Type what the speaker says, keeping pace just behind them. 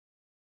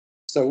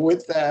So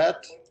with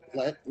that,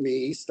 let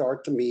me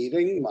start the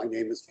meeting. My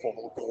name is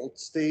Paul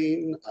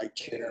Goldstein. I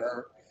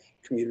chair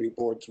Community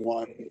Boards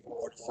 1,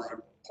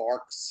 Waterfront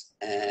Parks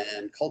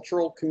and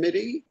Cultural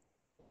Committee.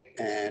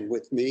 And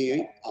with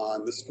me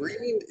on the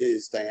screen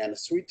is Diana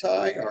Sweetie,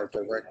 our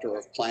Director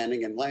of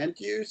Planning and Land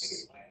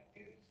Use.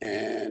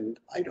 And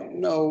I don't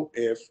know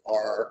if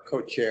our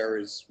co-chair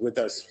is with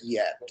us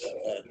yet.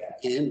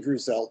 Andrew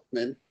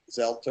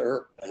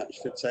Zelter, I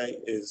should say,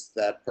 is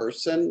that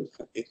person.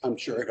 I'm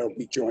sure he'll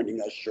be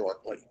joining us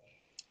shortly.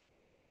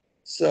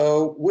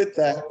 So with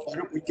that, why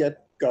don't we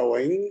get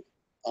going?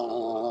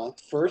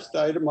 First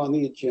item on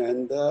the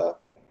agenda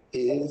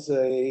is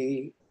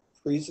a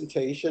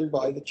presentation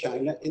by the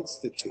China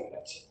Institute.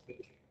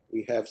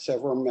 We have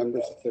several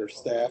members of their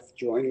staff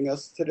joining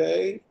us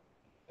today.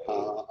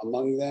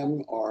 Among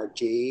them are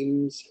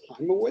James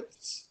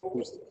Heimowitz,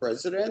 who's the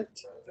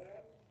president,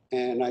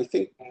 and I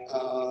think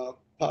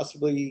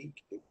possibly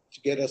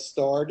to get us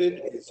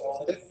started is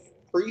Cliff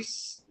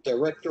Priest,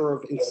 Director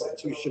of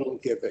Institutional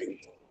Giving.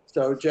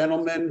 So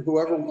gentlemen,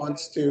 whoever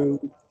wants to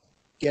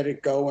get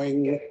it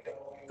going,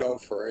 go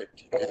for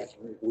it.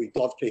 And we'd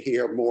love to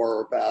hear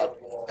more about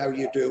how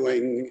you're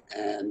doing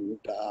and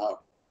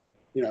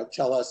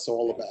tell us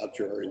all about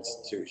your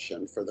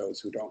institution for those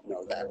who don't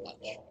know that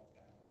much.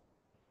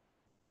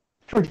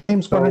 Sure,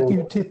 James, why don't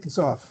you take this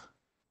off?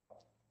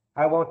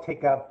 I won't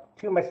take up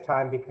too much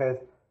time because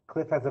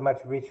Cliff has a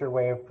much richer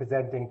way of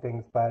presenting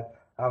things, but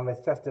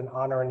it's just an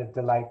honor and a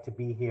delight to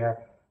be here.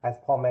 As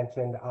Paul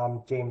mentioned,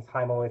 I'm James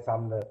Heimowitz.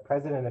 I'm the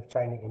president of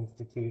China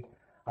Institute.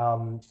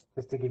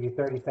 Just to give you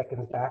 30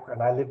 seconds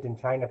background, I lived in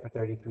China for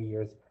 33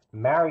 years,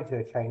 married to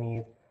a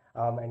Chinese,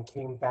 and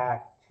came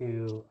back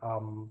to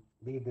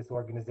lead this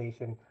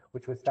organization,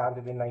 which was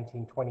founded in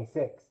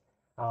 1926.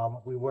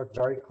 We work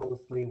very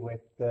closely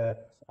with the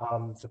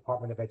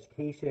Department of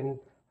Education,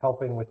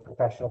 helping with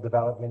professional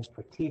development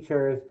for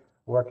teachers,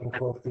 working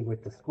closely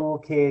with the school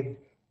kids,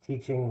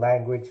 teaching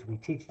language. We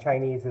teach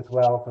Chinese as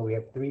well, so we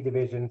have 3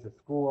 divisions: a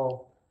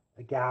school,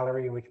 a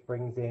gallery, which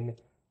brings in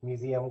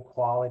museum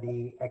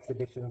quality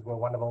exhibitions. We're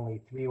one of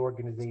only 3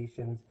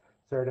 organizations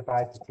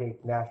certified to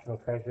take national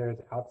treasures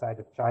outside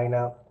of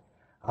China.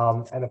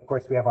 And of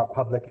course, we have our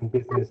public and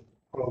business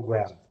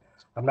programs.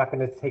 I'm not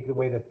going to take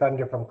away the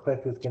thunder from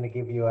Cliff, who's going to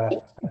give you a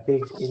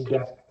big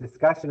in-depth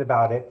discussion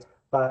about it.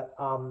 But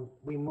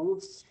we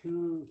moved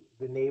to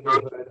the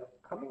neighborhood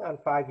coming on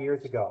 5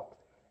 years ago.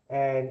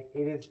 And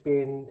it has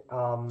been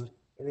an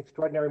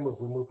extraordinary move.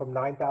 We moved from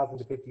 9,000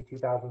 to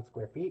 52,000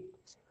 square feet.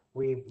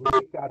 We've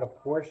got a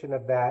portion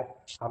of that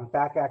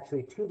back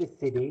actually to the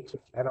city.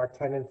 And our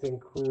tenants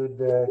include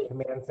the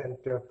command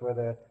center for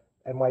the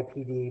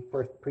NYPD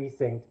 1st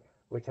Precinct,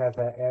 which has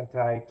an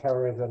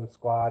anti-terrorism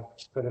squad,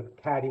 sort of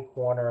catty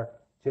corner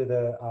to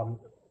the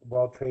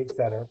World Trade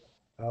Center,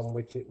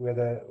 which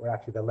we're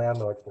actually the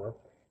landlord for,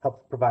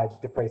 helps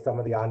defray some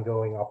of the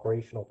ongoing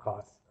operational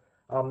costs.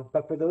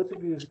 But for those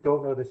of you who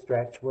don't know the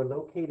stretch, we're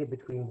located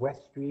between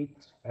West Street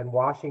and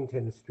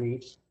Washington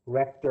Street,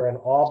 Rector and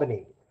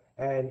Albany.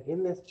 And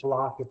in this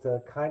block, it's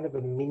a kind of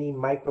a mini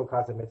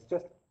microcosm. It's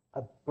just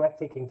a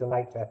breathtaking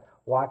delight to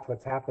watch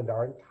what's happened.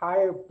 Our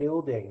entire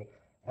building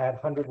at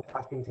 100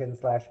 Washington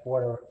 /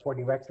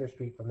 40 Rector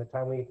Street, from the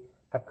time we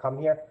have come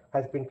here,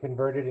 has been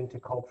converted into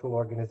cultural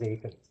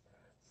organizations.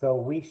 So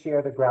we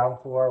share the ground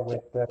floor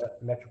with the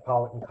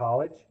Metropolitan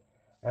College,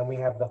 and we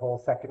have the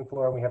whole 2nd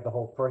floor, and we have the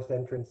whole 1st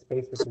entrance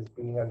space, which is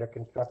being under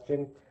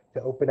construction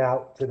to open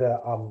out to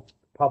the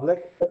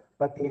public.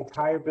 But the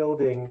entire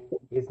building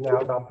is now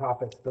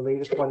nonprofits. The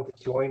latest one to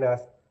join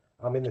us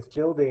in this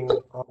building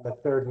on the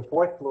 3rd and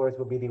 4th floors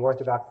will be the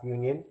Orthodox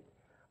Union.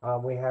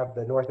 We have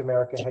the North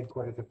America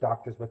headquarters of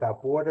Doctors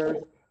Without Borders.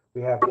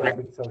 We have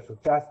Urban Social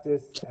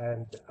Justice,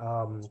 and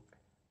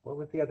what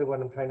was the other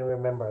one? I'm trying to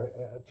remember.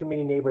 Too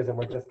many neighbors, and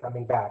we're just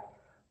coming back.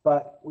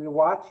 But we're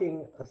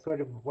watching a sort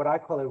of what I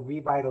call a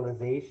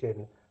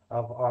revitalization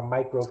of our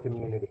micro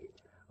community.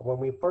 When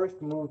we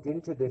first moved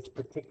into this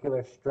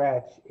particular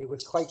stretch, it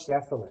was quite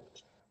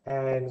desolate,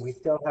 and we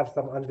still have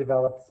some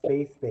undeveloped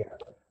space there.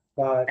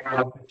 But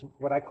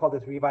what I call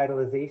this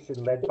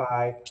revitalization led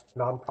by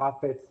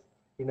nonprofits,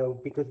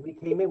 because we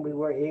came in, we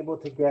were able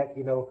to get,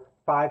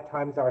 5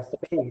 times our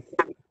space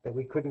that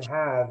we couldn't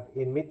have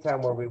in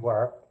Midtown where we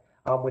were,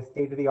 with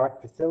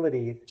state-of-the-art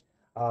facilities.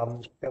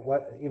 So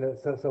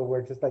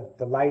we're just like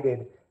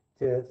delighted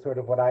to sort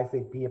of, what I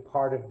say, be a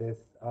part of this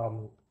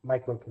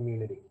micro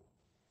community.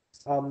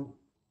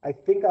 I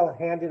think I'll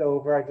hand it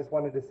over. I just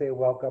wanted to say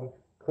welcome.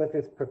 Cliff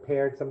has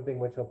prepared something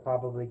which will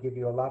probably give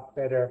you a lot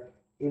better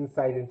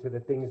insight into the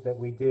things that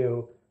we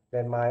do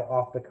than my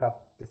off-the-cuff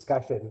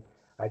discussion.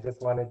 I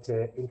just wanted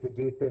to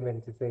introduce him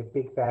and to say a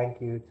big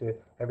thank you to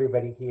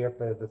everybody here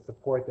for the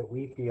support that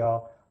we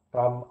feel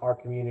from our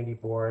community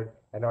board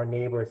and our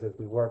neighbors as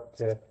we work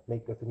to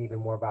make this an even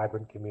more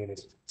vibrant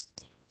community.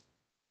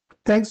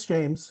 Thanks,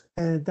 James.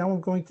 And now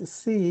I'm going to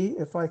see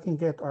if I can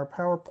get our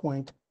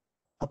PowerPoint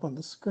up on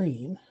the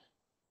screen.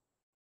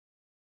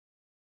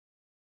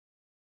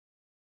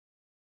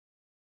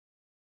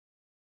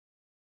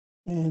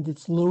 And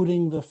it's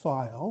loading the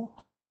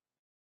file.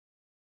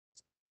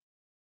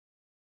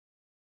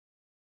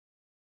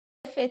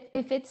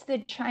 If it's the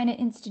China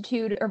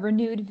Institute, a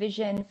renewed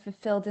vision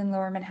fulfilled in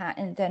Lower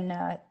Manhattan,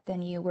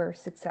 then you were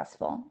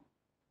successful.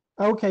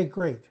 Okay,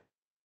 great.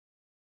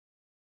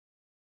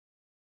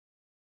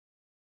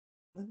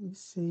 Let me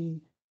see.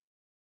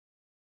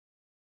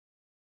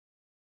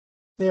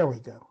 There we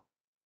go.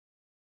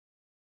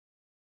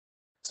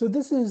 So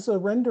this is a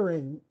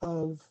rendering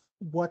of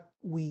what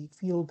we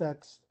feel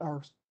that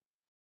our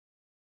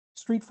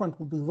street front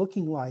will be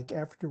looking like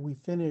after we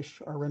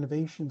finish our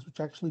renovations, which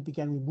actually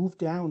began, we moved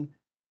down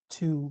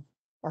to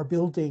our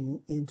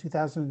building in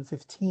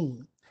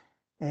 2015.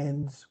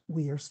 And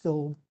we are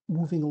still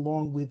moving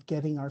along with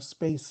getting our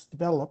space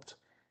developed.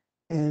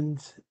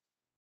 And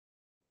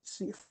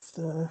see if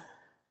there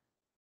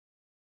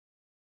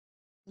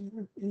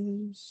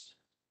is.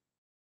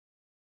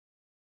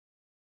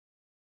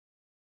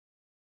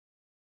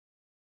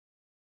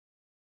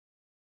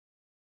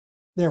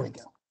 There we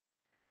go.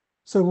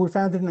 So we were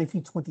founded in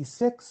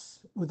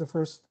 1926 with the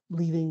first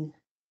leading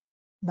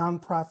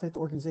nonprofit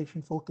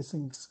organization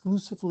focusing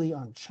exclusively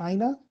on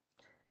China.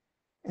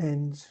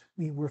 And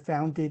we were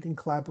founded in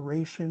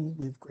collaboration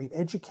with great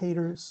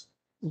educators,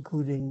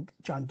 including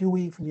John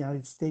Dewey from the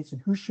United States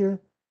and Hushe,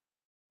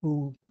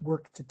 who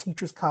worked at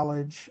Teachers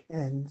College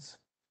and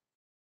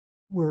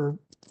were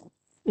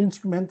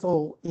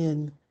instrumental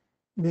in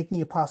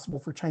making it possible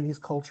for Chinese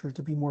culture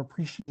to be more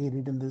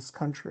appreciated in this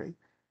country.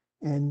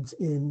 And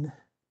in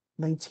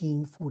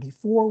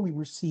 1944, we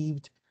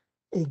received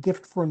a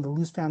gift from the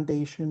Luce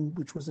Foundation,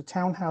 which was a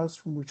townhouse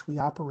from which we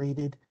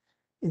operated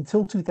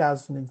until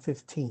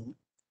 2015.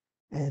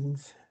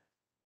 And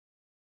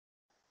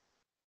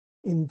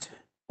in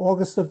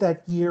August of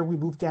that year, we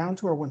moved down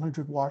to our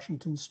 100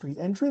 Washington Street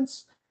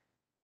entrance.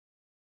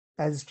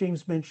 As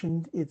James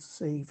mentioned,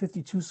 it's a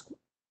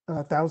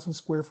 52,000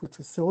 square foot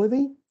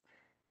facility.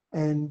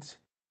 And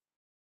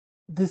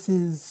this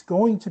is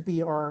going to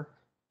be our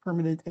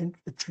permanent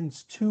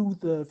entrance to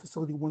the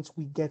facility once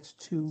we get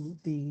to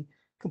the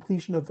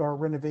completion of our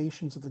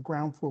renovations of the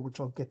ground floor,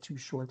 which I'll get to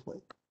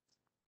shortly.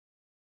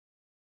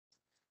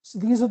 So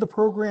these are the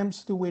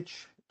programs through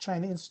which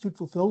China Institute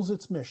fulfills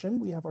its mission.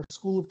 We have our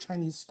School of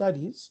Chinese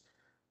Studies,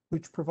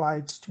 which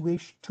provides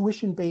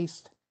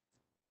tuition-based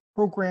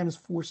programs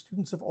for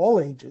students of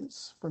all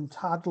ages, from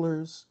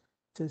toddlers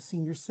to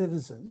senior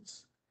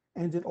citizens.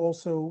 And it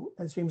also,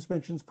 as James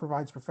mentions,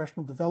 provides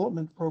professional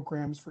development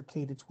programs for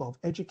K-12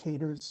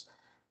 educators.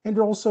 And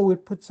also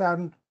it puts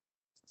out,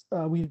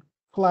 we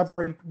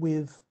collaborate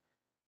with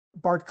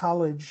Bard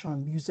College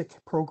on music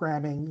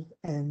programming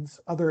and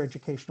other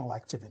educational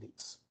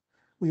activities.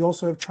 We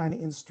also have China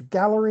Institute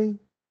Gallery,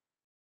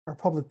 our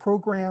public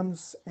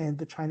programs, and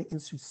the China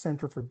Institute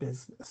Center for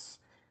Business.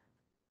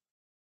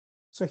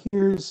 So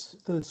here's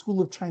the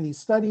School of Chinese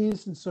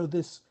Studies. And so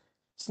this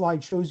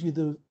slide shows you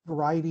the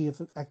variety of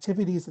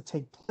activities that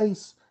take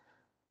place,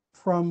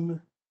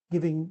 from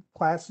giving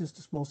classes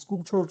to small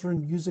school children,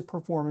 music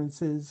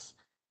performances,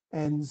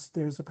 and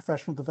there's a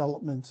professional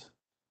development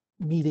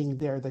meeting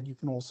there that you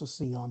can also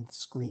see on the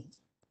screen.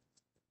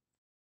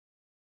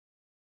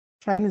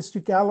 China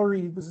Institute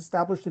Gallery was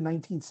established in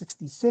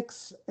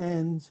 1966,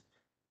 and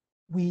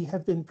we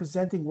have been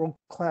presenting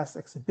world-class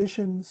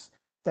exhibitions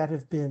that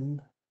have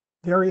been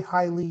very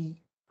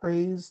highly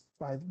praised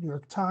by the New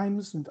York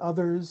Times and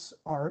others.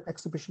 Our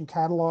exhibition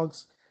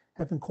catalogs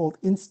have been called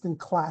instant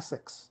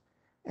classics.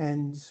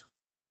 And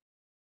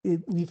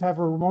we have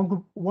a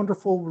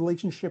wonderful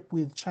relationship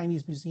with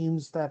Chinese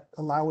museums that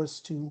allow us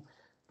to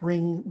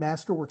bring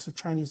masterworks of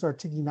Chinese art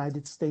to the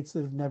United States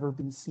that have never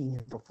been seen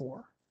here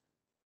before.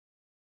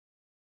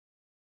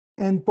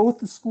 And both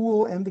the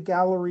school and the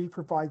gallery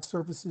provide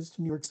services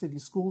to New York City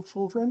school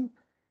children.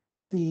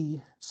 The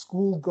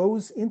school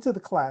goes into the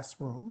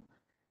classroom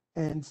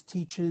and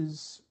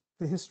teaches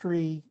the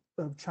history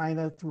of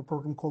China through a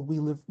program called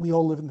We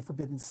All Live in the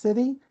Forbidden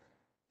City.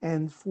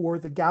 And for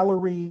the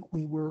gallery,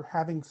 we were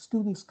having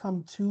students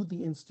come to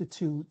the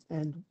Institute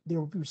and they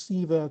will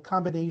receive a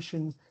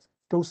combination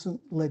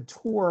docent-led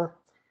tour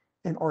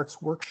and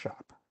arts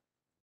workshop.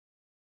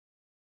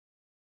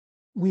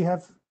 We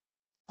have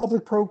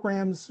public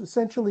programs.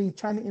 Essentially,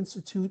 China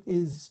Institute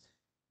is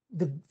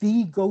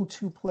the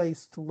go-to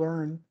place to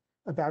learn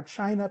about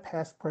China,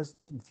 past, present,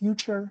 and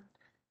future.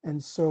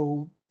 And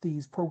so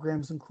these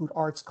programs include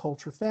arts,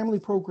 culture, family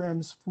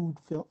programs, food,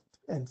 film,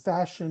 and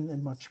fashion,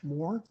 and much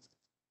more.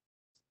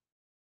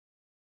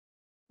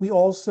 We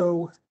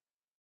also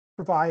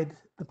provide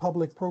the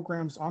public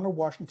programs on our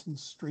Washington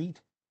Street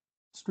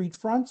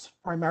fronts,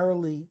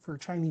 primarily for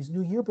Chinese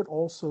New Year, but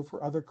also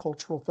for other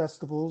cultural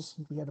festivals.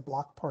 We had a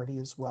block party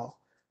as well.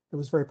 It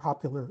was very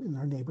popular in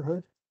our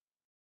neighborhood.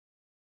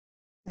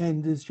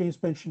 And as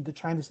James mentioned, the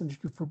China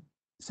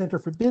Center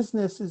for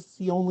Business is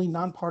the only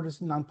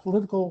nonpartisan,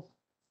 non-political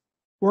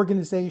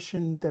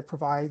organization that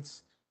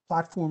provides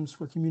platforms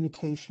for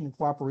communication and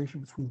cooperation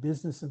between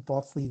business and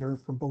thought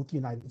leaders from both the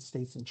United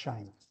States and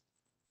China.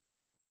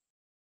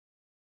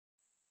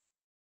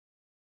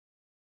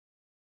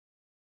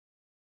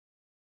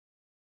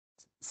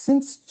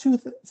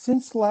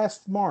 Since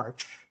last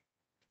March,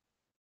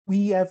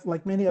 we have,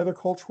 like many other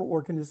cultural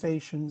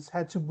organizations,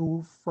 had to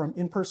move from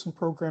in-person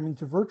programming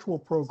to virtual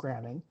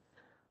programming.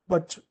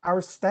 But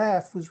our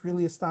staff was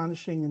really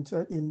astonishing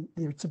in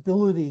its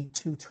ability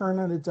to turn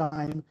on a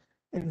dime,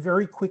 and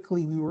very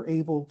quickly we were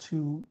able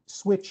to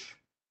switch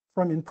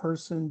from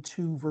in-person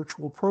to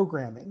virtual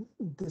programming.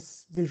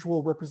 This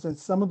visual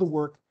represents some of the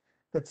work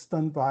that's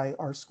done by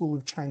our School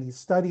of Chinese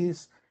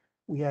Studies.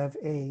 We have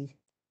a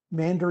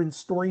Mandarin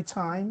story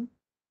time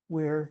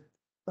where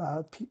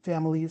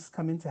families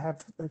come in to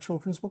have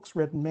children's books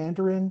read in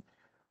Mandarin.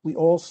 We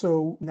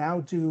also now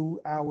do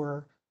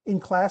our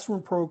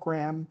in-classroom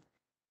program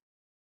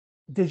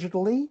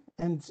digitally,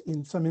 and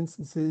in some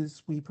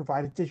instances, we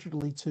provide it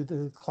digitally to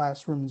the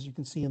classroom, as you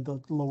can see in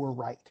the lower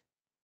right.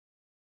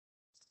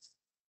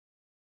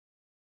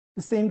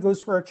 The same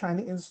goes for our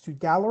China Institute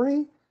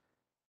Gallery.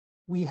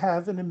 We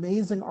have an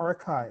amazing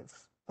archive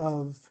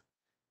of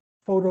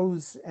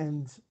photos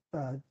and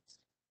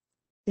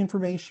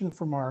information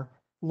from our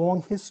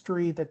long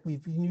history that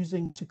we've been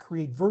using to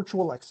create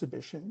virtual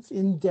exhibitions,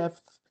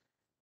 in-depth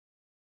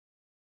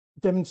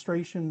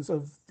demonstrations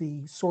of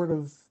the sort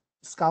of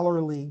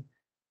scholarly,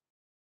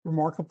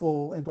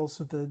 remarkable, and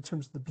also in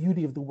terms of the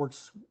beauty of the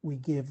works we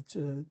give.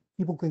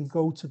 People can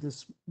go to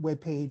this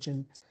webpage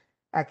and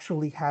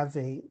actually have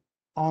a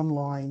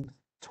online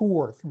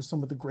tour through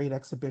some of the great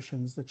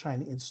exhibitions the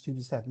China Institute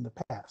has had in the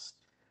past.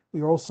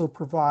 We also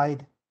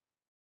provide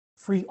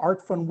free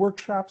art fun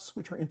workshops,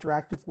 which are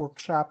interactive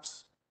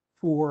workshops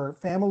for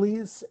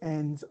families,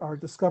 and our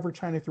Discover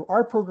China Through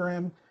Art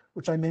program,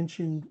 which I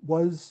mentioned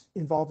was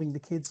involving the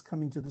kids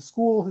coming to the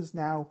school, has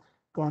now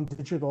gone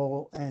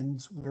digital,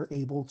 and we're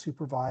able to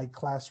provide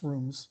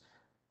classrooms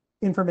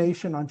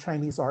information on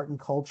Chinese art and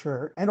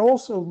culture, and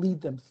also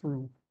lead them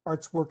through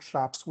arts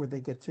workshops where they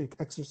get to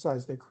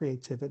exercise their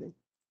creativity.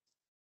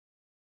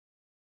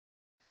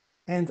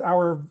 And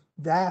our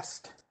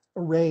vast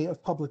array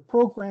of public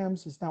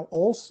programs is now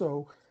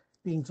also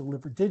being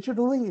delivered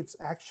digitally. It's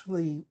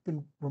actually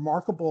been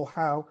remarkable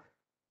how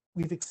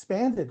we've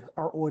expanded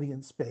our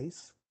audience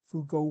base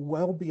to go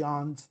well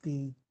beyond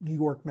the New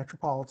York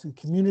metropolitan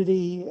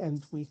community,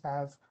 and we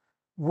have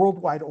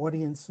worldwide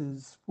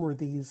audiences for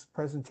these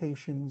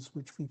presentations,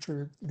 which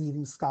feature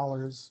leading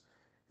scholars,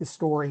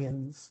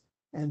 historians,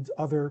 and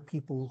other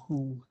people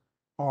who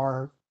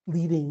are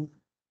leading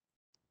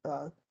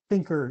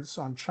thinkers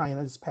on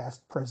China's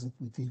past, present,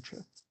 and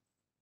future.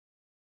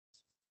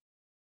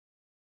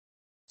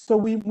 So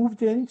we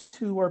moved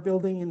into our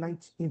building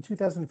in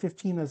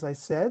 2015, as I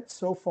said.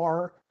 So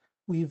far,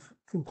 we've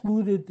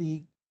concluded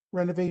the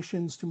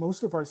renovations to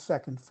most of our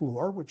second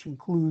floor, which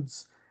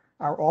includes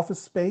our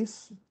office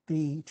space,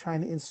 the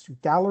China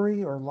Institute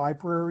Gallery, our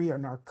library,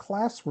 and our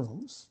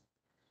classrooms.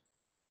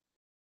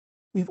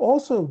 We've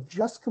also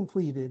just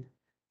completed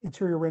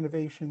interior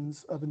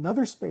renovations of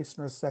another space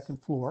on our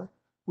second floor,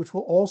 which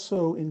will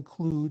also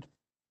include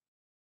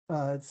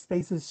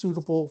spaces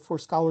suitable for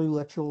scholarly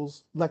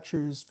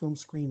lectures, film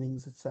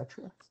screenings,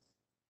 etc.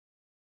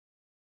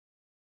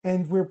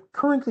 And we're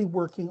currently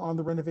working on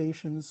the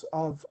renovations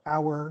of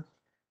our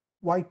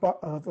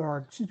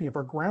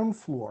ground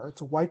floor.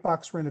 It's a white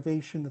box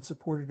renovation that's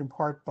supported in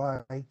part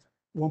by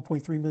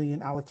 1.3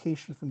 million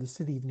allocation from the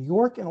city of New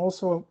York. And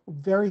also,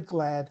 I'm very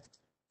glad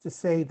to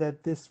say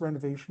that this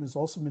renovation has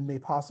also been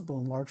made possible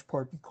in large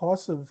part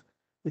because of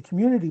the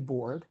community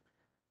board.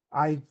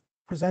 I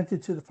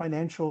presented to the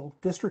Financial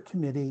District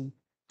Committee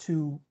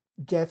to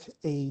get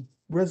a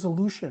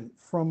resolution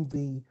from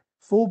the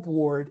full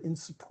board in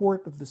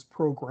support of this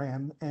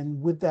program. And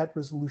with that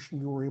resolution,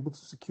 we were able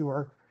to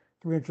secure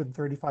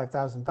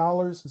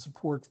 $335,000 in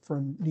support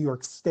from New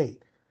York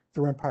State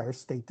through Empire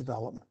State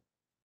Development.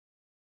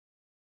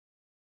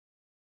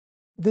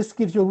 This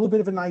gives you a little bit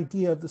of an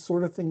idea of the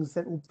sort of things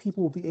that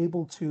people will be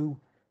able to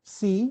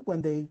see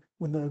when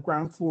the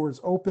ground floor is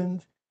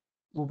opened.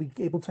 We'll be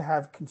able to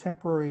have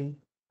contemporary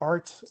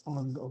art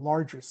on a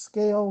larger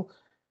scale,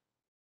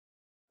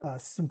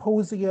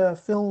 symposia,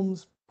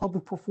 films,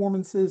 public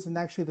performances, and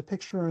actually the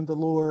picture in the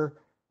lower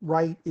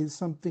right is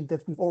something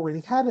that we've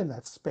already had in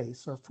that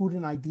space, our Food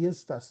and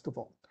Ideas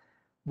Festival,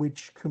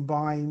 which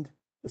combined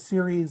a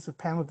series of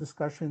panel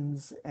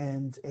discussions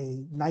and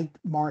a night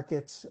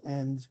market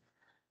and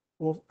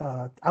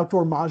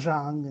outdoor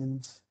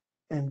mahjong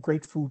and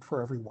great food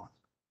for everyone.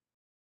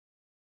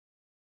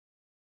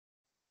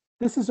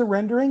 This is a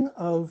rendering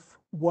of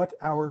what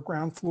our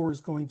ground floor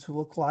is going to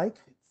look like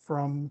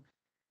from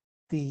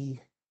the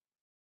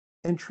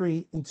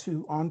entry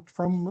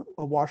from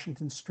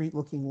Washington Street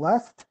looking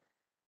left.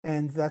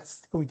 And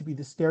that's going to be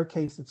the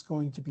staircase that's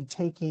going to be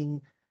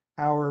taking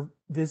our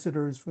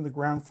visitors from the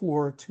ground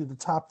floor to the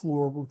top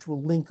floor, which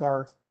will link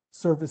our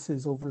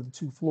services over the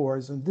two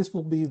floors. And this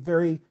will be a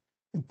very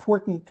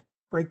important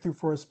breakthrough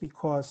for us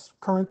because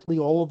currently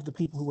all of the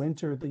people who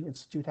enter the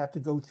Institute have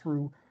to go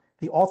through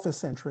the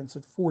office entrance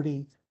at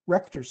 40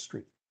 Rector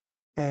Street,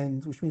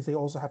 and which means they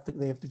have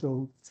to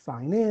go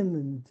sign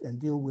in and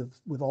deal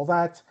with all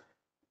that.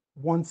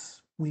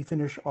 Once we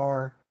finish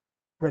our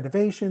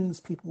renovations.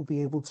 People will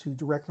be able to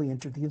directly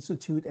enter the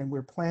Institute, and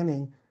we're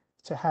planning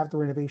to have the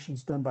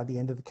renovations done by the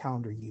end of the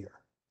calendar year.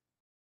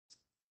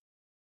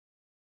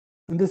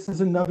 And this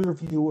is another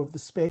view of the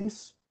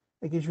space.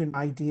 It gives you an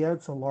idea.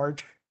 It's a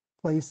large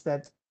place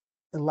that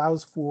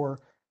allows for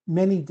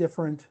many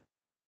different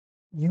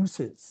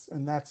uses.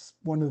 And that's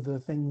one of the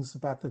things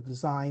about the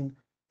design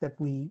that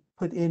we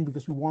put in,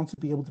 because we want to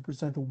be able to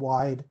present a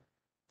wide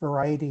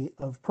variety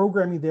of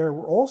programming there.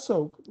 We're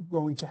also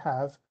going to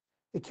have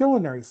a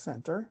culinary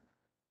center,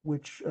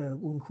 which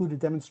will include a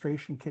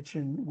demonstration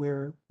kitchen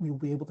where we will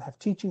be able to have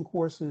teaching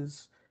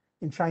courses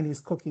in Chinese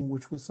cooking,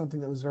 which was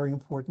something that was very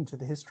important to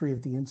the history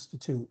of the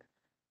Institute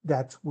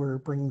that we're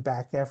bringing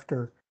back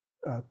after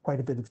quite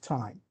a bit of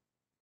time.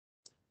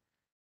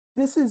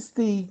 This is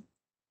the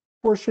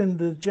portion,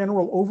 the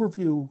general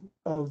overview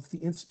of the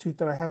Institute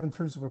that I have in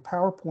terms of a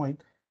PowerPoint.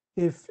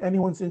 If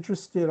anyone's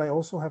interested, I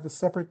also have a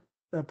separate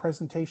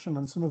presentation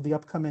on some of the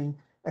upcoming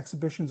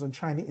exhibitions on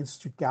China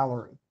Institute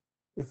Gallery,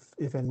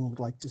 if anyone would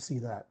like to see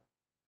that.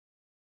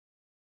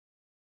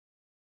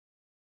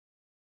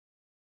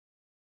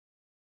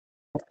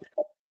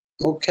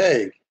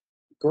 Okay,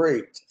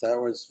 great. That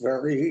was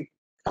very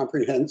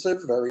comprehensive,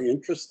 very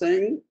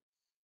interesting.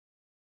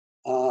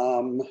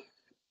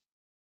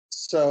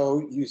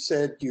 So you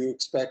said you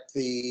expect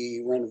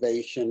the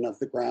renovation of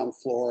the ground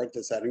floor.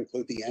 Does that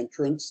include the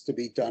entrance to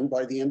be done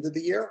by the end of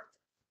the year?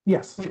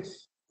 Yes.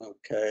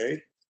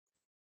 Okay.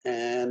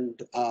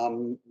 And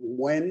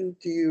when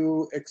do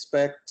you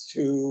expect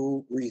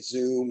to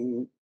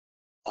resume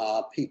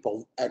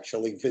people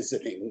actually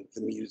visiting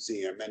the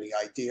museum? Any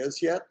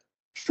ideas yet?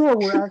 Sure,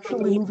 we're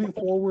actually moving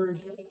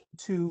forward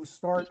to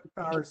start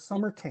our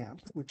summer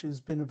camp, which has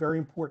been a very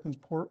important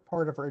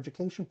part of our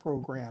education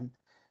program.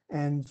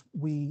 And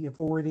we have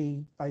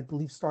already, I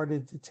believe,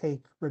 started to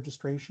take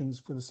registrations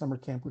for the summer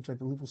camp, which I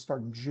believe will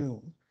start in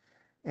June.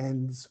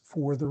 And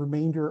for the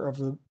remainder of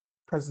the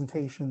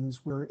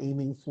presentations, we're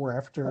aiming for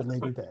after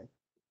Labor Day.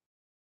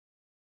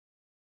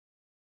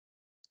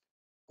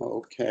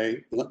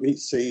 Okay, let me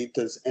see.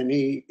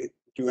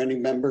 Do any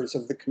members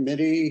of the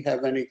committee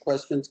have any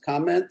questions,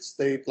 comments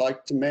they'd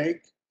like to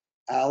make?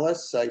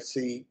 Alice, I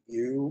see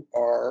you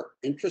are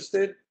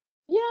interested.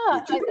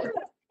 Yeah,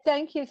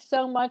 thank you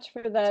so much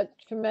for that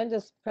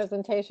tremendous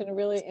presentation.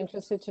 Really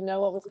interested to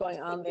know what was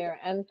going on there.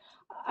 And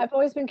I've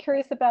always been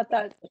curious about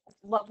that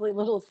lovely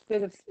little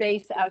bit of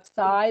space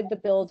outside the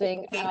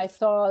building. And I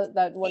saw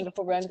that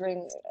wonderful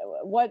rendering.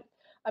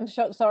 I'm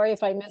sorry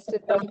if I missed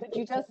it, but could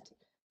you just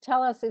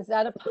tell us, is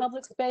that a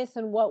public space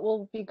and what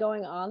will be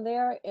going on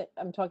there?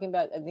 I'm talking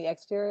about in the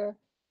exterior.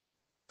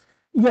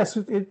 Yes,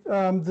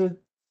 the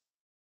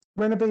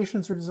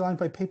renovations are designed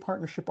by Pay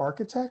Partnership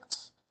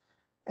Architects,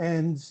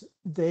 and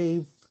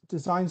they've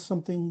designed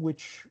something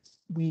which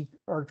we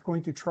are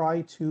going to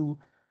try to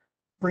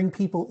bring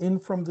people in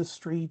from the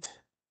street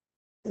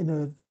in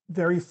a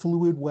very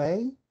fluid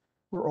way.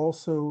 We're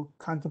also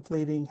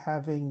contemplating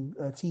having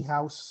a tea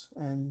house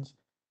and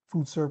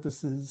food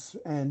services,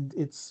 and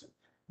it's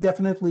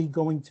definitely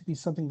going to be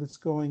something that's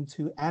going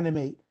to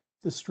animate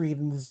the street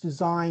and is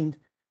designed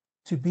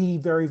to be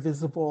very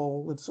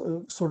visible. It's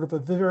sort of a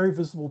very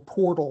visible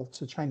portal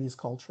to Chinese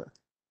culture.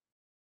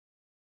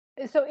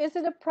 So is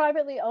it a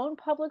privately owned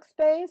public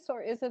space,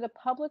 or is it a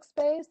public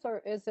space,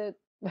 or is it,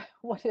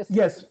 what is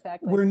Yes, it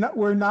exactly?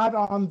 we're not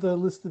on the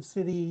list of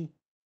city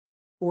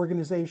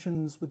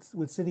organizations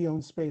with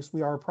city-owned space.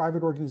 We are a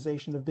private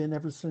organization, have been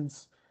ever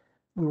since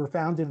we were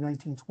founded in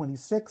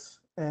 1926.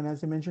 And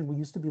as I mentioned, we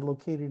used to be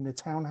located in a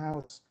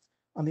townhouse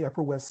on the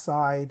Upper West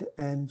Side,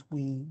 and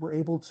we were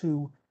able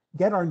to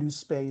get our new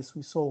space.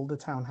 We sold the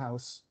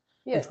townhouse,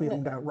 which we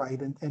owned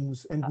outright, and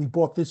we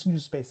bought this new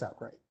space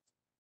outright.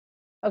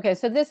 Okay,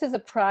 so this is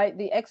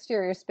the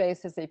exterior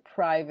space is a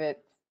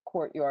private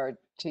courtyard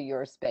to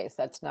your space.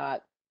 That's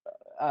not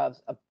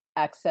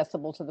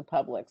accessible to the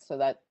public, so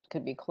that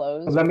could be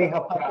closed. Let me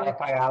help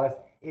clarify, Alice.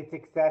 It's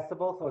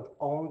accessible, so it's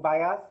owned by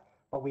us,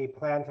 but we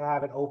plan to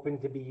have it open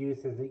to be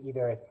used as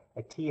either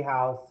a tea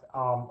house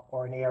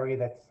or an area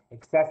that's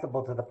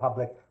accessible to the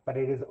public, but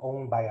it is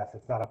owned by us.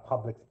 It's not a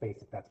public space,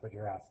 if that's what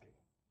you're asking.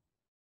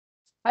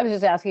 I was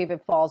just asking if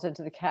it falls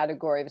into the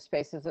category of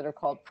spaces that are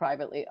called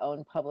privately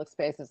owned public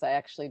spaces. I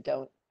actually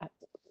don't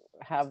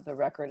have the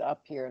record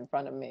up here in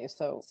front of me,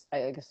 so I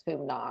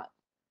assume not.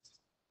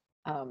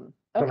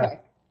 Okay,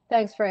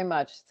 thanks very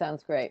much.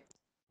 Sounds great.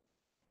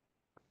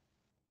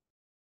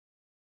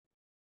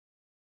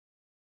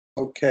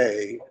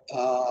 Okay,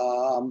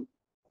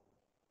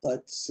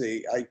 let's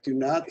see. I do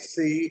not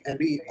see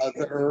any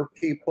other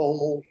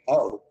people.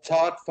 Oh,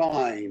 Todd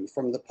Fine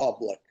from the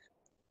public.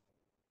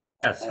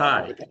 Yes,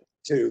 hi.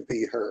 To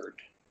be heard.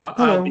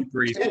 I'll be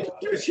brief.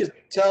 You should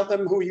tell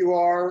them who you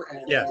are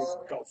and Yes.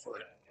 go for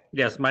it.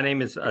 Yes, my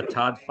name is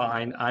Todd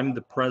Fine. I'm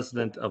the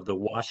president of the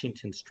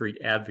Washington Street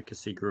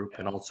Advocacy Group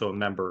and also a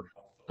member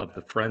of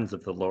the Friends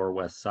of the Lower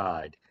West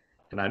Side.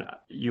 And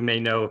you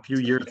may know a few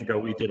years ago,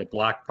 we did a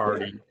block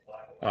party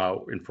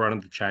in front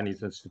of the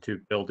Chinese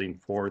Institute building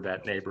for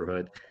that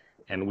neighborhood.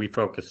 And we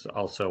focus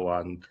also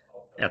on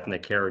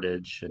ethnic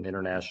heritage and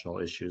international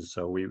issues.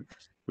 So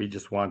we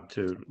just want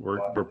to,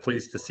 we're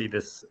pleased to see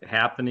this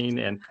happening.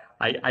 And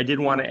I did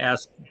want to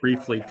ask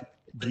briefly,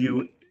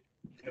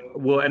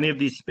 will any of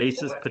these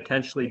spaces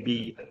potentially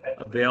be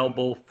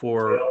available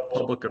for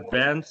public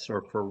events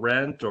or for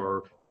rent,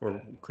 or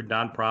could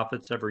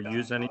nonprofits ever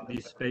use any of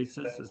these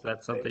spaces? Is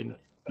that something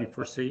you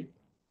foresee?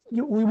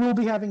 We will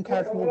be having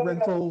casual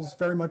rentals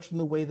very much in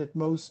the way that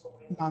most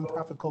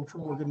nonprofit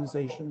cultural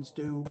organizations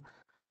do,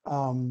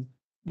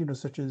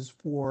 such as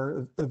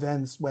for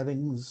events,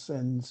 weddings,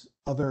 and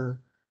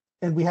other.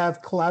 And we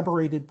have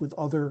collaborated with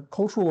other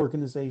cultural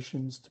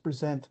organizations to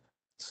present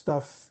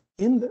stuff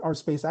in our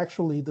space.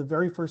 Actually, the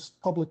very first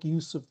public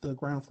use of the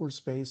ground floor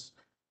space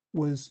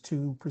was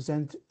to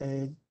present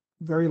a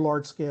very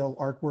large scale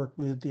artwork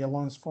with the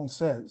Alliance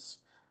Française.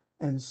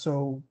 And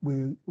so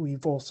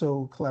we've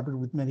also collaborated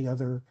with many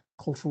other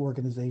cultural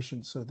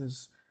organizations. So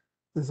there's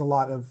a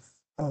lot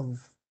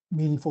of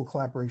meaningful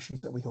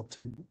collaborations that we hope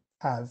to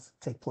have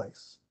take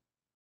place.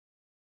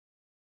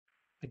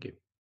 Thank you.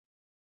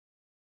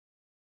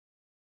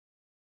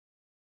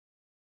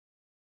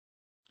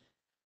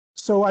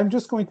 So I'm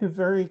just going to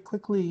very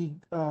quickly,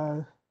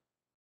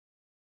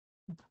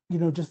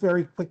 just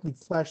very quickly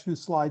flash through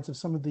slides of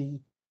some of the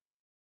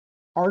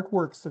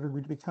artworks that are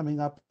going to be coming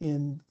up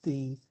in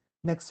the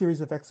next series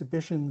of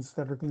exhibitions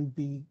that are going to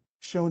be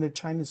shown at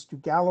China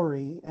Institute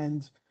Gallery.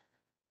 And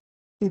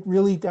it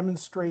really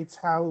demonstrates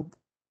how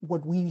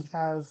what we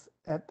have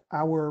at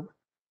our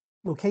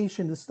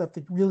location is stuff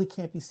that really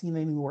can't be seen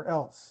anywhere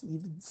else.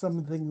 Even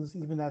some things,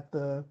 even at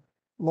the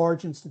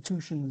large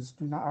institutions,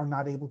 are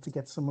not able to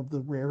get some of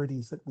the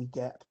rarities that we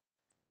get.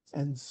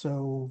 And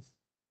so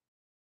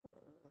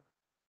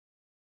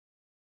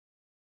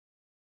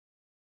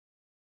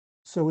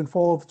in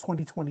fall of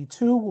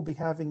 2022, we'll be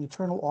having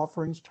Eternal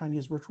Offerings,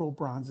 Chinese Ritual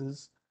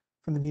Bronzes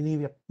from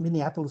the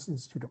Minneapolis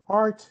Institute of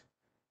Art.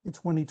 In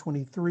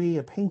 2023,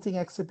 a painting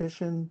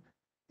exhibition.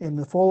 In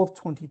the fall of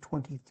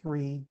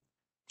 2023,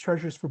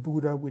 Treasures for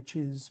Buddha, which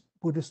is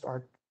Buddhist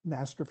art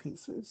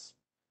masterpieces.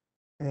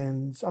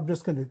 And I'm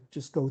just going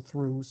to go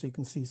through so you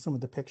can see some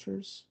of the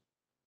pictures.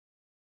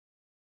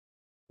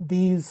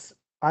 These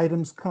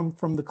items come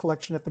from the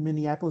collection at the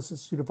Minneapolis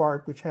Institute of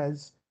Art, which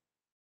has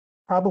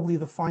probably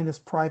the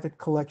finest private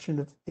collection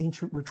of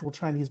ancient ritual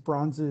Chinese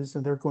bronzes,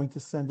 and they're going to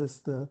send us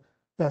the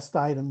best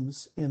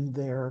items in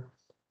their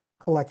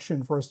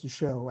collection for us to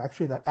show.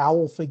 Actually, that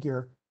owl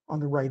figure on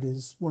the right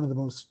is one of the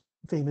most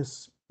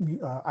famous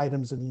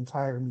items in the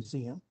entire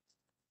museum.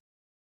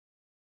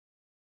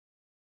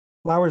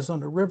 Flowers on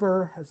the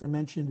River, as I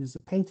mentioned, is a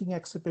painting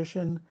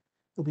exhibition.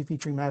 It'll be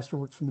featuring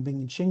masterworks from the Ming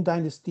and Qing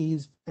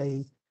dynasties,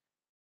 a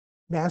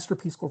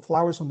masterpiece called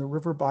Flowers on the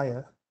River by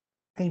a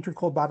painter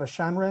called Bada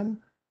Shanren,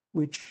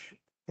 which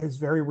has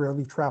very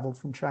rarely traveled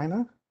from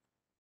China.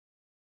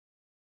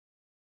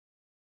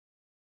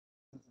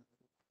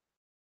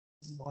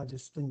 Why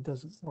this thing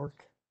doesn't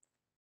work.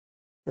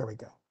 There we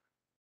go.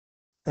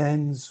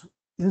 And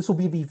this will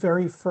be the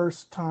very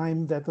first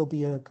time that there'll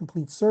be a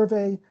complete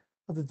survey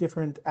of the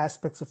different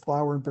aspects of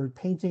flower and bird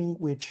painting,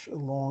 which,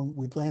 along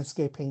with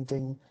landscape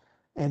painting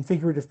and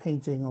figurative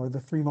painting, are the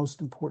three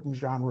most important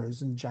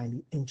genres in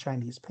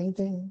Chinese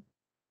painting.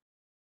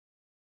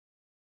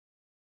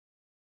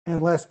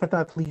 And last but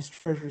not least,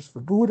 Treasures for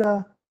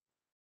Buddha.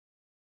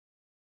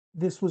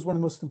 This was one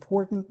of the most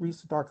important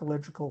recent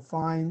archaeological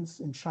finds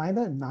in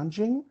China, in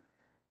Nanjing.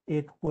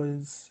 It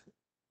was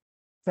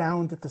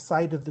found at the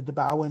site of the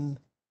Dabaoan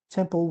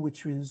Temple,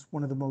 which is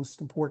one of the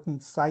most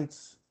important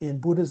sites in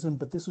Buddhism,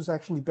 but this was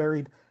actually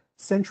buried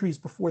centuries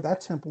before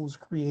that temple was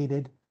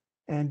created,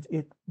 and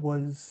it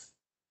was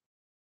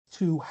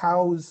to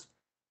house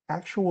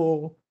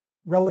actual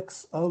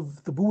relics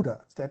of the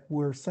Buddha that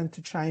were sent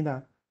to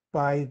China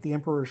by the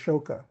Emperor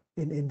Ashoka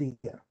in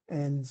India.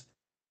 And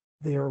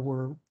there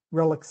were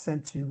relics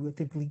sent to,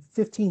 I think,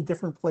 15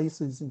 different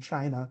places in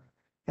China.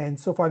 And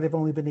so far, they've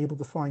only been able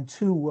to find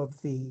 2 of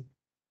the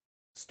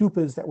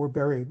stupas that were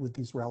buried with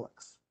these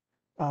relics.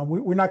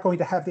 We're not going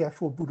to have the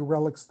actual Buddha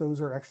relics.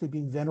 Those are actually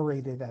being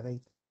venerated at a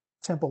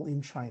temple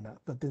in China.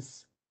 But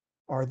this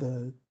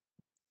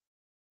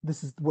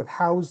is what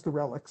housed the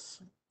relics.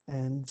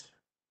 And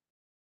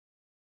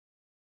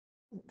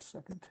wait a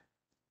second.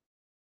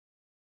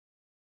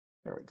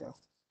 There we go.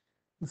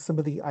 And some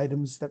of the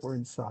items that were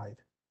inside.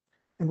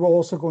 And we're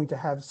also going to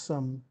have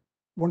some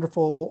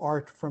wonderful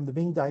art from the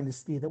Ming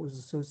Dynasty that was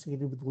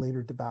associated with the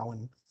later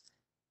Dabaoan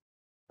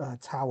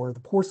tower. The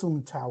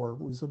porcelain tower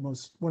was one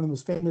of the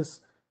most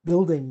famous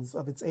buildings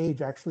of its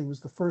age. Actually, was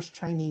the first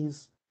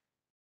Chinese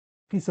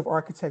piece of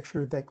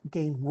architecture that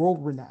gained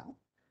world renown.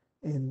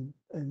 And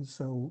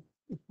so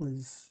it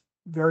was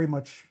very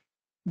much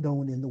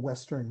known in the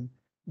Western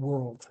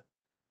world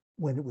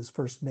when it was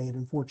first made.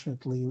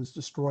 Unfortunately, it was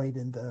destroyed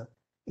in the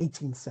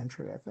 18th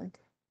century, I think.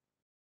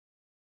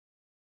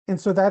 And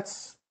so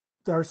that's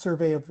our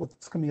survey of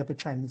what's coming up at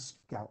China's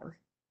Gallery.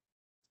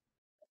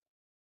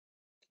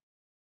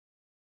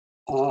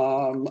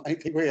 I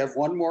think we have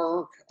one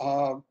more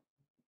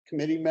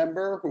committee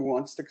member who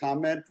wants to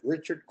comment,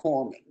 Richard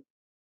Corman.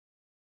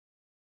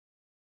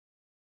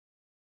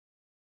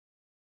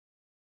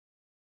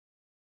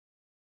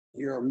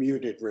 You're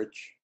muted,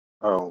 Rich.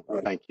 Oh,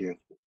 thank you.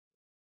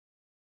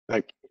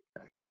 I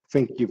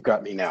think you've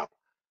got me now.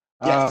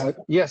 Yes.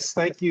 Yes,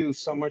 thank you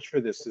so much for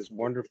this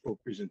wonderful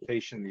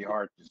presentation. The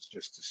art is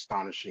just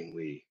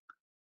astonishingly,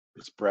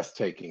 it's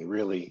breathtaking,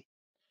 really.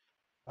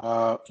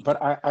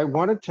 But I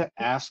wanted to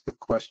ask a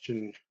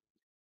question,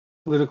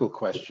 political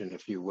question,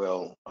 if you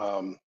will.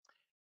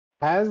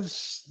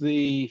 Has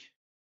the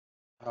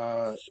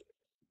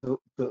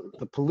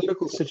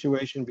political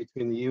situation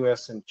between the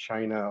US and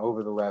China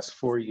over the last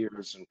 4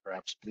 years, and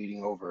perhaps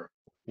bleeding over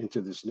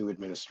into this new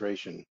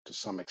administration to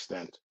some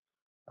extent,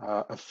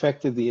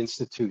 affected the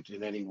Institute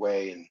in any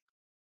way, and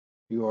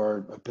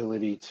your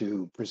ability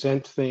to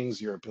present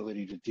things, your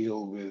ability to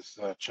deal with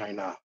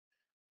China,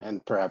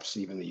 and perhaps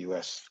even the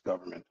US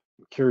government?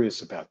 I'm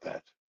curious about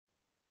that.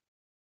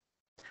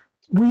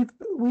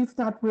 We've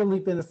not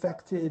really been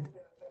affected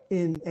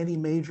in any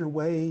major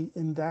way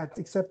in that,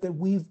 except that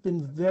we've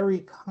been very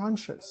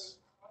conscious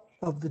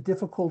of the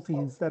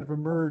difficulties that have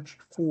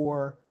emerged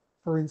for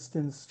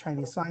instance,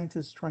 Chinese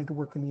scientists trying to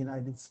work in the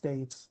United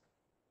States,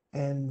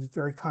 and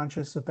very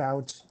conscious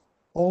about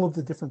all of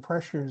the different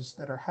pressures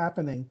that are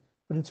happening.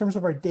 But in terms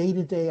of our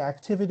day-to-day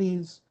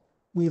activities,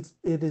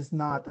 it has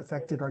not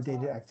affected our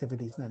day-to-day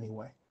activities in any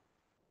way.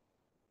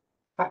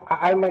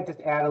 I might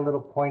just add a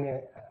little point,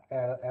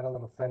 add a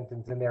little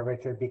sentence in there,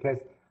 Richard, because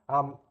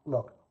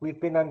look,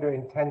 we've been under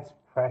intense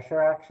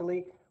pressure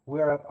actually.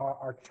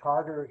 Our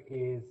charter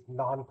is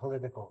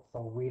non-political,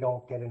 so we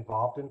don't get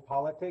involved in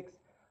politics.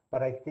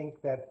 But I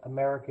think that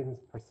Americans'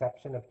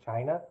 perception of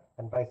China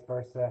and vice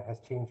versa has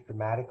changed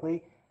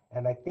dramatically.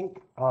 And I think,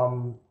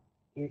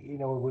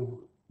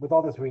 with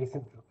all this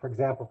recent, for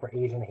example, for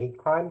Asian hate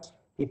crime,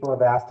 people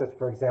have asked us,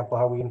 for example,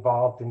 how we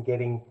involved in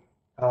getting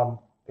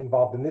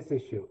involved in this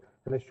issue.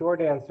 And the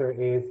short answer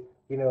is,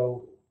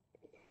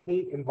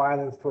 hate and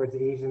violence towards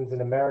Asians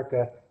in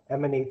America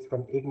emanates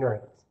from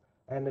ignorance.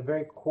 And the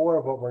very core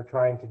of what we're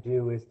trying to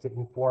do is to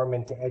inform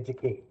and to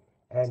educate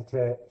and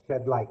to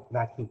shed light,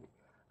 not heat.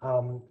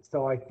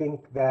 So I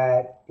think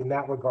that in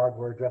that regard,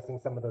 we're addressing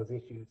some of those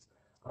issues.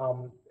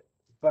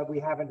 But we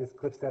haven't, as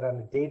Cliff said, on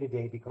a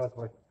day-to-day because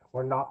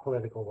we're not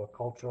political, we're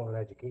cultural and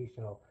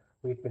educational.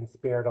 We've been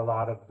spared a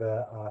lot of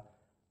the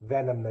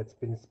venom that's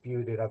been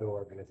spewed at other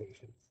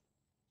organizations.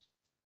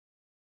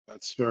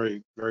 That's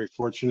very, very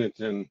fortunate.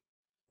 And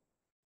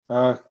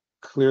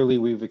clearly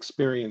we've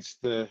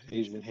experienced the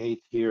Asian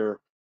hate here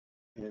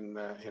in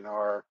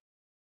our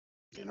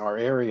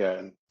area,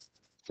 and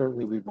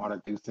certainly we want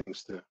to do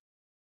things to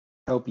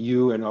help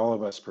you and all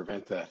of us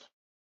prevent that.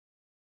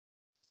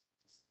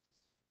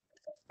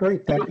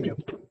 Great, thank you.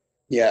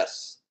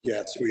 Yes,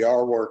 we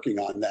are working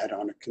on that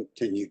on a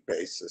continued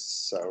basis.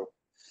 So,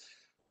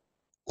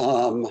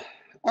 all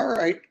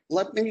right,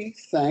 let me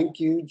thank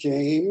you,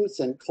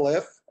 James and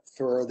Cliff,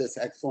 for this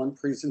excellent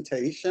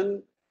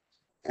presentation,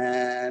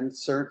 and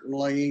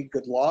certainly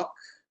good luck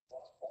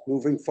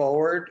moving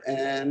forward,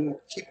 and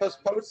keep us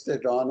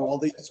posted on all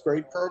these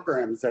great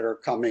programs that are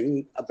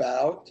coming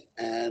about,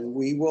 and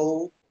we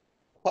will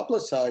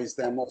publicize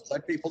them or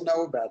let people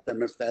know about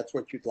them if that's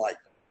what you'd like.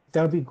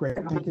 That would be great.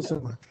 Thank you so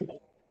much.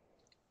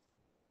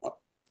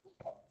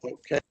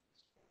 Okay.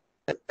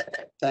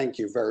 Thank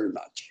you very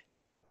much.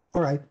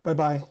 All right,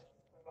 bye-bye.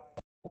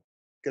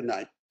 Good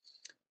night.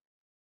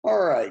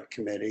 All right,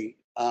 committee.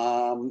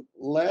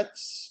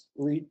 Let's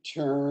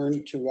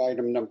return to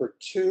item number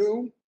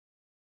 2,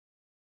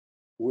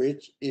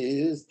 which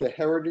is the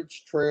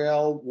Heritage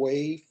Trail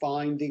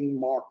wayfinding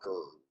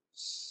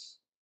markers.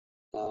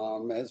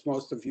 As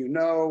most of you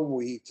know,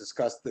 we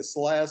discussed this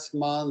last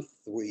month.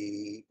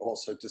 We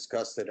also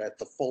discussed it at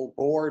the full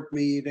board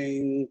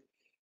meeting.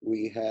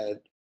 We had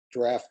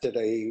drafted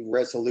a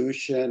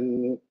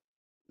resolution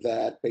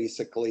that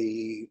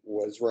basically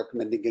was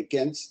recommending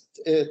against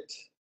it.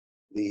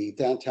 The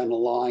Downtown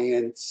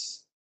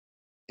Alliance,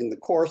 in the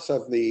course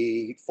of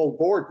the full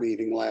board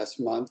meeting last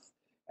month,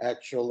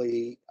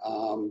 actually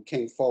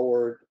came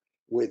forward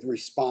with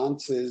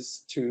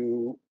responses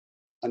to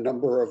a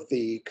number of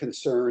the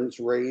concerns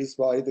raised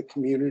by the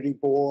community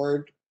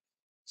board.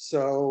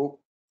 So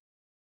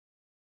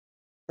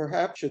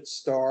perhaps should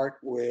start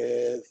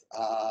with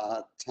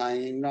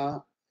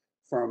Taina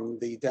from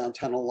the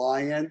Downtown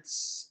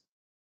Alliance.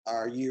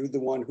 Are you the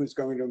one who's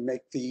going to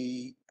make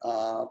the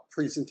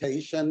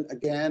presentation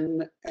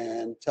again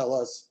and tell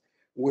us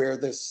where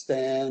this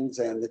stands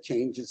and the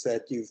changes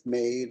that you've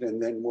made, and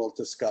then we'll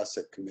discuss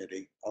it,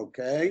 committee,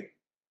 okay?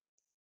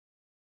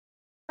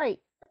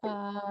 Great.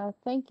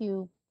 Thank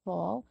you,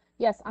 Paul.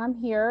 Yes, I'm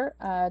here,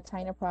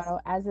 Tina Prado,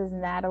 as is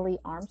Natalie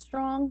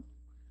Armstrong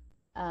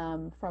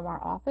from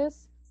our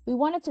office. We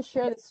wanted to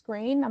share the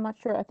screen. I'm not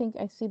sure. I think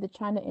I see the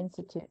China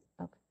Institute.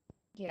 Okay.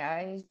 Yeah,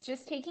 I was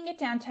just taking it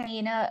down,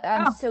 Tanina.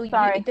 So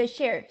sorry. the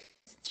share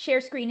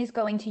screen is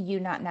going to you,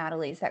 not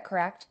Natalie. Is that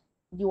correct?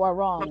 You are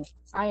wrong.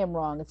 I am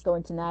wrong. It's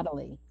going to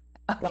Natalie.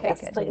 Don't Okay,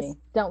 listen to good. me.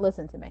 Don't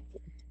listen to me.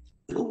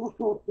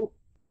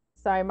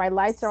 Sorry, my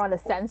lights are on a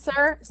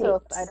sensor, so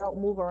if I don't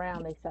move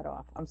around, they set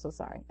off. I'm so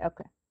sorry.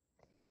 Okay.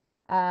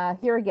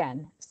 Here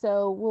again.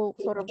 So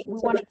we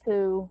wanted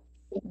to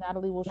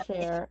Natalie will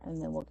share,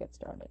 and then we'll get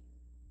started.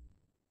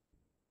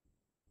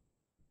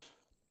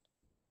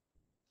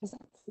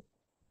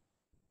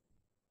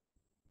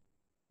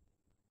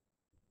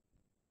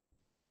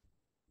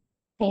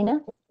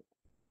 Dana?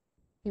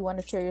 You want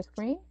to share your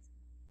screen?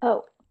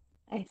 Oh,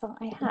 I thought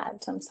I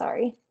had, so I'm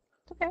sorry.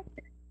 It's okay.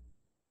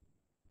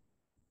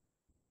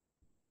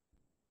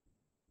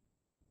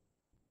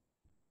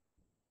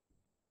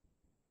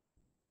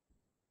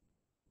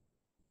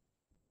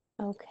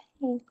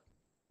 Okay.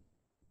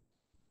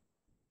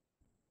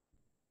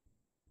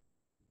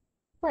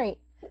 Great.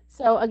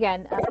 So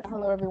again,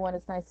 hello everyone.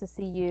 It's nice to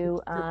see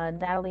you.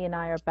 Natalie and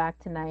I are back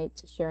tonight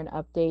to share an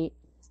update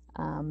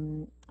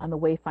on the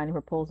wayfinding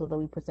proposal that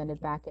we presented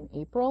back in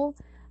April,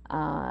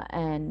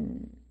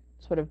 and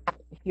sort of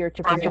here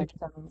to present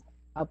some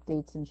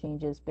updates and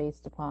changes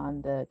based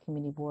upon the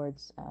community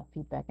board's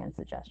feedback and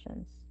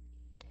suggestions.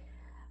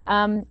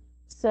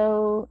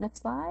 So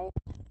next slide.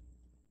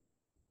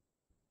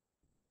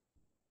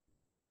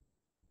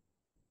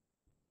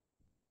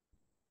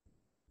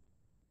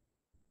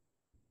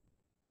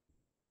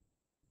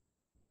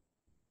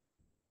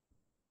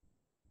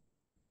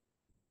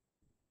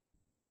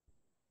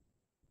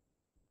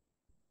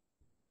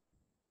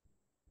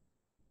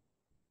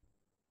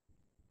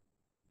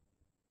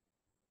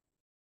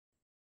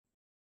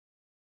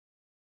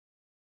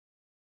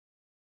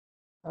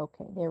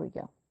 Okay, there we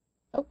go.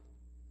 Oh,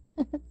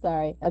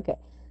 sorry. Okay.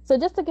 So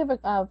just to give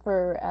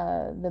for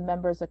the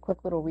members a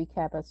quick little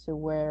recap as to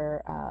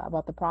where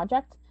about the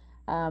project.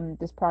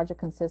 This project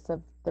consists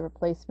of the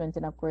replacement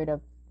and upgrade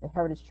of the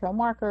heritage trail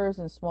markers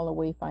and smaller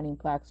wayfinding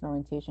plaques and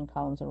orientation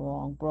columns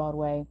along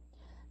Broadway.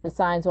 The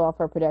signs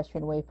offer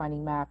pedestrian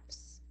wayfinding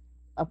maps,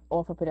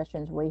 offer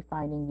pedestrians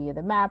wayfinding via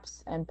the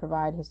maps, and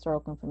provide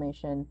historical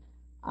information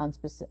on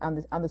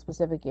the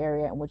specific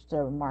area in which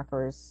the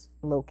marker is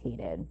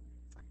located.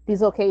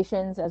 These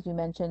locations, as we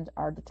mentioned,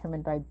 are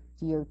determined by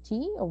DOT,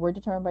 or were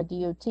determined by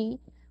DOT.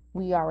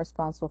 We are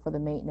responsible for the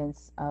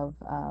maintenance of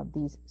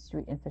these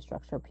street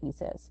infrastructure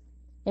pieces.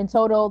 In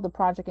total, the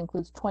project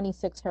includes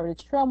 26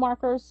 heritage trail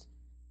markers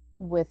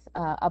with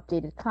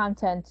updated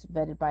content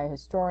vetted by a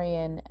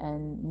historian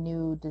and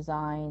new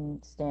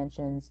designed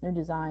stanchions made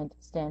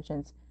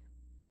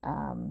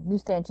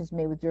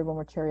with durable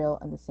material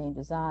and the same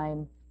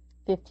design,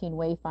 15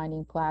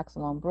 wayfinding plaques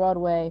along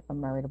Broadway from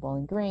Murray to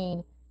Bowling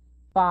Green,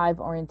 5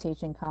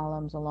 orientation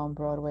columns along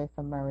Broadway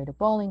from Murray to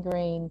Bowling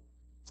Green.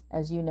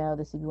 As you know,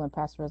 the CB1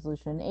 passed a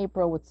resolution in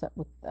April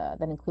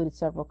that included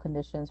several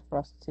conditions for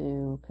us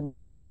to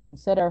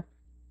consider.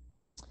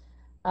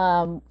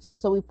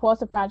 So we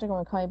paused the project and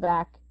we're coming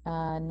back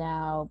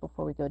now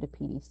before we go to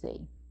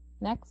PDC.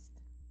 Next.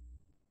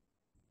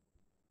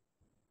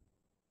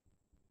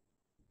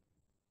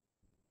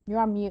 You're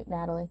on mute,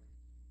 Natalie.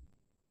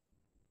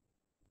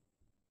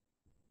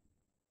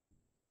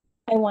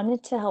 I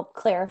wanted to help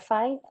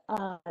clarify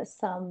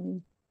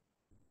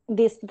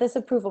this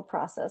approval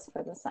process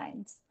for the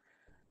signs.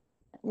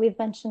 We've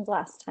mentioned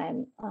last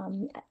time,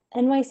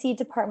 NYC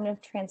Department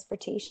of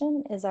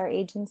Transportation is our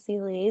agency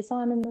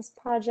liaison in this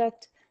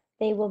project.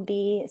 They will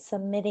be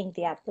submitting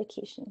the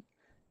application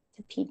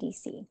to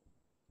PDC.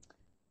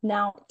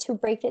 Now, to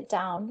break it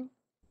down,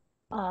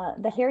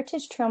 the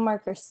Heritage Trail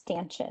Marker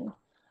stanchion,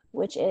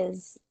 which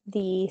is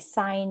the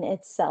sign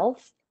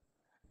itself,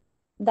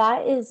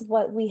 that is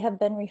what we have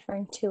been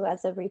referring to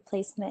as a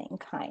replacement in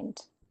kind.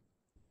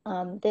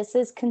 This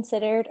is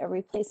considered a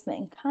replacement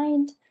in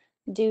kind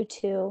due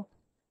to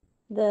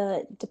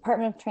the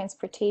Department of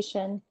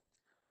Transportation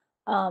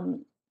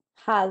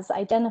has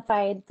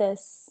identified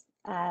this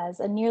as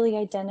a nearly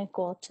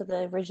identical to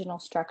the original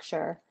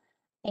structure,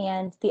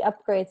 and the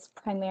upgrades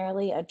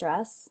primarily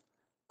address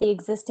the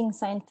existing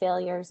sign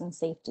failures and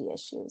safety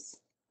issues.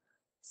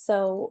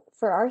 So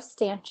for our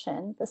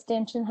stanchion, the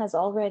stanchion has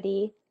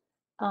already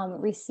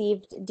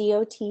received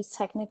DOT's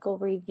technical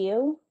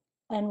review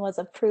and was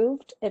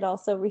approved. It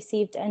also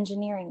received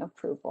engineering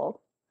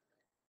approval.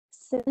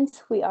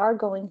 Since we are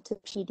going to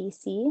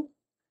PDC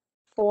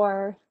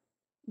for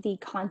the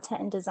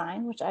content and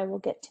design, which I will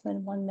get to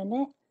in 1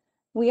 minute,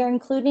 we are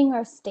including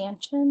our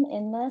stanchion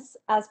in this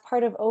as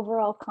part of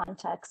overall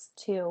context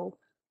to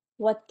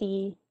what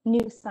the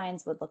new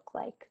signs would look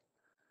like.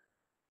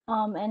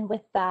 And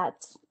with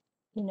that,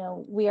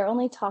 we are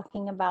only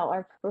talking about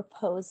our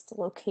proposed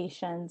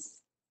locations,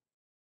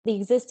 the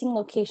existing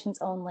locations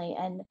only,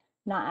 and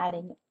not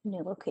adding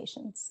new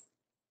locations.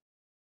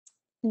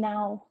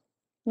 Now,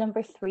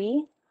 number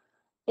 3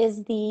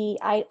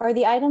 are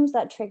the items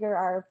that trigger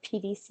our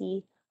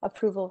PDC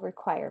approval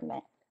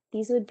requirement.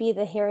 These would be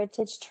the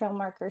heritage trail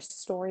markers,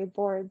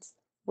 storyboards,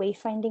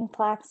 wayfinding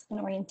plaques, and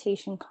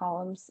orientation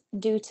columns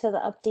due to the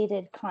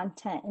updated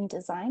content and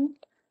design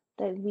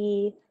that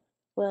we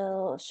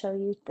will show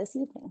you this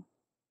evening.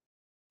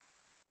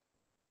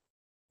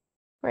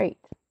 Great.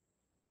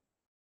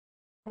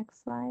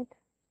 Next slide.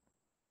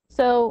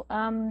 So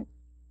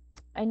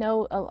I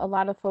know a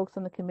lot of folks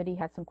on the committee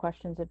had some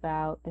questions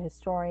about the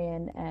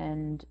historian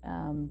and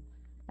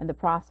the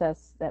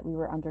process that we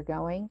were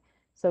undergoing.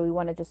 So we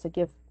wanted just to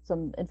give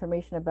some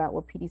information about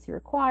what PDC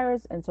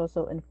requires and to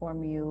also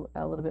inform you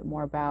a little bit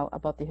more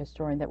about the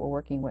historian that we're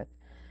working with.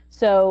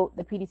 So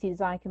the PDC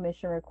Design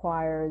Commission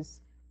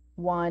requires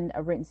one,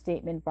 a written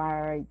statement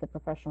by the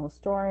professional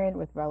historian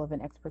with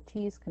relevant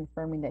expertise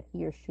confirming that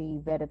he or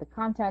she vetted the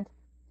content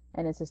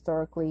and is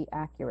historically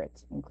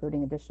accurate,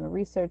 including additional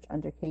research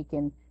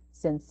undertaken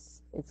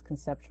since its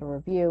conceptual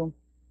review.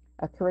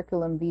 A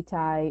curriculum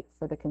vitae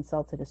for the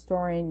consulted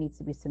historian needs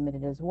to be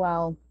submitted as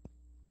well.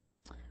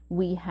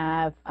 We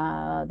have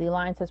the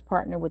Alliance has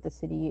partnered with the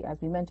city,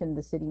 as we mentioned,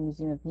 the City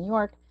Museum of New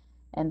York,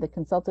 and the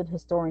consulted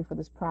historian for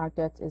this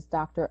project is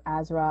Dr.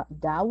 Azra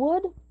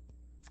Dawood.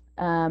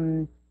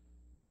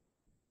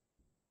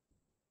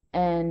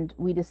 And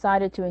we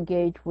decided to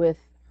engage with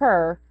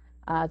her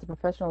as a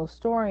professional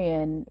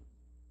historian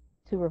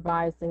to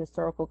revise the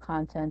historical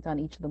content on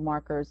each of the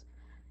markers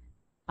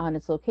on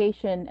its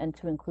location and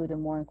to include a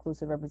more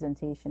inclusive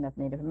representation of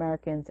Native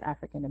Americans,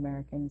 African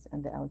Americans,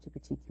 and the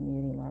LGBT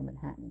community in Lower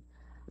Manhattan.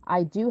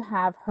 I do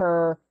have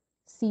her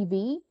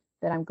CV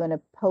that I'm going to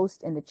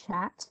post in the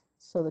chat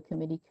so the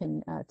committee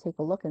can take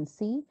a look and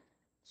see.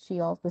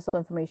 This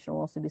information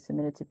will also be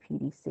submitted to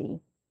PDC.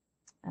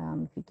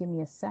 If you give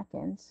me a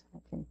second, I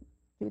can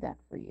do that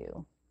for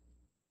you.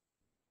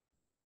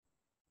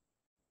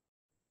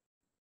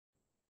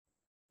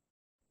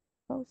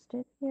 Post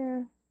it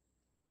here.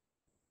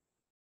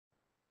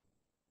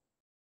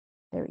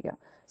 There we go.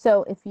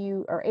 So if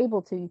you are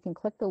able to, you can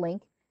click the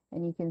link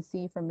and you can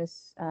see from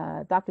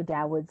Dr.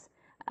 Dawood's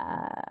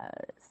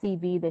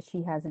CV that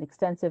she has an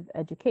extensive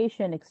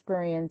education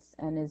experience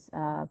and is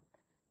a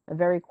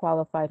very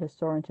qualified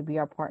historian to be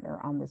our partner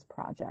on this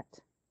project.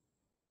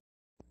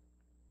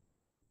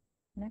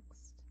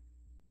 Next.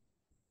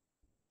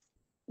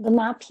 The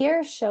map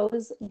here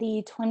shows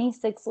the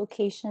 26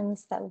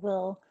 locations that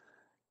will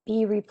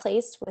be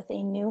replaced with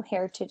a new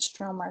heritage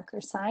trail marker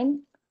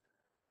sign.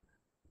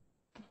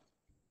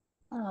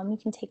 You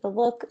can take a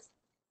look.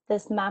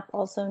 This map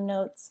also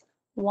notes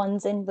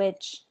ones in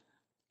which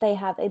they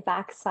have a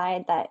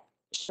backside that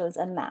shows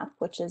a map,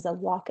 which is a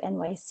Walk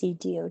NYC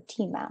DOT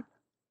map.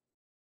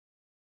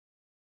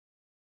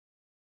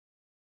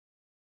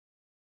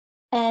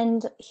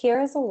 And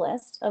here is a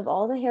list of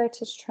all the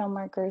Heritage Trail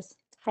Markers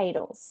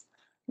titles.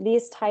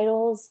 These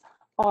titles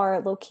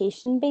are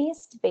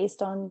location-based,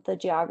 based on the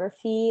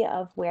geography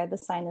of where the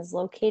sign is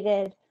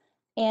located,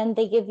 and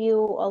they give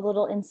you a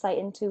little insight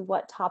into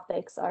what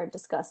topics are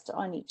discussed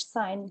on each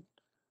sign.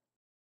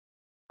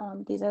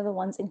 These are the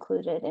ones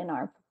included in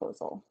our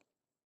proposal.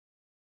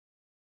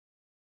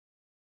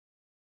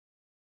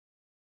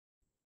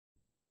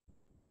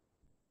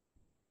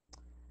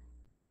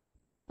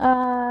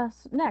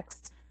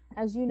 Next,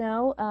 as you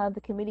know,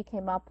 the committee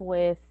came up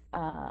with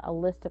a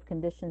list of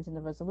conditions in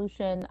the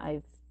resolution.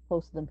 I've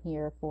posted them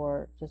here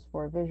just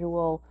for a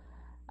visual.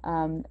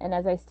 And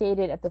as I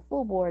stated at the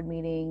full board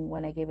meeting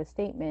when I gave a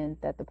statement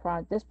that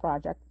this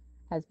project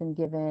has been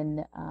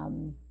given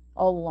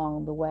all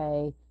along the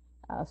way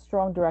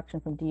strong direction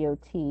from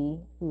DOT,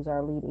 who's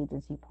our lead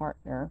agency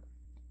partner.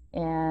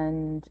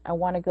 And I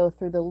want to go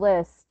through the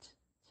list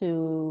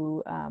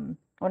to go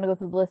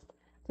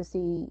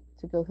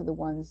through the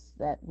ones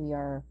that we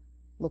are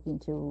looking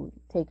to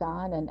take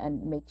on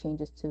and make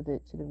changes to the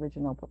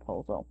original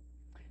proposal.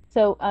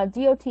 So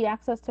DOT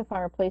access to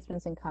fire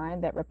replacements in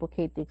kind that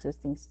replicate the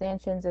existing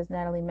stanchions, as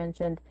Natalie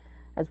mentioned,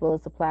 as well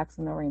as the plaques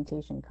and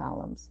orientation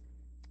columns,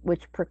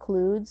 which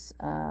precludes,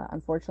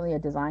 unfortunately, a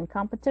design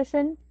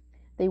competition.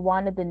 They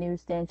wanted the new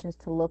stanchions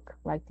to look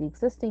like the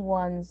existing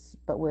ones,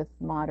 but with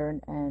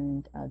modern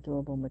and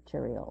durable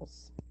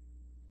materials.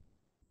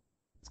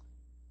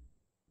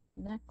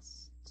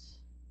 Next.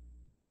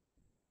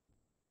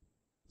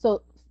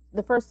 So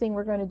the first thing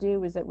we're going to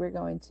do is that we're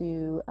going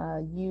to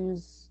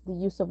use the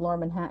use of Lower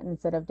Manhattan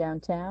instead of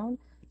downtown.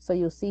 So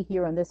you'll see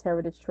here on this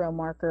Heritage Trail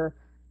marker,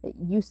 it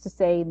used to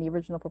say in the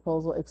original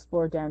proposal,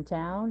 explore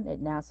downtown. It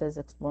now says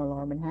explore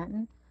Lower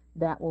Manhattan.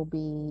 That will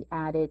be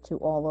added to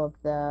all of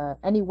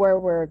anywhere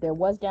where there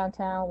was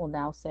downtown will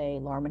now say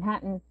Lower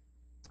Manhattan.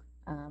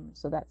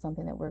 So that's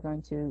something that we're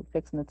going to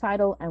fix in the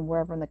title and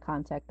wherever in the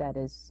context that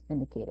is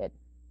indicated.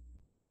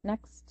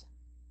 Next.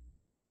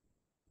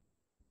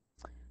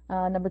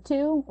 Number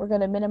 2, we're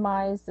going to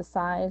minimize the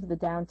size of the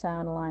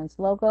Downtown Alliance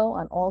logo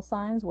on all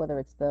signs, whether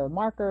it's the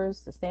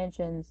markers, the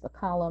stanchions, the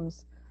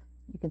columns.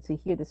 You can see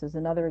here, this is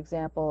another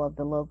example of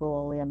the logo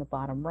only on the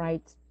bottom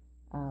right.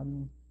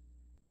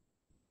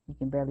 You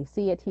can barely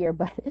see it here,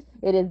 but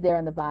it is there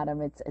on the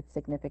bottom. It's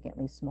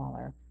significantly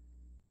smaller.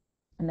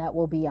 And that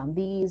will be on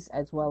these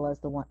as well as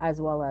the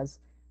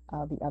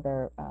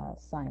other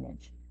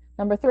signage.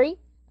 Number 3,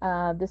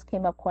 this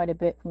came up quite a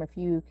bit from a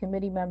few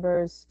committee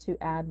members to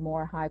add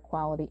more high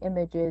quality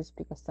images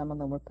because some of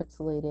them were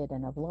pixelated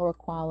and of lower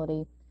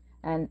quality.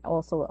 And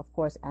also, of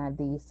course, add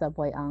the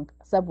subway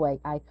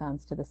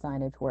icons to the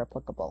signage where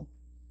applicable.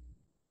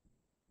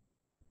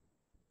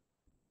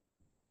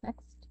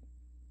 Next.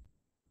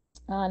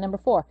 Number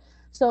 4.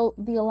 So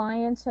the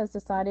Alliance has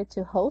decided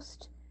to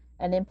host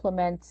and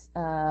implement,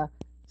 QR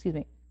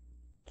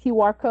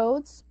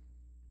codes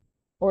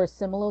or a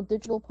similar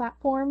digital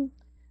platform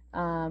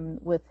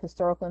with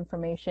historical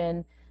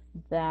information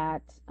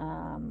that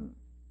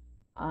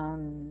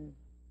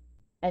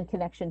and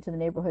connection to the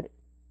neighborhood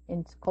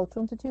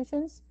cultural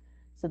institutions.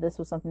 So this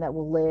was something that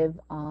will live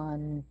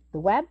on the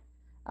web.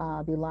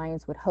 The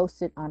Alliance would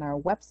host it on our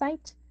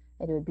website.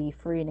 It would be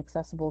free and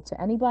accessible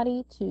to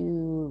anybody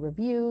to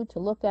review, to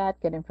look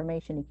at, get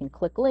information. You can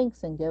click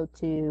links and go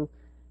to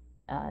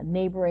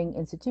neighboring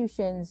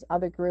institutions,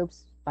 other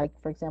groups, like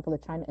for example,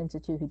 the China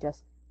Institute, who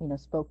just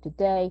spoke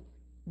today.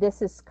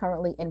 This is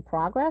currently in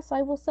progress,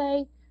 I will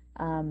say.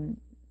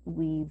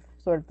 We've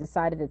sort of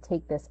decided to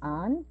take this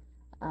on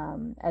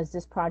as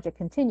this project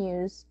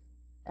continues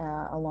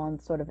along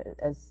sort of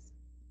as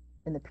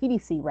in the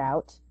PDC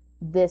route.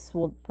 This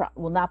will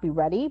not be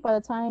ready by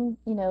the time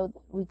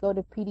we go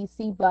to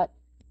PDC, but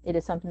it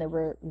is something that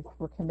we're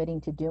committing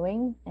to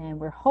doing, and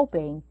we're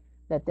hoping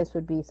that this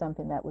would be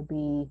something that would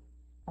be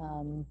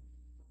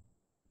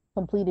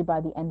completed by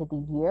the end of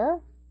the year.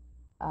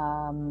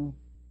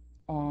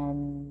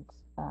 And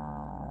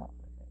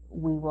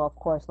we will, of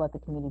course, let the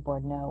community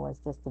board know as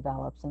this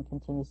develops and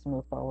continues to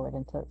move forward,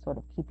 and to sort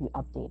of keep you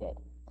updated.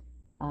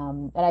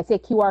 And I say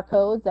QR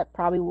codes, that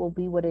probably will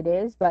be what it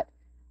is, but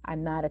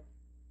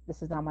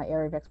this is not my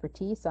area of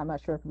expertise, so I'm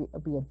not sure if it'll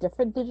be a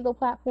different digital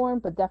platform,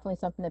 but definitely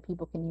something that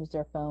people can use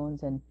their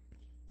phones and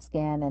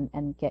scan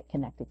and get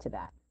connected to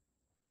that.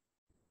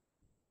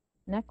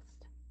 Next.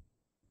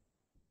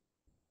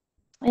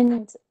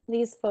 And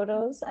these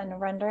photos and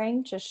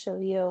rendering just show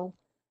you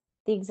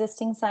the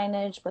existing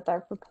signage with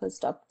our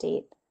proposed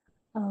update.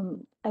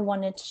 I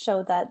wanted to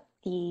show that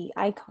the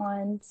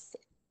icons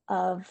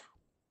of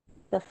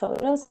the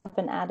photos have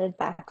been added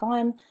back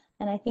on,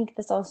 and I think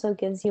this also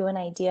gives you an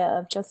idea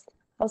of just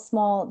how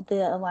small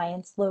the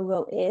Alliance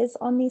logo is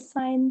on these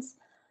signs.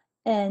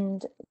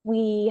 And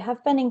we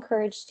have been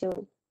encouraged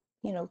to,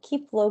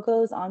 keep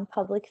logos on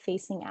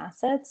public-facing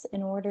assets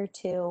in order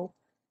to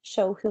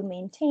show who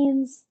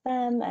maintains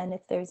them, and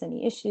if there's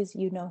any issues,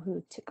 you know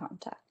who to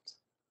contact.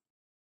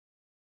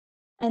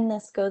 And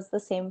this goes the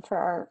same for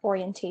our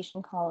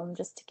orientation column,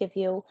 just to give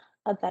you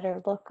a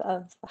better look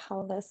of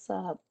how this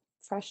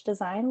fresh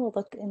design will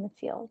look in the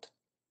field.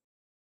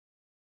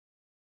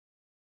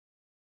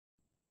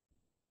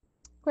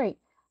 Great.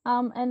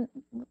 And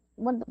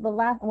one of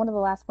the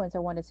last points I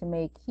wanted to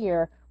make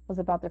here was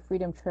about the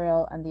Freedom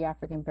Trail and the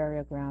African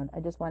Burial Ground. I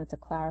just wanted to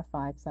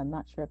clarify, because I'm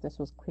not sure if this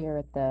was clear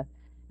at the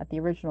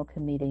original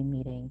committee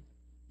meeting.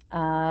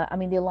 I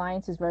mean, the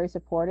Alliance is very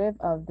supportive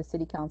of the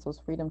City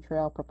Council's Freedom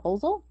Trail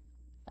proposal.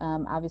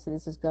 Obviously,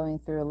 this is going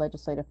through a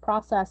legislative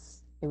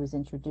process. It was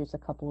introduced a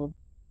couple of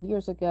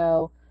years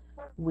ago.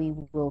 We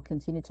will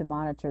continue to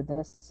monitor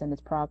this and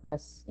its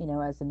progress,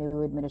 as the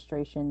new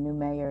administration, new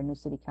mayor, new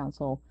city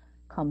council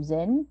comes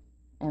in,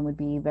 and would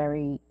be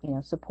very,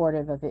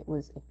 supportive of it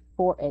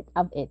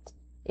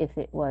if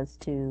it was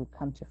to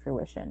come to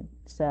fruition.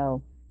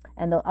 So,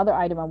 and the other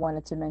item I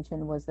wanted to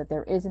mention was that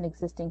there is an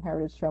existing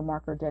heritage trail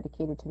marker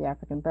dedicated to the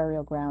African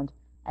burial ground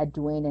at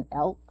Duane and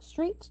Elk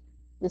Street.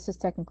 This is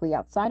technically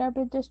outside our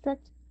bid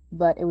district,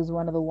 but it was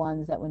one of the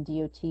ones that when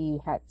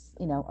DOT had,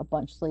 a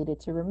bunch slated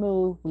to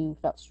remove, we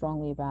felt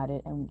strongly about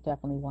it and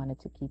definitely wanted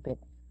to keep it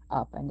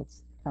up, and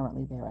it's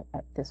currently there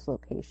at this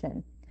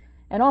location.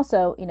 And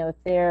also, if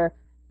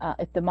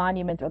the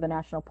Monument or the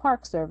National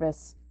Park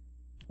Service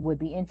would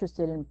be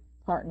interested in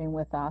partnering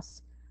with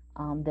us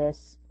on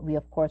this, we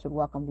of course would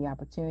welcome the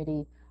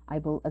opportunity.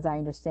 As I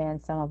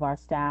understand, some of our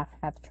staff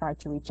have tried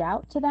to reach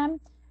out to them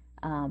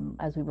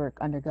as we were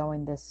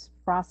undergoing this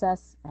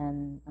process,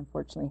 and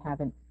unfortunately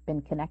haven't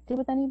been connected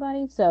with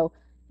anybody. So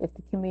if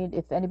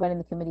anybody in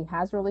the committee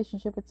has a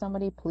relationship with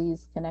somebody,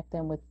 please connect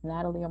them with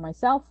Natalie or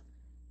myself.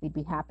 We'd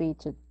be happy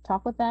to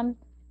talk with them.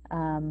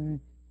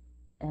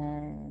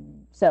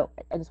 And so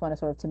I just want to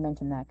sort of to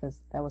mention that, because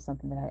that was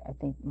something that I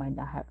think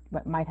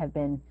might have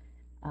been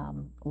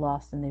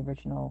lost in the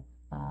original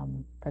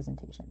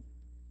presentation.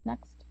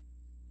 Next.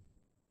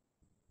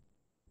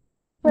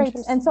 Great.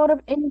 And sort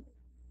of in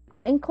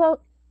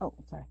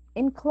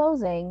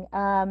closing,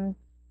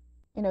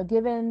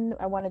 given,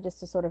 I wanted just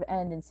to sort of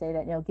end and say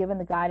that, given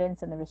the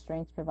guidance and the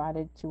restraints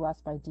provided to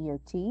us by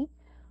DOT,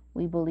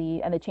 we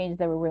believe, and the changes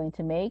that we're willing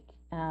to make,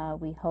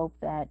 we hope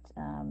that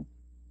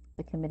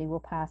the committee will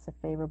pass a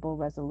favorable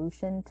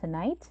resolution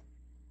tonight.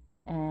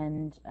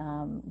 And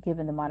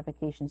given the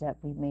modifications that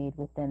we've made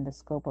within the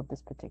scope of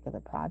this particular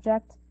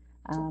project,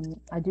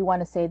 I do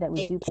want to say that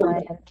we do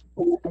plan.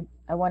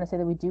 I want to say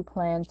that we do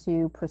plan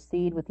to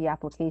proceed with the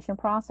application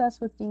process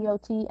with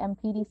DOT and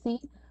PDC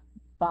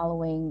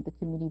following the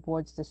committee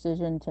board's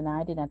decision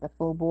tonight and at the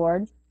full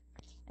board.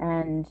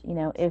 And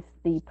if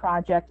the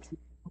project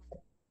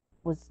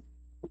is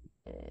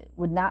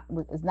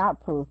not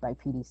approved by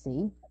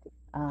PDC,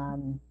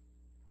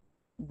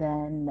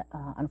 then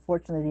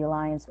unfortunately the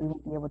Alliance, we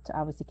won't be able to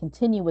obviously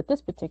continue with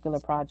this particular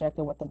project,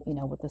 or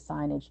with the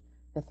signage,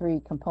 the three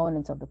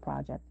components of the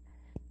project.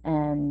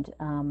 And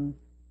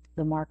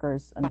the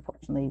markers,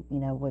 unfortunately,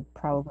 would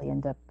probably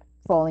end up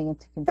falling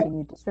into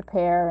continued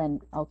disrepair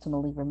and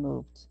ultimately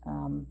removed,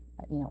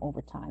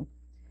 over time.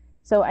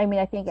 So, I mean,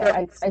 I think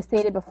I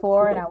stated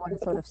before, and I want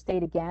to sort of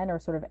state again or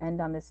sort of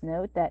end on this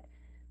note that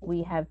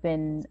we have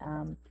been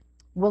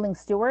willing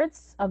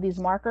stewards of these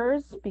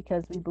markers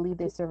because we believe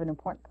they serve an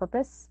important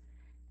purpose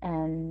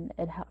and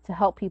to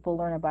help people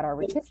learn about our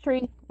rich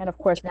history and, of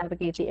course,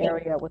 navigate the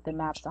area with the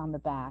maps on the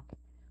back.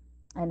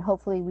 And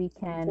hopefully we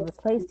can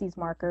replace these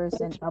markers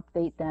and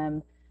update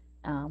them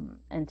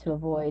and to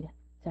avoid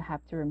to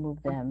have to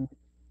remove them,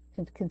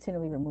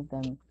 continually remove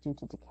them due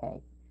to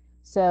decay.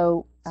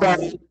 So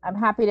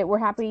we're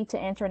happy to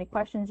answer any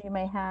questions you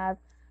may have.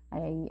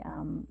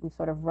 We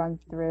sort of run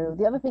through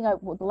the other thing.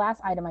 The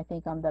last item I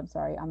think on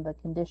the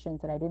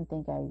conditions that I didn't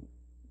think I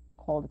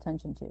called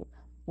attention to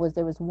was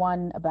there was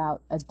one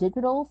about a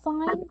digital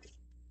sign.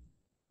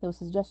 There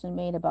was a suggestion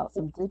made about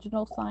some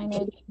digital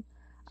signage.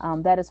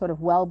 That is sort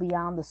of well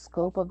beyond the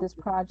scope of this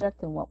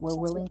project and what we're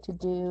willing to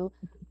do.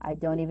 I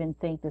don't even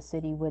think the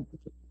city would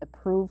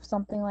approve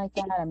something like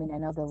that. I mean, I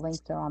know the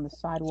links are on the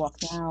sidewalk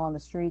now, on the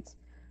streets.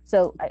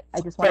 So I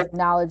just want to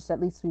acknowledge that at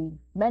least we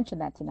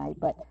mentioned that tonight,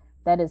 but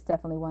that is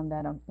definitely one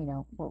that,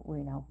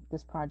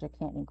 this project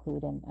can't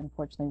include and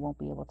unfortunately won't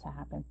be able to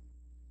happen.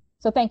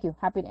 So thank you.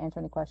 Happy to answer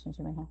any questions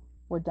you may have.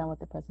 We're done with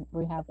the present.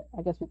 I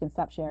guess we can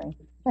stop sharing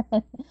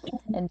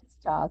and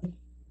just talk.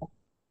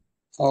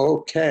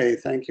 Okay,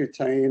 thank you,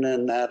 Taina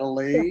and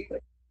Natalie.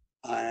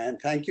 And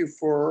thank you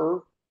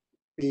for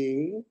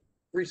being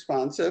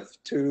responsive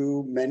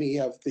to many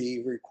of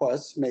the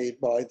requests made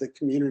by the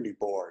community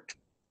board.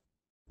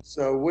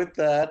 So with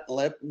that,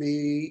 let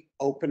me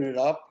open it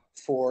up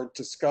for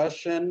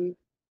discussion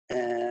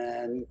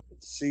and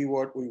see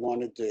what we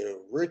want to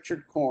do.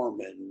 Richard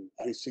Corman,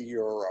 I see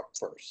you're up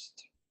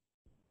first.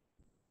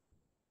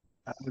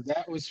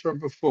 That was from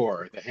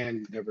before. The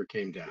hand never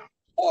came down.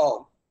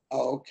 Oh,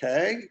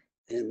 okay.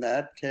 In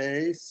that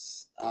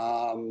case,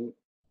 I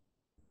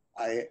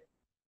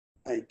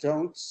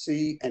don't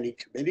see any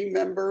committee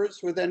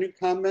members with any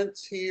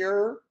comments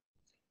here.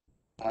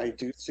 I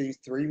do see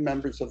 3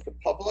 members of the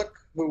public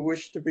who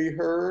wish to be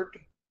heard.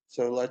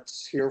 So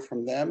let's hear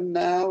from them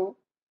now.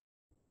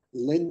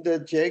 Linda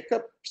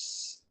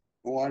Jacobs,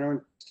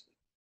 you're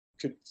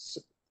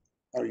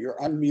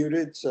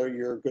unmuted, so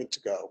you're good to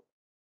go.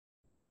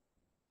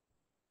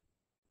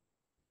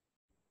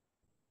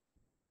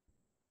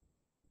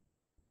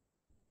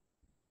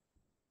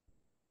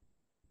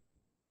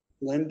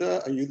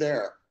 Linda, are you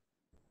there?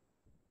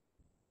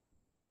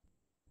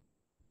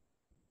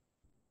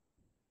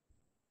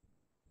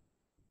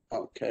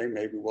 Okay,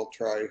 maybe we'll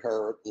try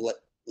her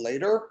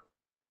later.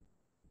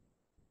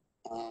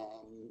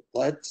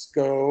 Let's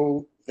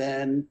go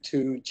then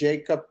to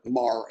Jacob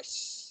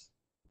Morris.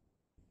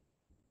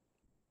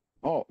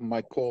 Oh,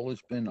 my call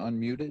has been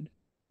unmuted?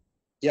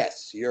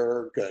 Yes,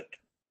 you're good.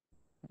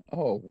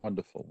 Oh,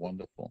 wonderful,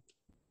 wonderful.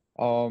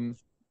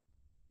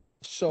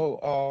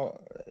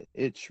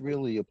 It's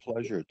really a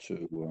pleasure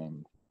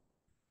to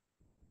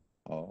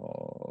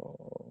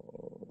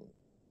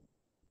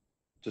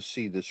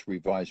see this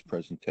revised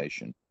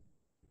presentation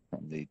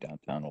from the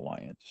Downtown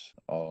Alliance.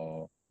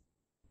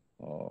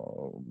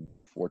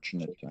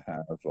 Fortunate to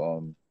have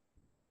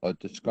a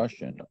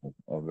discussion,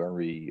 a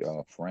very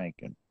frank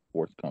and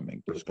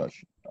forthcoming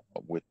discussion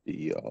with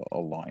the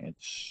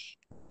Alliance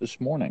this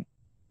morning.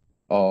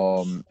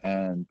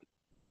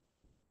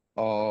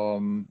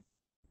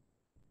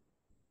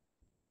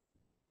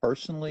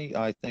 Personally,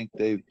 I think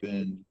they've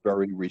been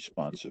very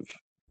responsive.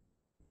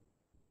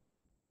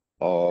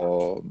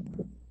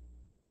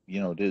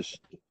 There's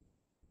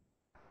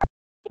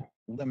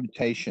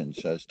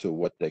limitations as to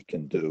what they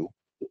can do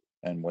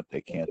and what they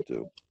can't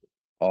do.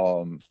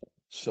 I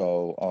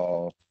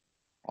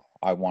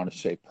want to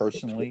say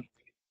personally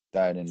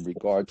that in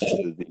regards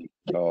to the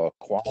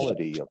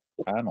quality of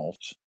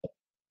panels,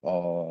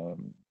 I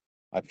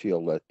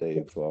feel that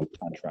they've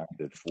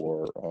contracted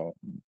for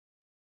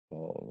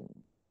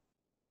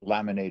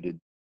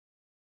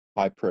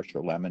high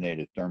pressure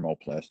laminated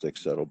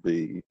thermoplastics that'll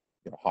be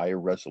higher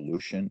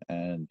resolution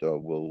and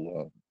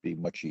will be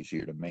much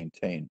easier to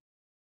maintain.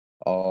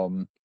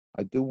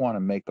 I do want to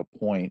make a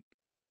point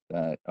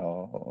that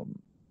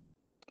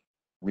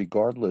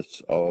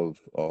regardless of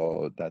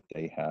that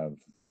they have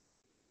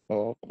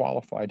a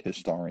qualified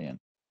historian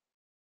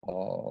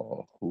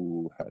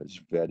who has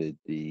vetted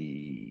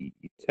the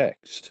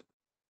text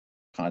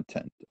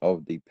content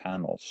of the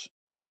panels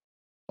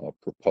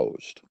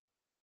proposed.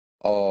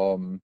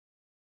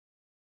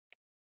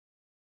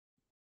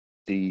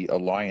 The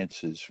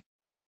Alliance is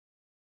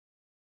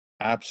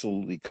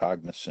absolutely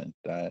cognizant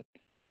that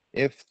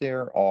if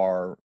there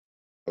are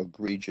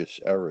egregious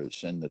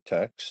errors in the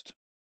text,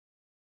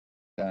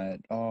 that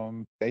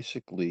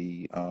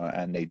basically,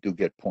 and they do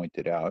get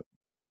pointed out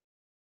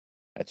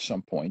at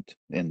some point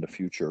in the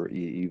future,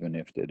 even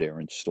if they're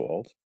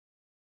installed,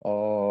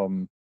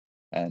 and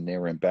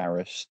they're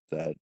embarrassed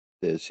that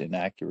there's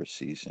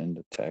inaccuracies in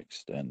the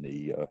text and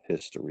the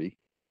history.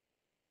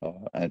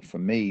 And for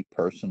me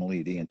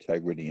personally, the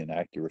integrity and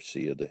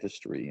accuracy of the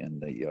history in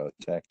the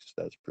text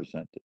that's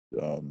presented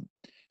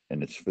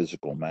in its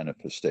physical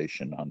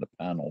manifestation on the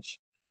panels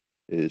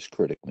is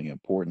critically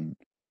important.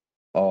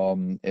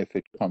 If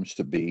it comes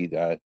to be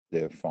that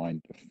they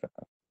find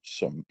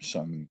some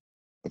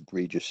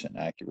egregious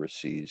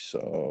inaccuracies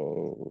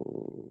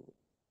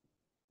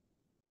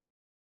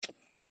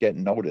get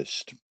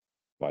noticed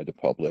by the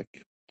public,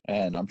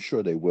 and I'm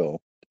sure they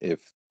will if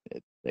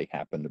they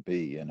happen to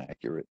be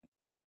inaccurate,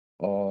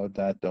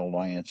 that the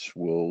Alliance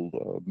will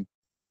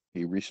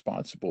be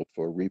responsible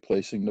for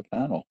replacing the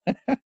panel.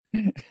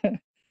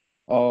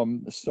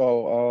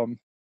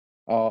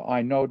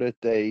 I know that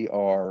they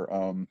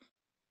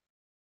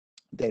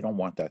don't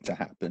want that to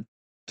happen.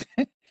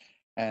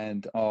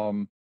 And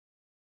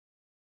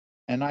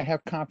I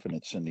have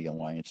confidence in the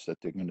Alliance that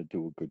they're going to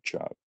do a good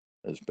job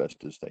as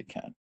best as they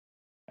can.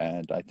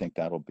 And I think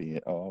that'll be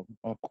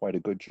quite a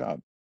good job.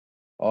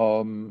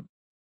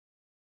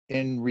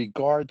 In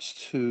regards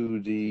to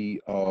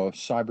the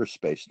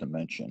cyberspace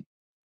dimension,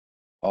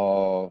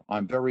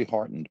 I'm very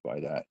heartened by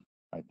that.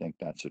 I think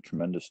that's a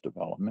tremendous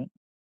development.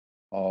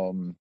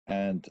 And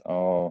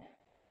on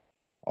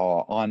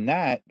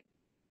that,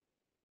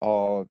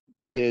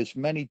 there's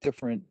many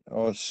different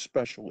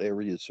special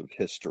areas of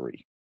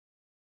history,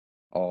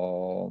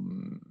 a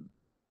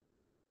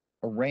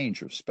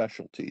range of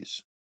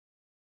specialties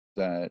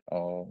that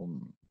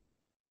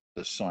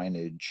the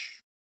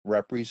signage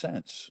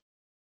represents.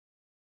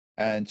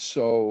 And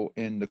so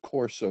in the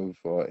course of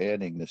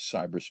adding this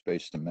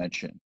cyberspace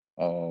dimension,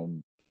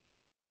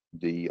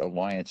 the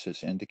Alliance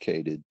has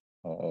indicated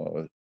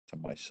to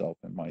myself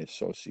and my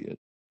associate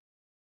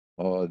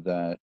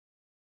that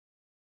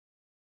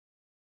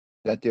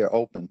they're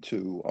open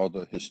to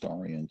other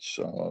historians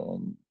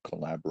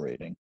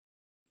collaborating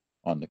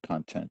on the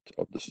content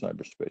of the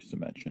cyberspace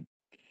dimension.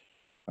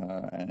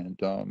 And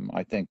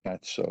I think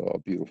that's a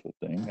beautiful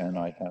thing, and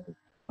I have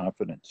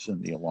confidence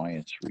in the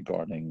Alliance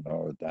regarding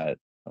that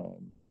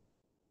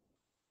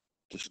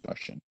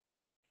discussion.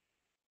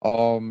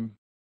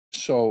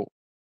 So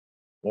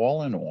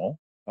all in all,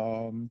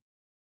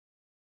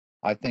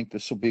 I think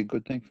this will be a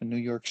good thing for New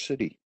York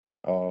City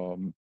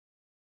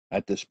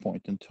at this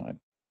point in time.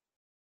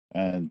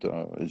 And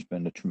there's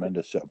been a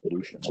tremendous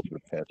evolution over the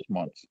past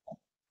month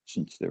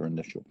since their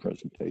initial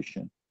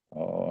presentation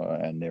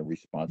and their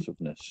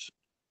responsiveness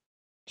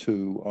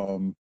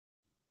to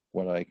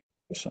what I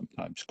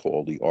sometimes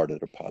call the art of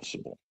the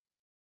possible.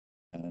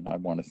 And I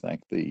want to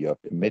thank the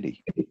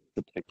committee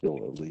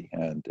particularly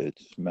and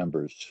its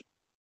members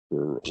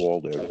for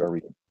all their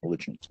very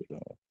intelligent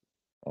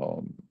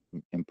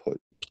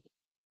input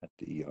at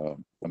the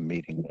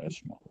meeting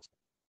last month.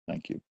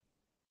 Thank you.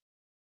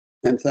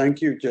 And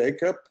thank you,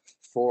 Jacob,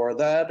 for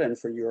that and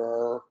for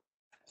your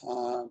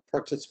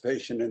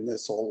participation in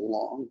this all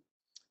along.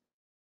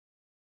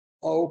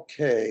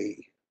 Okay,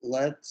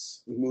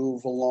 let's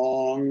move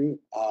along.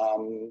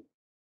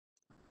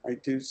 I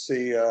do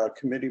see a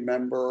committee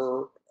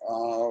member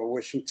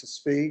wishing to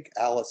speak,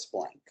 Alice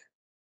Blank.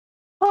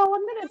 Oh,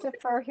 I'm going to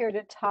defer here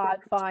to Todd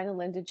Fine and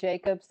Linda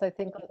Jacobs. I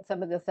think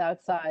some of this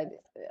outside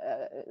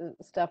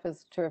stuff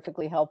is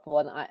terrifically helpful,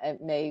 and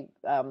it may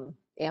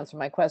answer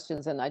my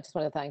questions. And I just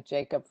want to thank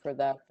Jacob for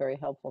that very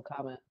helpful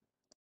comment.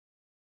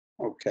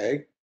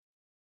 Okay.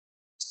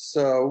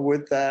 So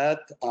with that,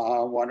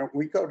 why don't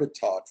we go to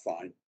Todd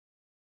Fine?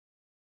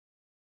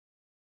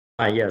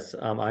 Yes,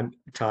 I'm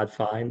Todd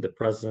Fine, the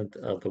president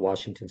of the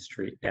Washington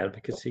Street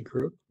Advocacy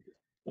Group,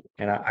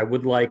 and I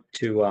would like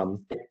to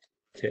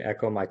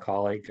echo my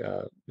colleague,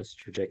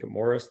 Mr. Jacob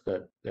Morris,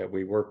 that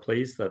we were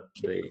pleased that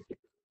the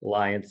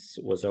Alliance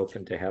was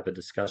open to have a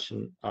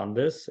discussion on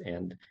this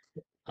and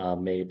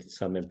made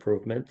some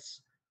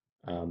improvements.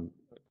 I'm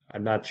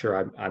not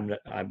sure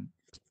I'm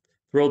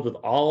thrilled with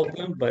all of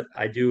them, but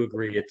I do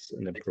agree it's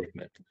an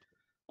improvement.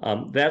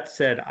 That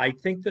said, I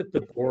think that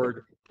the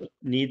board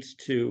needs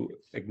to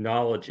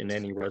acknowledge in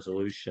any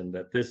resolution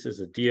that this is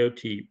a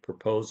DOT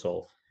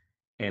proposal,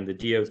 and the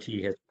DOT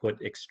has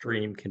put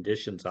extreme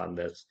conditions on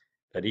this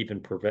that even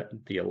prevent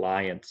the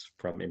Alliance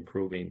from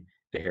improving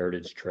the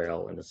Heritage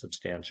Trail in a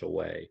substantial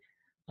way.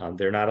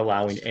 They're not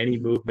allowing any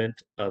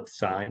movement of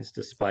signs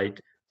despite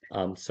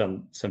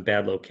some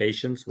bad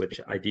locations,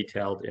 which I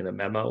detailed in a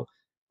memo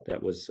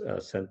that was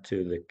sent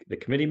to the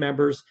committee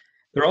members.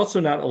 They're also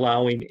not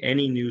allowing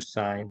any new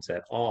signs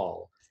at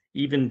all,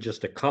 even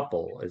just a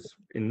couple as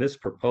in this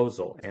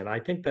proposal. And I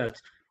think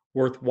that's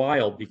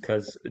worthwhile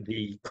because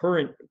the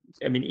current,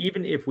 I mean,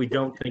 even if we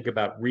don't think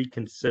about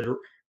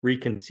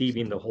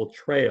reconceiving the whole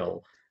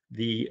trail,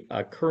 the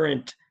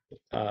current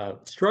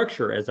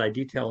structure, as I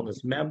detail in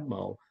this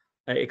memo,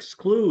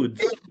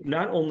 excludes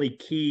not only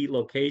key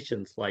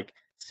locations like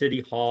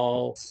City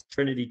Hall,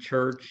 Trinity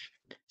Church,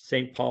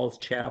 St. Paul's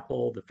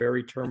Chapel, the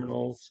ferry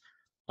terminals,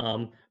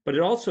 but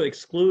it also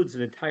excludes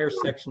an entire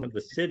section of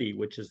the city,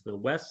 which is the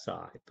west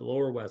side, the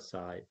lower west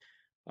side.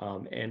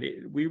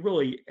 We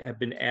really have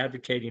been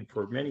advocating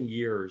for many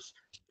years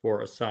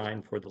for a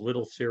sign for the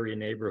Little Syria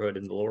neighborhood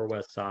in the lower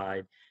west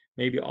side,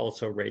 maybe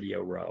also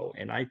Radio Row.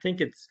 And I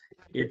think it's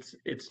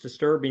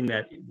disturbing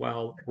that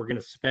while we're going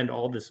to spend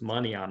all this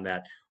money on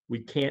that, we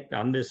can't,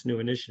 on this new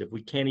initiative,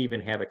 we can't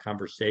even have a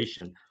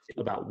conversation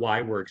about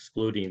why we're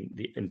excluding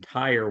the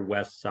entire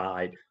west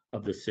side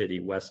of the city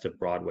west of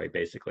Broadway,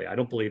 basically. I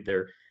don't believe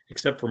there,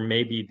 except for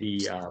maybe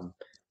the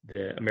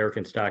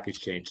American Stock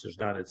Exchange, there's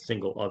not a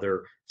single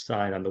other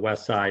sign on the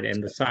west side,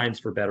 and the signs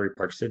for Battery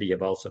Park City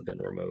have also been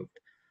removed.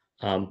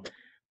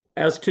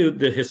 As to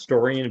the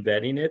historian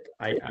vetting it,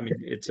 I mean,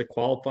 it's a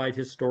qualified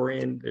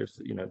historian. There's,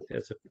 you know,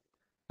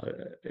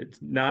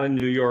 it's not a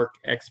New York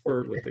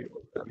expert with the,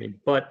 I mean,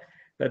 but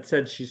that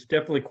said, she's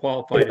definitely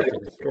qualified as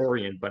a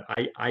historian, but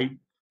I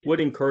would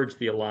encourage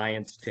the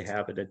Alliance to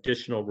have an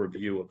additional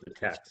review of the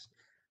text.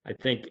 I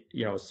think,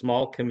 you know, a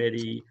small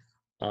committee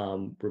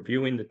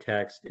reviewing the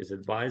text is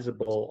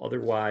advisable.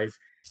 Otherwise,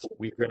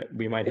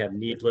 we might have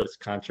needless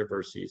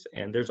controversies.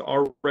 And there's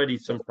already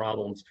some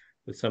problems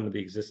with some of the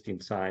existing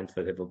signs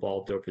that have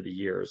evolved over the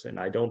years. And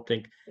I don't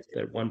think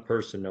that one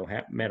person, no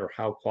matter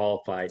how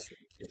qualified,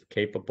 is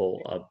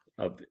capable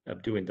of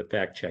doing the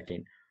fact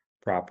checking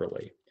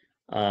properly.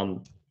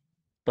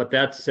 But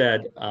that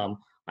said,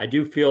 I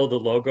do feel the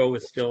logo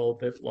is still a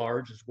bit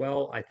large as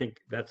well. I think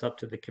that's up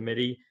to the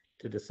committee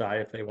to decide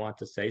if they want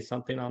to say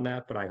something on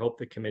that, but I hope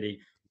the committee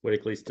would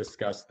at least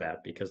discuss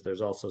that, because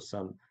there's also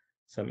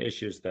some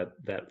issues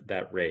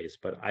that raise.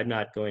 But I'm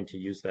not going to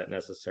use that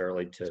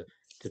necessarily to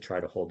try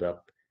to hold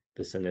up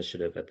this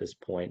initiative at this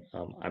point.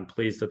 I'm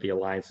pleased that the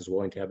Alliance is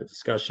willing to have a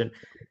discussion,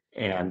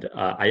 and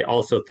I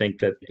also think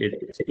that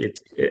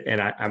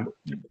I'm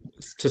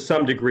to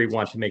some degree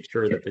want to make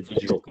sure that the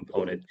digital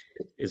component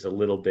is a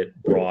little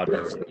bit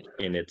broader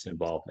in its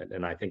involvement,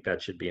 and I think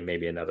that should be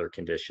maybe another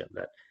condition,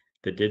 that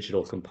the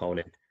digital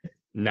component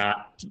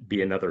not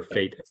be another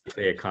fait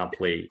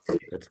accompli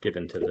that's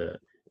given to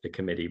the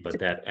committee, but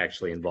that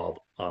actually involve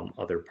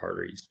other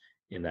parties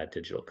in that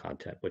digital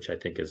content, which I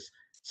think is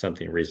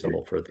something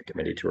reasonable for the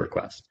committee to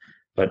request.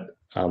 But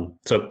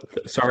so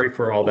sorry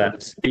for all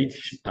that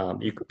speech. I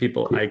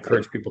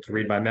encourage people to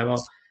read my memo,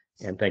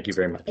 and thank you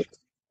very much.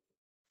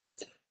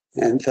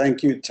 And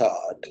thank you,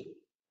 Todd.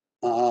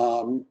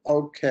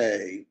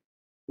 Okay,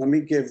 let me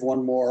give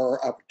one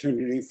more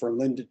opportunity for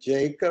Linda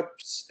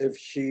Jacobs if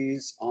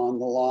she's on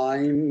the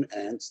line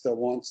and still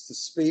wants to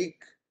speak.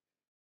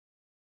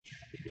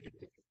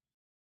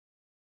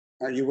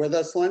 Are you with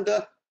us,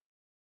 Linda?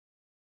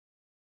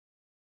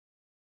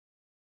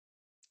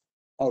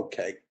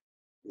 Okay,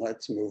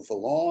 let's move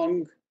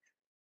along.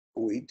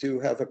 We do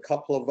have a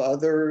couple of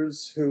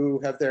others who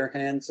have their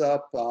hands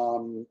up.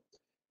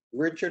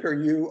 Richard, are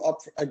you up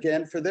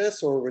again for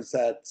this, or was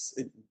that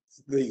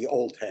the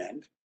old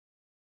hand?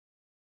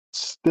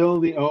 Still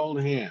the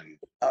old hand.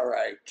 All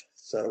right,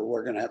 so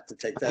we're gonna have to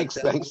take that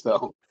down. Thanks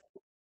though.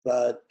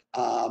 But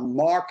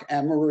Mark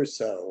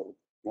Amoruso,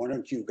 why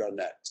don't you go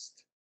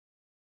next?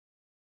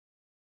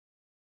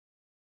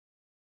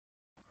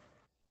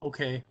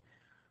 Okay.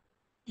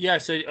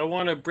 Yes, I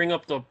want to bring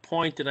up the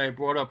point that I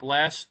brought up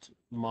last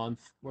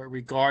month, where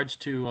regards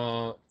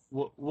to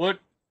what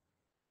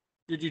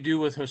did you do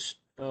with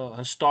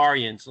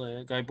historians?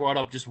 Like, I brought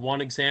up just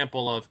one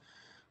example of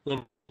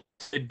little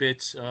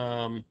tidbits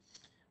that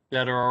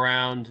are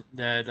around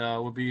that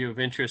would be of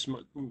interest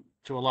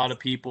to a lot of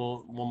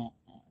people.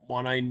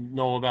 One I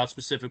know about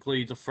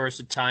specifically, the first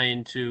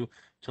Italian to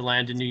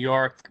land in New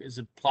York, is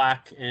a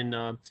plaque in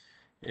I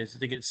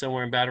think it's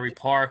somewhere in Battery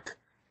Park.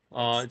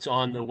 It's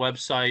on the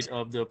website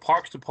of the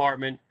Parks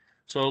Department.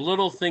 So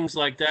little things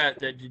like that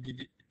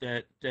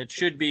that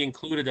should be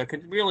included. That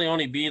could really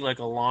only be like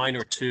a line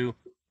or two.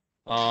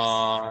 You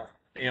know,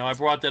 I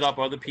brought that up.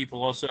 Other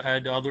people also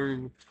had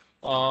other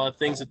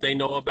things that they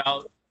know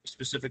about,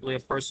 specifically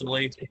and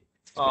personally.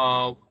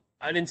 I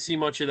didn't see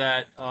much of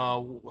that.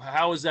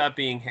 How is that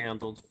being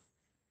handled?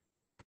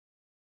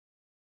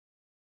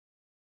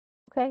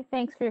 Okay,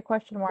 thanks for your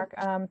question, Mark.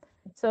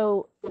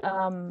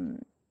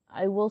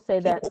 I will say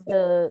that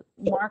the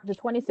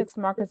 26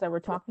 markers that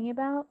we're talking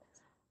about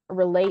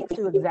relate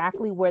to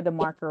exactly where the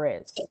marker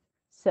is.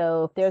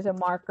 So if there's a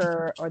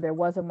marker, or there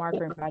was a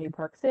marker in Battery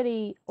Park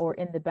City or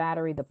in the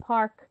Battery, the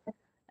park,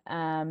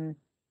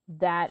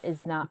 that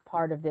is not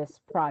part of this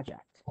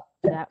project.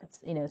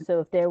 That's, you know, so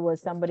if there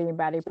was somebody in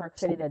Battery Park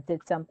City that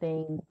did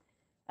something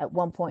at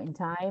one point in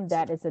time,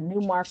 that is a new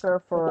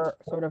marker for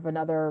sort of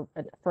another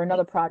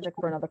project,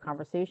 for another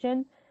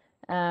conversation.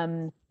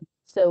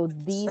 So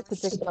these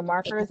particular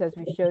markers, as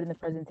we showed in the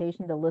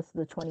presentation, the list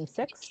of the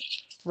 26,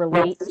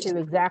 relate to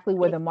exactly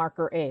where the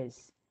marker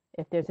is.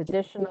 If there's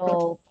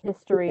additional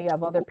history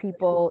of other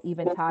people,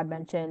 even Todd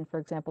mentioned, for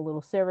example,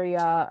 Little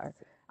Syria, or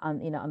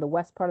on the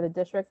west part of the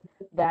district,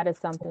 that is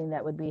something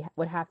that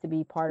would have to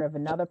be part of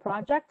another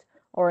project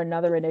or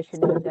another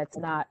initiative that's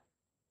not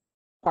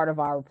part of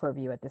our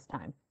purview at this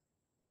time.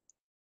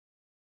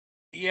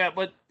 Yeah,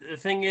 but the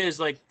thing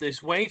is, like, these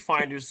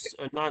wayfinders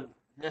are not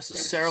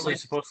necessarily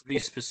supposed to be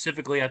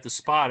specifically at the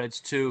spot. It's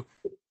to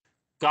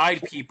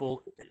guide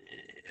people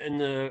in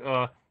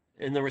the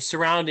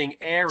surrounding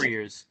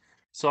areas.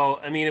 So,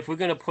 I mean, if we're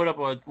going to put up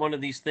one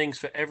of these things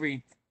for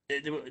every,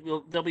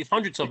 there'll be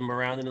hundreds of them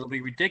around, and it'll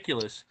be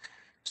ridiculous.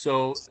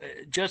 So,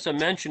 just a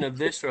mention of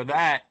this or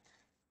that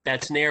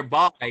that's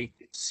nearby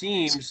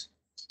seems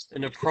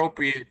an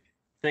appropriate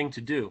thing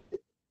to do,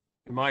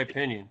 in my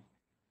opinion.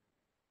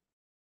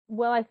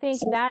 Well, I think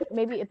that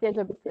maybe if there's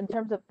in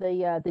terms of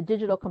the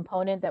digital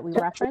component that we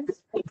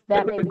reference,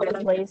 that may be a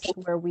place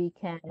where we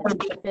can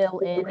fill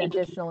in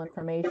additional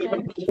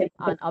information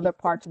on other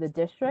parts of the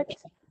district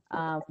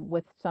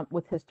with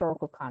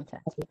historical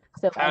content.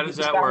 So How as we does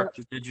that work?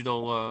 develop, The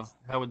digital,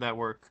 how would that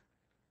work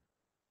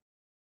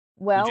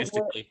well,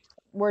 logistically?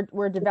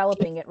 we're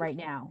developing it right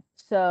now.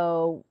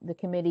 So the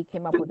committee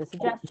came up with a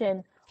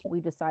suggestion. We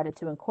decided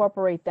to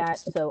incorporate that.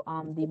 So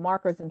on the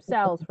markers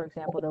themselves, for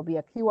example, there'll be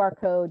a QR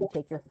code. You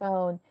take your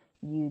phone,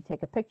 you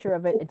take a picture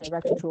of it, it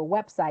directs you to a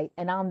website.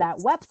 And on that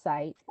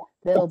website,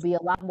 there'll be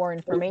a lot more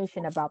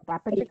information about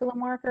that particular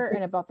marker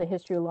and about the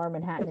history of Lower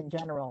Manhattan in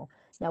general.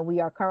 Now,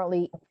 we are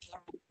currently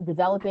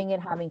developing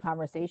it, having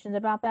conversations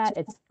about that.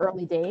 It's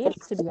early days,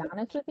 to be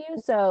honest with you.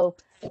 So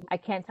I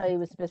can't tell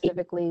you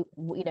specifically,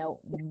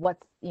 what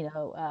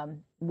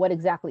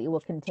exactly it will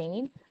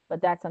contain,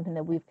 but that's something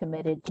that we've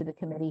committed to the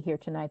committee here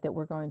tonight that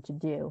we're going to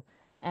do.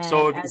 And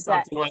So it'd be as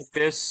that, something like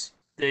this,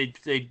 they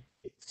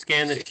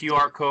scan the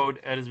QR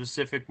code at a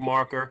specific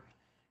marker,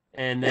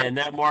 and then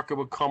that marker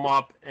would come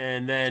up,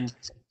 and then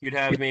you'd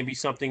have maybe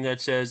something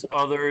that says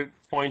other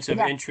points of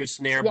yes,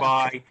 interest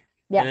nearby, and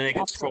yes, then they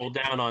can absolutely.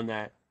 scroll down on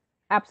that.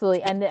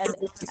 Absolutely, and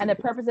the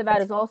purpose of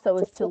that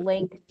is to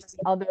link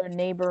other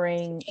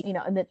neighboring,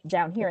 and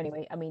down here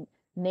anyway. I mean,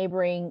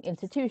 neighboring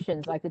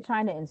institutions like the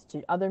China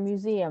Institute, other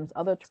museums,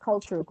 other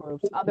cultural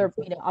groups, other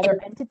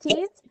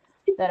entities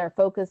that are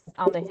focused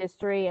on the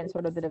history and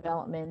sort of the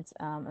development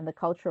and the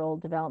cultural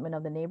development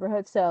of the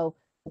neighborhood. So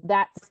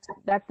that's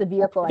the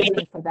vehicle, I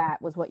think, for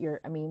that was what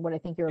I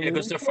think you're Yeah,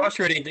 because alluding the to.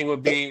 frustrating thing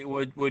would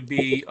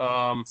be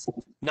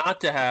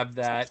not to have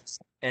that,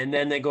 and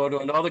then they go to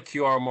another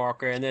QR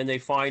marker, and then they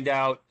find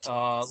out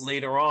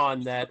later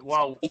on that,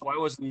 well, why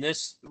wasn't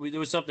this? There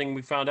was something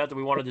we found out that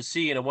we wanted to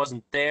see, and it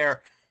wasn't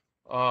there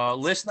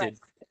listed.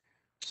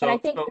 And I So,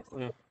 think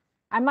yeah.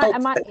 I'm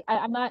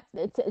not,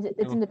 it's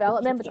in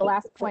development, but the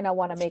last point I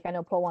want to make, I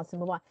know Paul wants to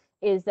move on,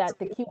 is that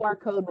the QR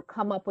code will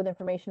come up with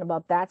information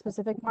about that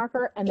specific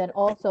marker and then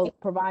also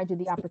provide you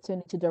the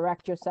opportunity to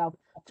direct yourself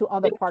to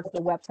other parts of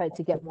the website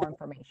to get more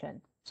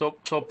information. So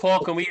Paul,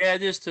 can we add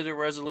this to the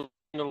resolution,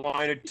 a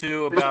line or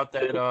two about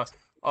that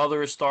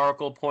other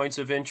historical points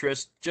of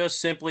interest? Just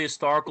simply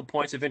historical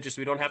points of interest.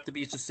 We don't have to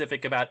be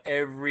specific about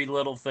every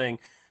little thing.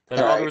 That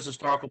All other right.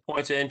 historical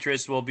points of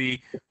interest will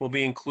be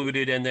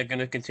included, and they're going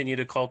to continue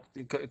to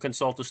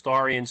consult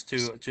historians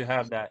to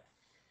have that.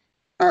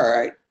 All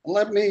right.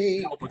 Let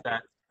me Help with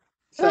that.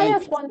 Can I thank,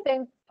 ask one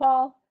thing,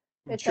 Paul?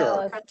 It's sure.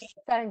 Alice.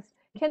 Thanks.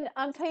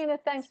 Tayana,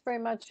 thanks very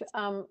much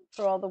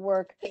for all the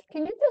work.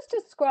 Can you just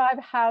describe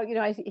how,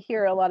 I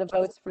hear a lot of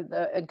votes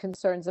and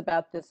concerns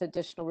about this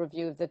additional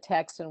review of the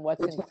text and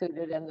what's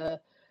included and the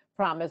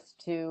promise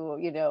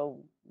to,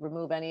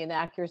 remove any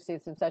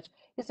inaccuracies and such.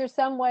 Is there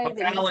some way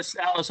that Alice,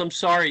 I'm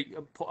sorry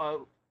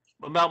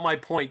about my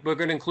point. We're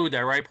going to include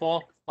that, right,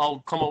 Paul? I'll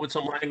come up with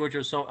some language,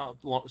 or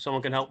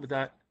someone can help with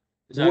that.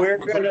 We're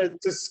going to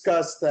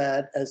discuss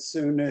that as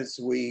soon as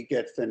we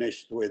get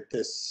finished with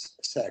this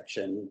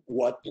section,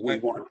 what we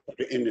want to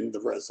put in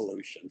the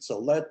resolution.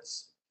 So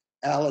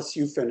Alice,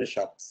 you finish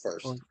up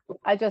first.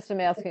 I just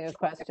am asking a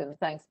question.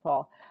 Thanks,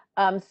 Paul.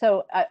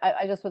 So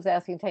I just was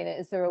asking Tana,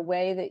 is there a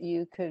way that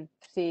you could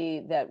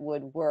see that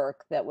would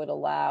work, that would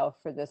allow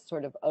for this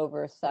sort of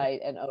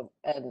oversight and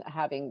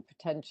having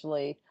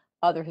potentially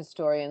other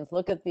historians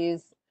look at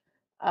these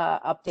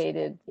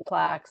updated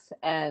plaques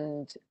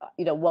and,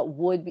 what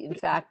would in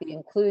fact be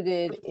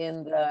included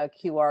in the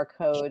QR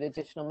code,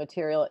 additional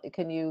material?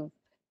 Can you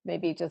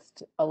maybe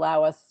just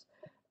allow us,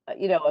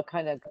 a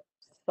kind of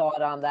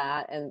thought on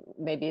that, and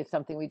maybe it's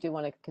something we do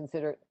want to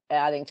consider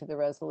adding to the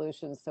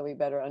resolution so we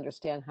better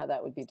understand how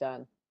that would be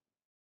done.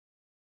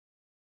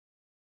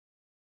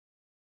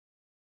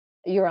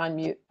 You're on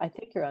mute. I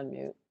think you're on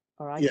mute,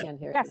 or I can't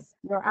hear you. Yes,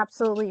 you're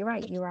absolutely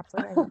right. You're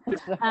absolutely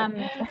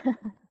right.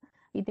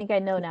 You think I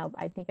know now?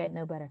 I think I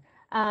know better.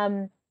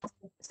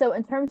 So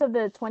in terms of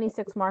the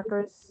 26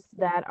 markers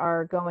that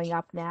are going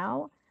up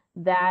now,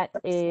 that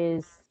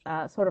is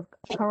sort of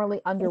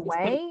currently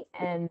underway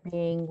and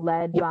being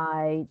led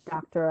by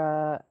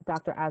Dr.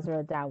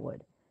 Azra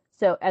Dawood.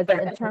 So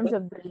in terms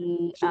of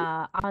the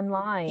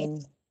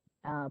online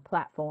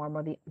platform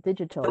or the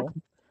digital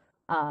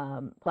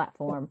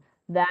platform,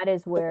 that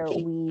is where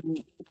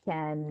we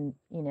can,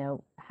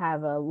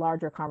 have a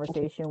larger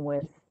conversation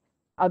with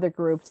other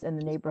groups in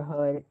the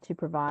neighborhood to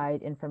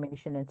provide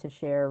information and to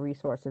share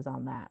resources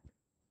on that.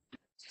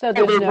 So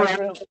there's no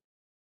room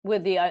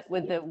with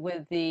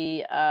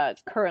the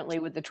currently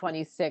with the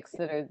 26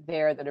 that are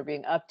there that are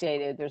being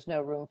updated. There's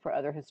no room for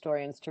other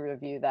historians to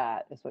review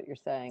that, is what you're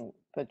saying,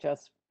 but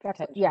just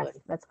potentially. Yes,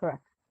 that's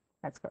correct.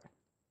 That's correct.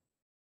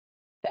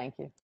 Thank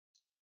you.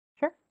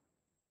 Sure.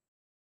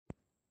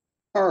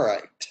 All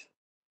right.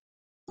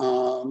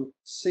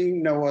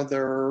 Seeing no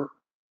other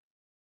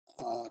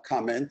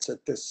comments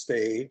at this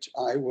stage,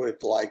 I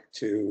would like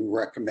to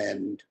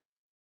recommend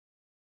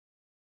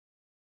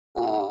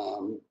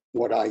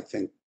what I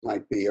think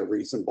might be a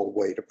reasonable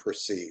way to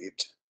proceed.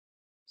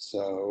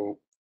 So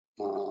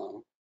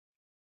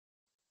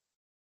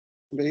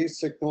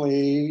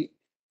basically,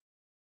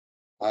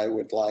 I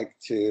would like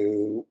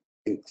to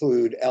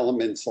include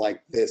elements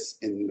like this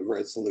in the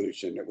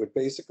resolution. It would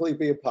basically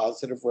be a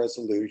positive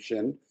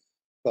resolution,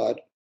 but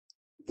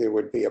there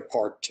would be a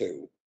part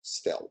 2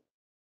 still.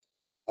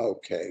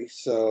 Okay,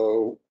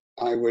 so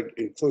I would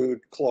include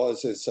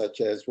clauses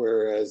such as,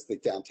 whereas the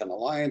Downtown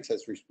Alliance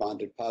has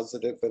responded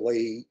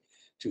positively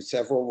to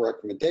several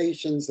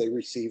recommendations they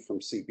received from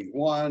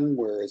CB1,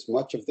 whereas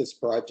much of this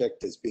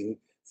project is being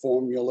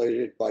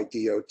formulated by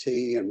DOT,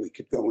 and we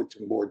could go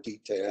into more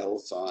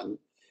details on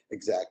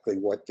exactly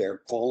what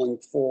they're calling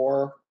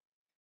for.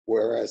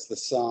 Whereas the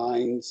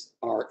signs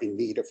are in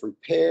need of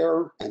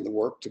repair and the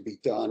work to be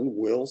done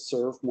will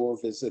serve more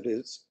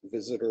visitors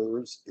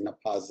in a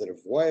positive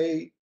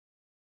way.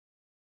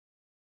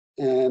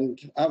 And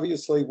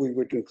obviously we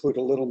would include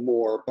a little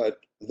more, but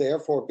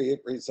therefore be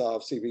it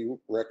resolved, CB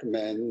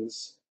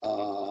recommends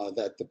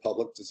that the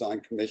Public Design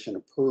Commission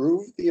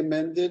approve the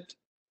amended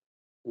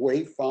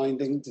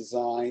wayfinding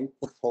design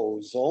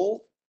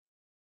proposal.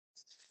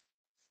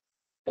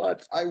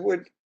 But I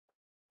would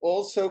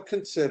also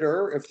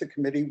consider, if the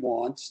committee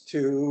wants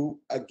to,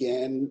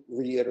 again,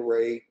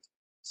 reiterate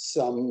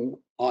some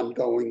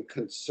ongoing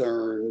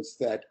concerns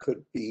that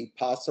could be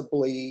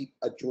possibly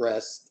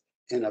addressed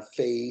in a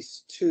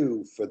phase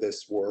 2 for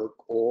this work,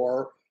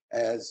 or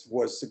as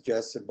was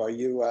suggested by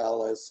you,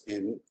 Alice,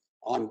 in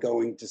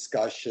ongoing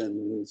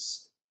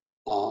discussions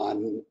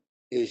on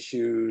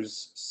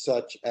issues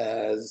such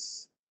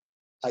as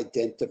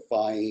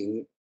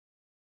identifying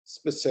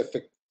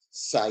specific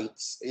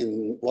sites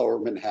in Lower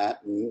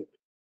Manhattan,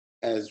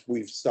 as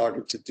we've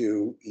started to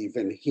do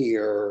even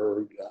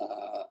here.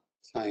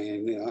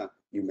 China,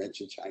 you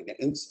mentioned China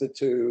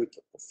Institute,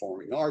 the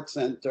Performing Arts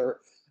Center.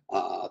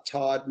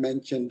 Todd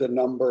mentioned a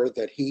number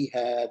that he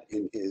had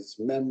in his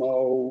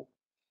memo,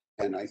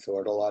 and I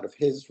thought a lot of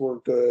his were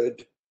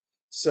good.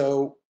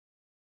 So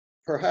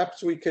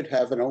perhaps we could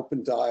have an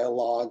open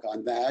dialogue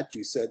on that.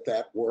 You said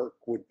that work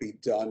would be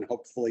done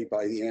hopefully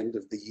by the end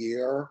of the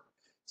year.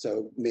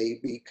 So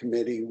maybe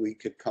committee, we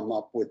could come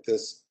up with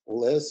this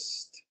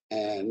list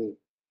and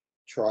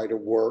try to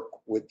work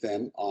with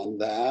them on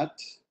that.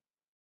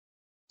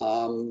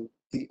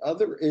 The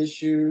other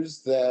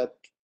issues that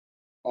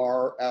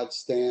are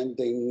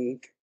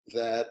outstanding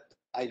that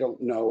I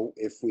don't know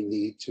if we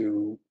need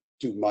to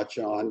do much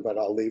on, but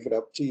I'll leave it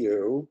up to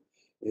you,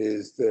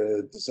 is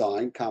the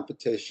design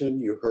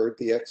competition. You heard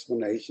the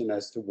explanation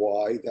as to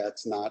why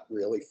that's not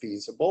really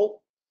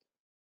feasible.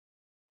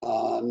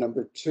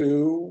 Number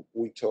 2,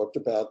 we talked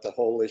about the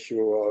whole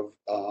issue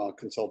of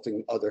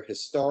consulting other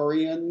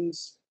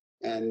historians,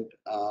 and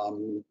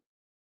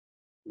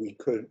we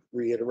could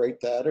reiterate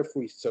that if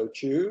we so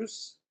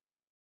choose.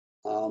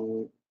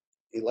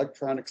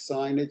 Electronic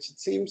signage, it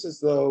seems as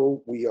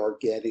though we are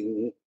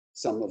getting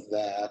some of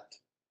that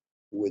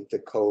with the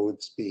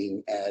codes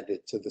being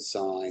added to the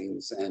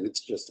signs, and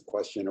it's just a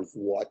question of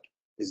what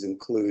is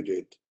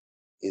included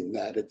in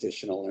that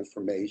additional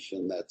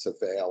information that's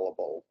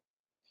available.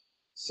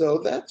 So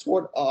that's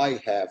what I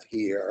have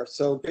here.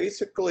 So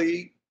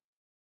basically,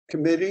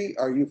 committee,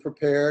 are you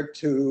prepared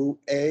to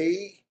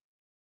A,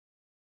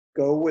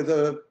 go with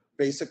a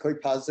basically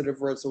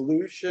positive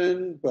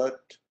resolution,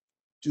 but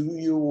do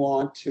you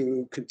want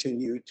to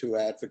continue to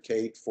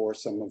advocate for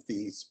some of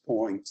these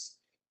points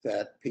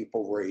that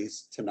people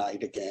raised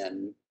tonight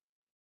again?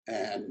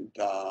 And,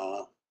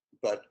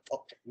 but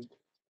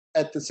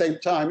at the same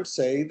time,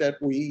 say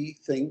that we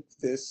think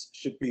this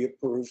should be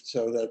approved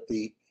so that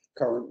the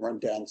current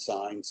rundown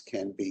signs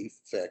can be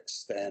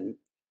fixed. And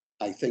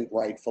I think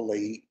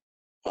rightfully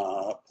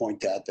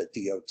point out that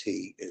DOT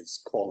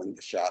is calling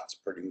the shots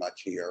pretty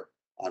much here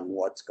on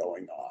what's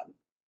going on.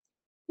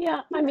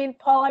 Yeah, I mean,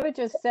 Paul, I would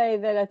just say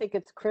that I think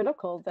it's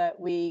critical that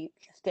we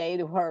stay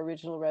to our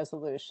original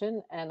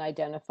resolution and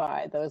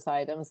identify those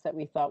items that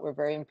we thought were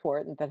very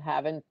important that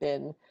haven't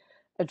been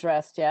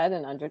addressed yet,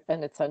 and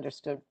it's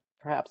understood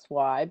perhaps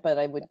why, but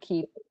I would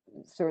keep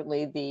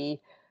certainly the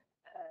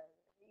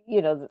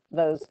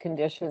those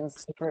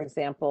conditions, for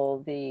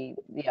example, the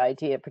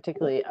idea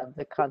particularly of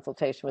the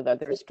consultation with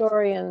other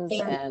historians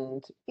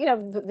and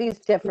these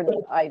different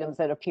items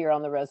that appear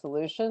on the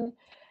resolution.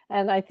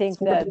 And I think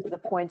that the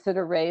points that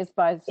are raised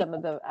by some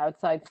of the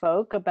outside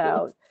folk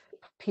about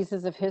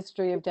pieces of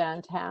history of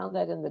downtown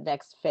that in the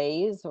next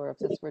phase, or if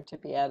this were to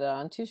be added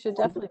on to, should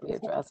definitely be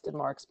addressed in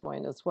Mark's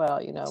point as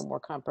well, more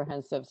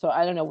comprehensive. So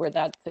I don't know where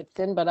that fits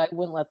in, but I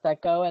wouldn't let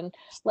that go. And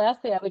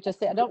lastly, I would just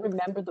say, I don't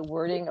remember the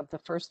wording of the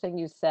first thing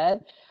you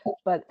said,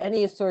 but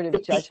any sort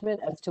of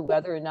judgment as to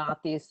whether or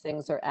not these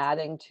things are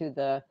adding to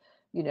the,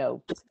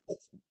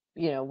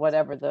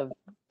 whatever the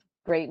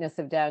greatness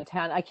of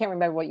downtown. I can't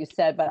remember what you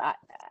said, but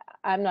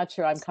I'm not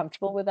sure I'm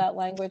comfortable with that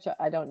language.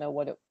 I don't know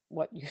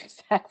what you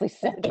exactly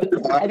said,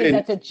 but I think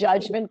that's a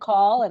judgment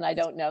call, and I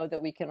don't know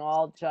that we can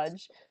all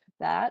judge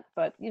that,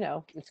 but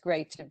it's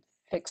great to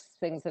fix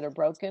things that are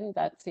broken.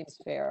 That seems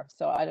fair.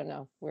 So I don't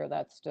know where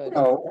that stood.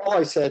 No, all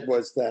I said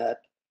was that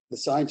the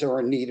signs are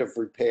in need of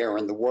repair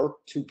and the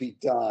work to be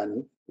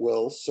done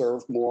will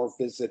serve more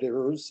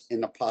visitors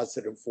in a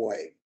positive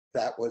way.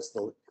 that was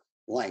the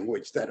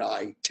language that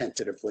I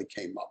tentatively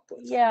came up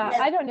with. Yeah,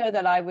 I don't know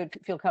that I would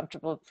feel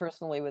comfortable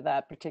personally with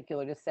that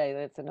particular to say that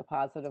it's in a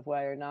positive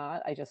way or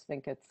not. I just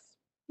think it's,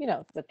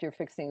 that you're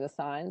fixing the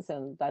signs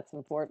and that's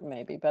important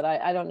maybe, but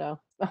I don't know.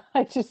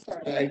 I just.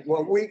 Right,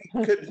 well, we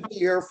could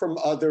hear from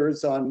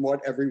others on what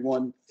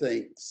everyone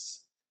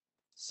thinks.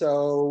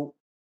 So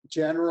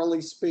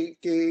generally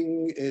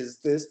speaking, is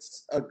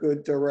this a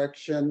good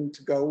direction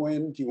to go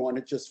in? Do you want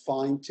to just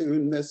fine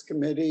tune this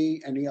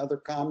committee? Any other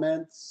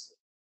comments?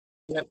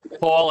 Yeah,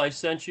 Paul, I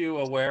sent you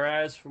a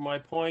whereas for my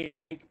point.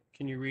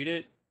 Can you read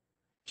it?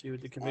 See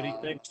what the committee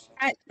thinks.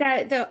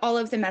 All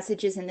of the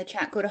messages in the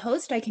chat go to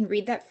host. I can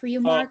read that for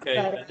you, Mark.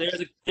 Okay,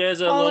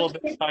 there's a all little of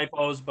bit of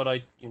typos, but All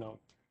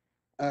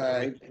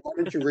right, why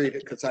don't you read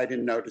it? Because I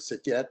didn't notice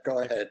it yet. Go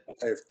ahead,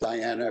 if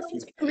Diana, if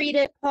you read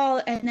it,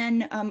 Paul, and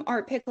then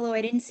Art Piccolo.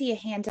 I didn't see a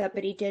hand up,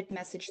 but he did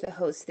message the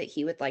host that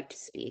he would like to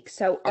speak.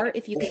 So Art,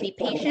 if you could be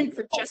patient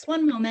for just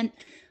one moment,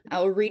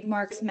 I'll read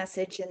Mark's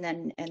message and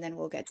then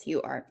we'll get to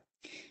you, Art.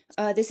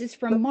 This is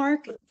from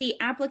Mark. The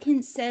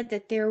applicant said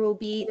that there will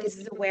be, this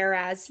is a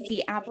whereas,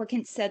 the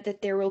applicant said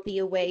that there will be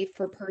a way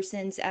for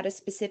persons at a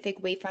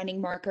specific wayfinding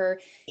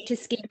marker to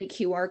scan the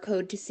QR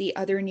code to see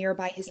other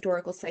nearby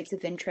historical sites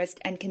of interest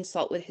and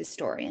consult with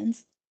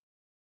historians.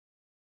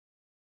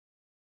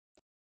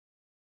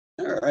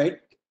 all right.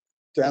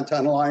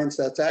 Downtown Alliance,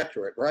 that's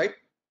accurate, right?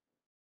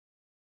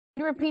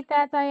 Can you repeat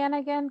that, Diana,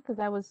 again? Because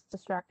I was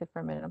distracted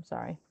for a minute. I'm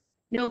sorry.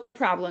 No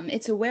problem.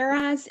 It's a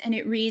whereas, and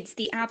it reads,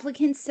 the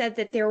applicant said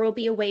that there will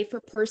be a way for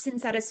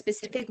persons at a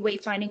specific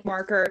wayfinding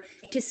marker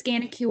to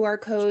scan a QR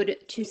code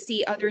to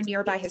see other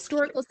nearby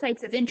historical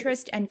sites of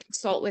interest and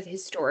consult with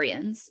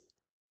historians.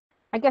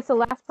 I guess the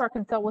last part,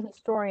 consult with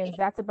historians,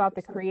 that's about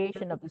the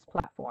creation of this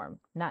platform,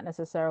 not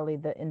necessarily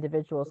the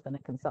individual is going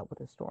to consult with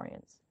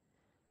historians.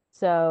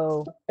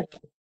 So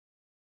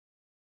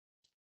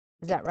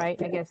is that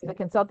right? I guess the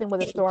consulting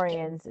with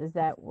historians is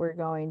that we're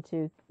going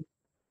to,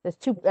 there's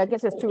two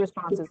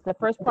responses. The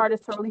first part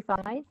is totally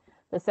fine.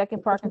 The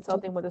second part,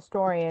 consulting with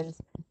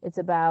historians, it's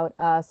about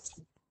us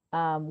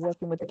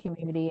working with the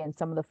community and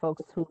some of the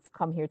folks who've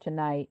come here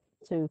tonight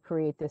to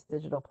create this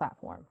digital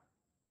platform.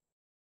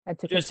 And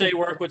to just say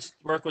work with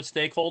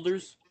stakeholders.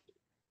 Is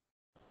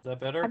that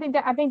better? I think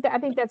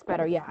that's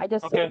better. Yeah, I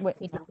just Okay.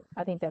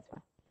 I think that's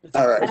fine.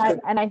 All right.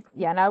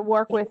 And I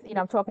work with,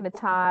 I'm talking to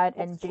Todd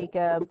and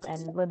Jacob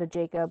and Linda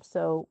Jacob.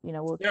 So,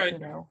 we'll, Right.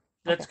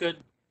 That's okay.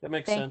 good. That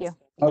makes Thank sense.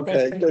 you.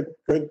 Okay, Thank you.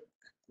 good.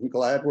 I'm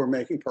glad we're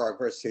making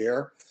progress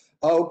here.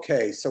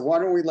 Okay, so why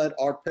don't we let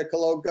Art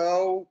Piccolo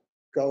go?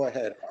 Go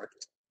ahead, Art.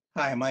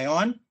 Hi, am I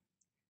on?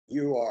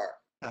 You are.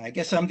 I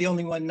guess I'm the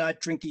only one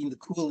not drinking the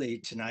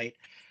Kool-Aid tonight.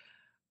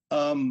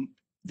 The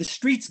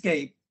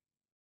streetscape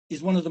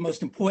is one of the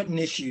most important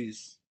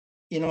issues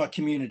in our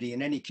community,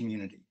 in any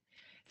community.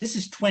 This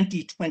is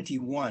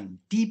 2021,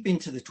 deep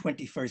into the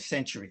 21st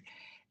century.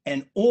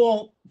 And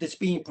all that's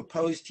being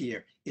proposed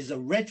here is a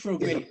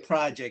retrograde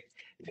project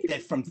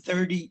that from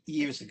 30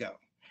 years ago.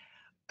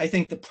 I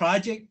think the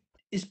project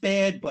is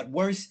bad, but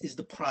worse is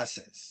the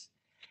process.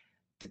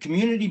 The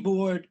community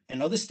board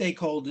and other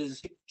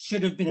stakeholders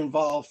should have been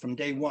involved from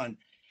day one.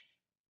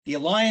 The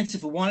Alliance,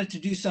 if it wanted to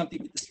do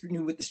something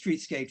with the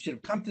streetscape, should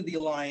have come to the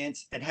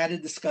Alliance and had a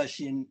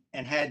discussion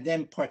and had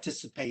them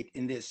participate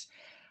in this.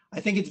 I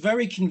think it's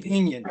very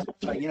convenient.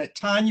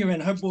 Tanya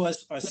and her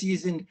boss are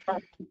seasoned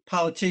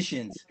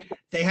politicians.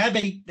 They have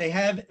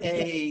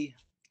a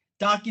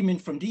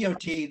document from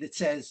DOT that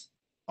says,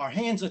 our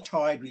hands are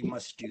tied, we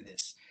must do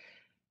this.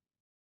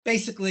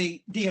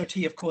 Basically, DOT,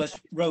 of course,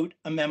 wrote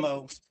a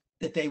memo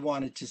that they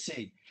wanted to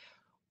see.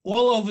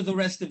 All over the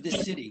rest of the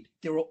city,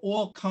 there are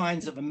all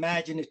kinds of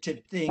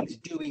imaginative things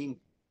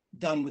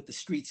done with the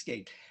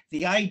streetscape.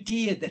 The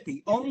idea that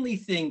the only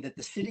thing that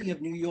the city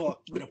of New York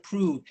would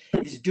approve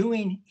is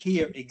doing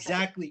here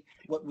exactly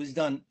what was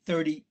done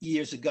 30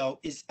 years ago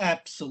is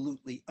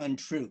absolutely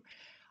untrue.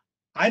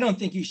 I don't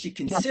think you should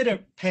consider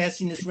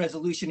passing this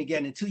resolution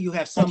again until you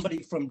have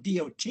somebody from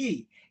DOT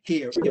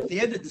here, if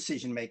they're the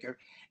decision maker,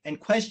 and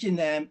question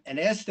them and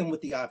ask them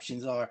what the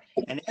options are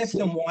and ask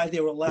them why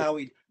they're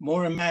allowing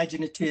more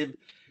imaginative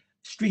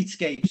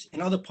streetscapes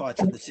in other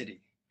parts of the city.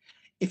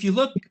 If you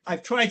look,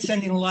 I've tried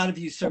sending a lot of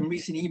you some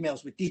recent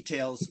emails with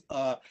details,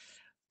 but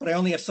I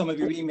only have some of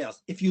your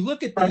emails. If you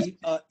look at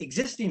the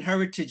existing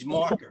heritage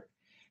marker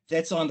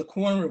that's on the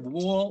corner of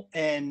Wall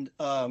and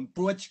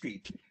Broad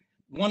Street,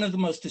 one of the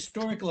most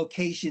historic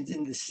locations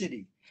in the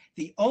city,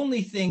 the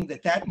only thing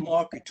that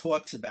marker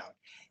talks about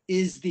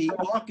is the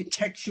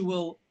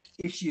architectural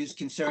issues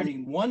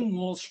concerning 1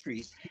 Wall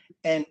Street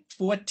and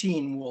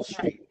 14 Wall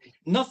Street.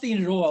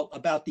 Nothing at all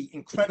about the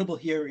incredible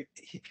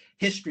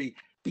history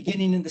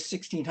beginning in the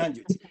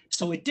 1600s.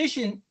 So in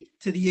addition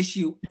to the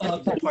issue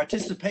of the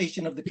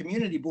participation of the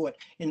community board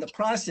in the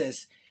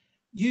process,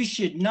 you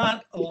should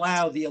not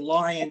allow the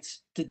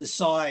Alliance to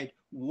decide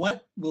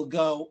what will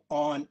go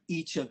on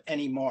each of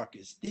any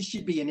markers. This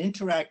should be an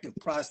interactive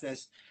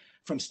process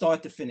from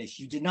start to finish.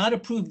 You did not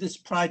approve this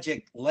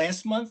project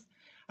last month.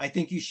 I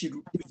think you should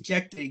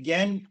reject it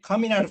again.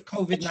 Coming out of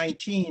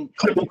COVID-19,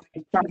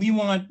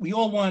 we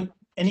all want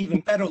an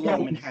even better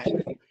low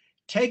Manhattan.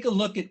 Take a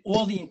look at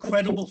all the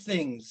incredible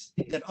things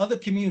that other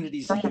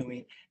communities are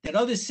doing, that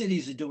other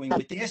cities are doing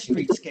with their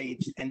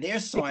streetscapes and their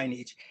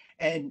signage,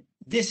 and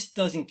this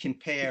doesn't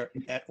compare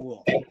at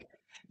all.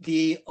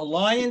 The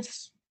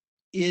Alliance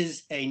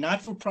is a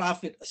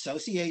not-for-profit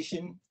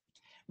association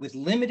with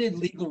limited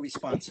legal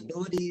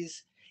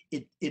responsibilities.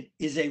 It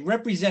is a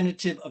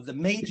representative of the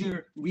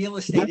major real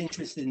estate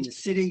interests in the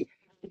city,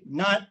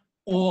 not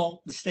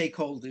all the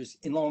stakeholders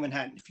in Lower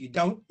Manhattan. If you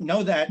don't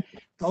know that,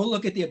 go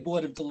look at their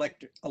board of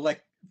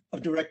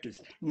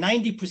directors.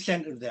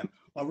 90% of them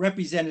are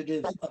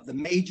representatives of the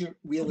major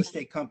real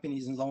estate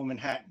companies in Lower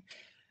Manhattan.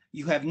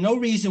 You have no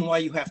reason why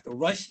you have to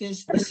rush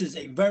this. This is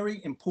a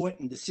very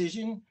important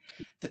decision.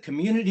 The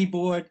community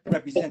board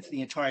represents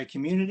the entire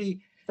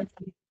community.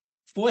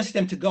 Force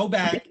them to go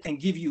back and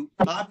give you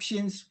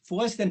options,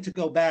 force them to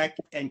go back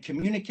and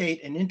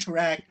communicate and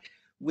interact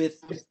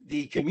with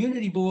the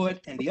community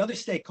board and the other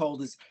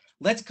stakeholders.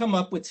 Let's come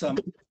up with some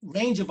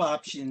range of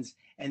options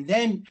and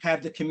then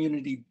have the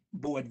community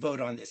board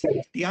vote on this.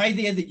 The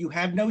idea that you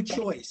have no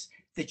choice,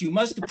 that you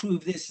must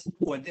approve this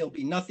or there'll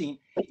be nothing,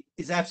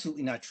 is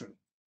absolutely not true.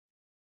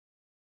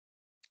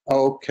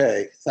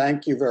 Okay,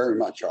 thank you very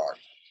much, Art.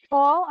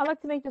 Paul, I'd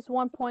like to make just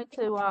one point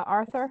to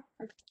Arthur.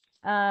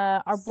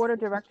 Our board of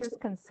directors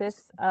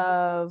consists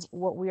of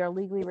what we are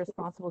legally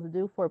responsible to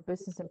do for a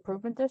business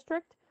improvement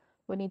district.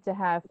 We need to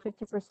have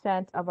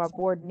 50% of our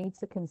board needs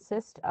to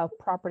consist of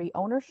property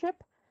ownership.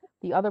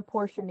 The other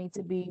portion needs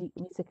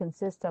to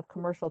consist of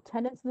commercial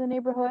tenants in the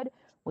neighborhood.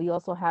 We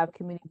also have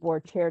community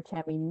board chair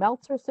Tammy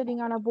Meltzer sitting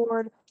on our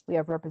board. We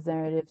have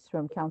representatives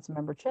from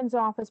Councilmember Chin's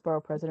office,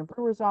 Borough President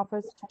Brewer's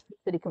office,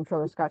 City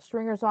Controller Scott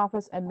Stringer's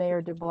office, and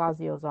Mayor de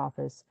Blasio's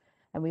office.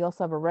 And we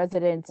also have a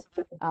resident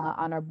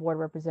on our board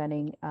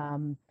representing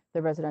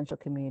the residential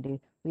community.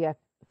 We have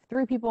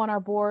 3 people on our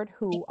board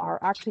who are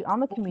actually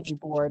on the community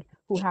board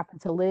who happen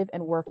to live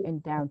and work in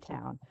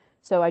downtown.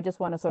 So I just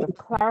want to sort of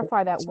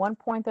clarify that one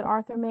point that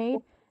Arthur made,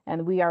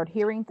 and we are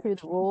adhering to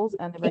the rules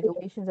and the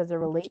regulations as it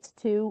relates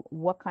to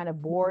what kind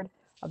of board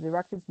of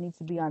directors needs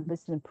to be on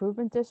business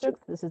improvement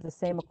districts. This is the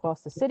same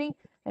across the city,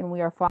 and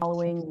we are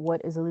following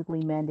what is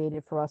legally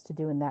mandated for us to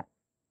do in that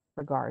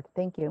regard.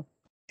 Thank you.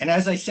 And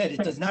as I said,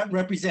 it does not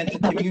represent the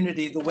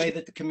community the way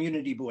that the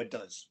community board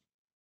does.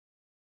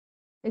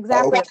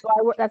 Exactly. Okay.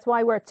 That's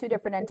why we're 2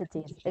 different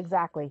entities.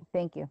 Exactly.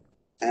 Thank you.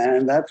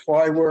 And that's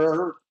why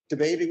we're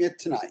debating it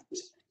tonight.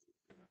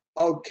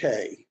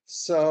 Okay,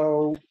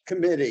 so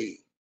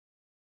committee,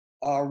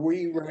 are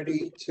we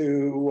ready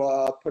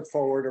to put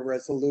forward a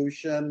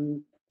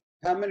resolution?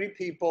 How many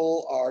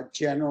people are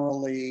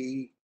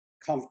generally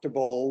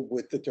comfortable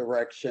with the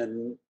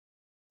direction,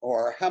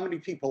 or how many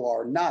people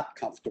are not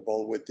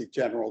comfortable with the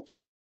general?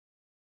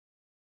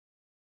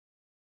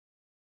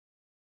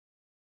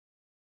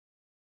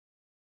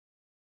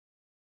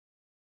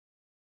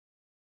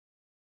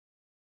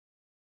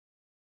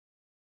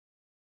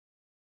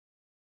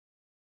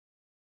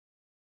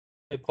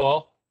 Hey,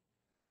 Paul?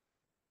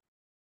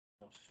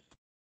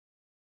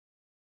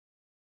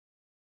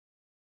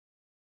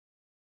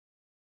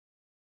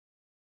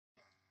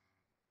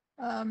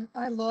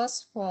 I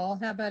lost Paul.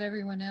 How about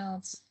everyone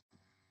else?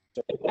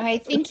 I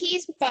think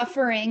he's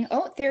buffering.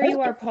 Oh, there you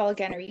are, Paul,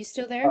 again. Are you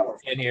still there?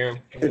 Can't hear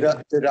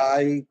him. Did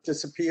I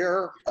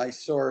disappear? I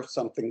saw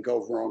something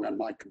go wrong on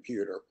my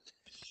computer.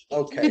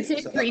 Okay. You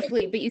did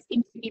briefly, but you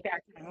seem to be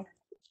back now.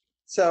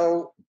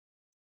 So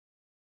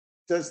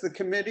does the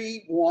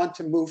committee want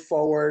to move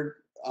forward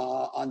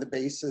on the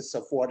basis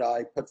of what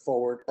I put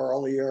forward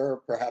earlier,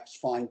 perhaps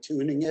fine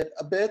tuning it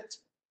a bit?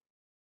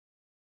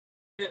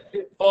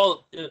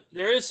 Paul,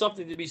 there is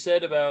something to be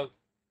said about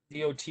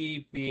DOT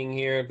being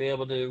here and be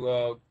able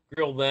to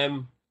grill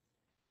them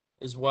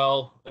as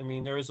well. I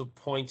mean, there is a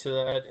point to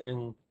that,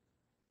 and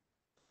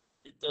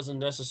it doesn't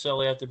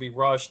necessarily have to be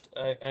rushed.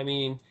 I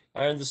mean,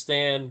 I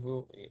understand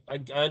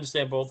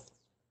both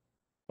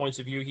points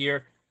of view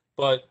here,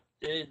 but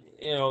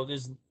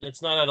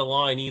it's not out of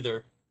line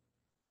either.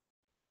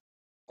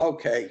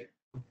 Okay.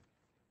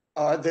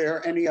 Are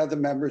there any other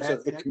members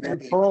of the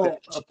committee? Paul,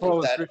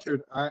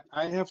 Richard,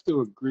 I have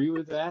to agree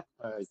with that.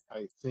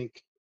 I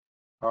think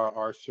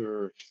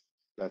Arthur,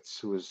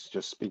 who was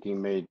just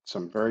speaking, made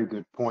some very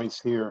good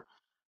points here.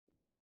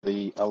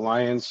 The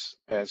Alliance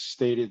has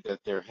stated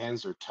that their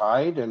hands are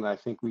tied, and I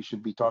think we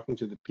should be talking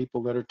to the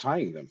people that are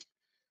tying them.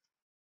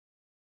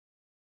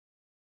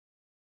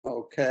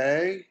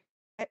 Okay.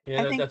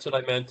 Yeah, that's what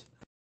I meant.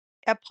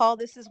 Paul,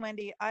 this is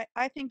Wendy.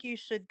 I think you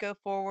should go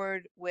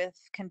forward with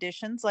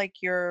conditions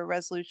like your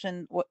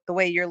resolution, the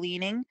way you're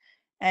leaning,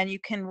 and you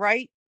can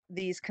write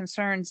these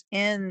concerns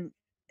in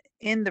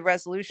the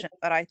resolution,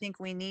 but I think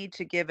we need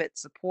to give it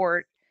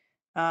support.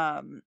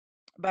 But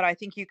I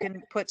think you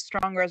can put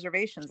strong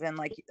reservations in,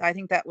 like, I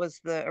think that was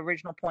the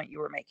original point you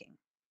were making.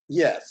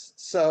 Yes.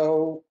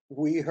 So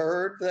we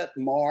heard that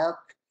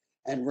Mark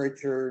and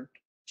Richard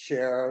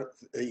share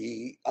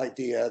the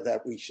idea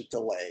that we should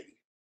delay.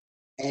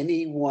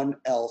 anyone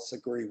else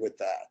agree with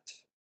that?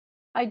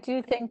 I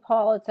do think,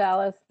 Paul, it's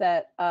Alice,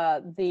 that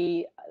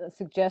the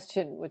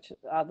suggestion, which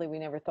oddly we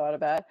never thought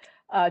about,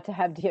 to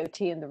have DOT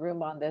in the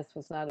room on this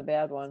was not a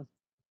bad one.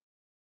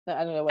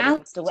 I don't know whether it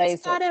Alex, delays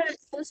just got it.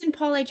 listen,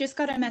 Paul, I just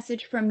got a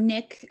message from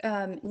Nick,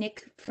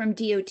 Nick from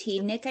DOT.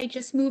 Nick, I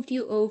just moved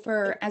you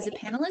over as a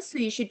panelist, so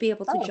you should be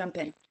able to Oh. jump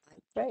in.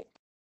 Great.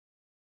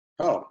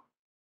 Oh,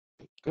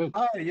 Good.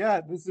 Hi,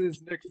 yeah, this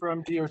is Nick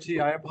from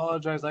DOT. I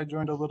apologize, I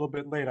joined a little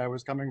bit late. I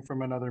was coming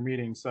from another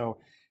meeting. So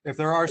if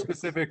there are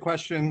specific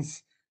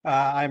questions,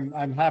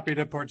 I'm happy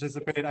to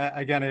participate.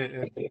 I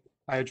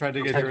tried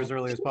to get here as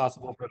early as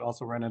possible, but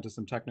also ran into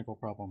some technical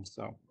problems.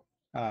 So,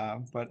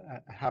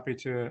 happy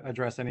to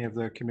address any of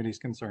the committee's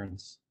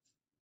concerns.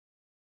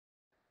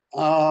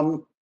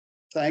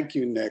 thank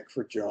you, Nick,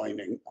 for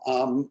joining.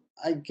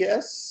 I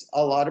guess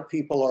a lot of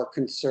people are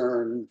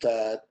concerned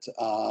that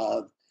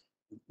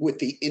with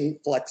the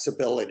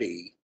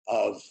inflexibility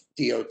of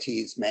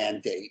DOT's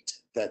mandate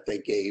that they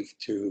gave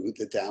to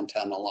the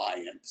Downtown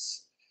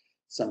Alliance.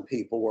 Some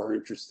people were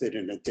interested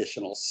in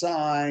additional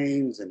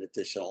signs and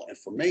additional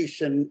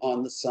information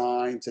on the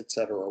signs, et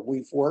cetera.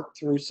 We've worked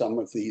through some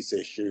of these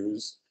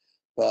issues,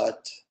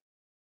 but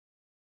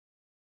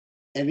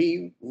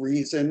any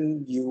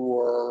reason you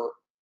were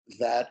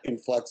that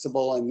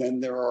inflexible? And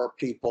then there are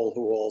people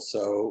who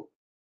also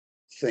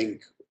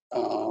think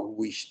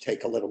we should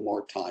take a little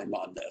more time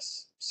on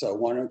this. So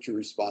why don't you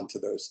respond to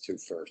those two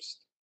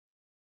first?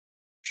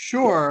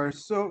 Sure.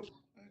 So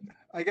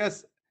I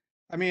guess,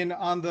 I mean,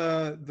 on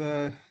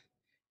the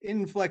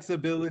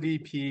inflexibility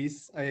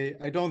piece,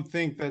 I don't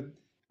think that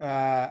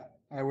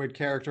I would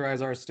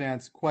characterize our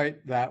stance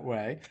quite that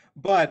way.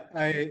 But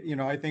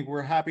I think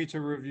we're happy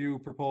to review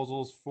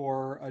proposals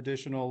for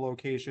additional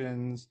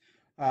locations.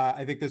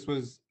 I think this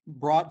was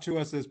brought to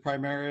us as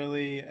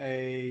primarily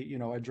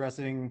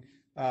addressing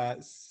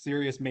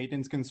serious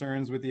maintenance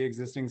concerns with the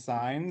existing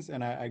signs.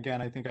 And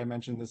I think I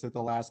mentioned this at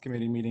the last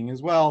committee meeting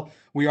as well.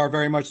 We are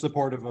very much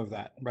supportive of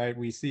that, right?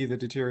 We see the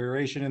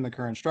deterioration in the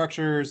current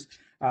structures.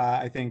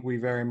 I think we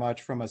very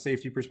much, from a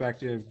safety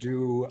perspective,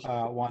 do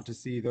want to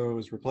see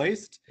those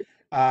replaced.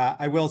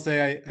 I will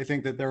say I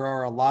think that there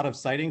are a lot of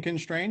siting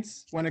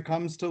constraints when it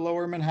comes to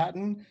Lower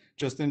Manhattan,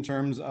 just in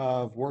terms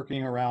of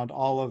working around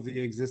all of the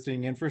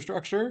existing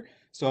infrastructure.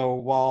 So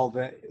while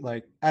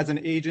as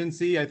an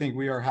agency, I think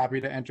we are happy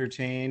to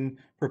entertain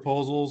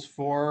proposals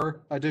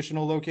for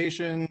additional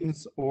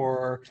locations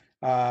or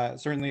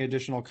certainly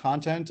additional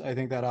content. I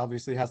think that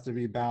obviously has to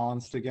be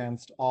balanced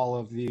against all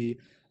of the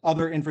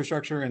other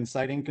infrastructure and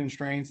siting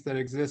constraints that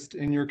exist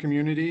in your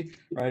community,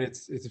 right?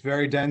 It's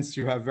very dense.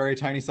 You have very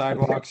tiny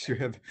sidewalks. You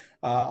have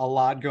a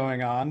lot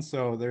going on.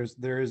 So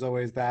there is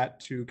always that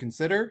to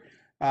consider.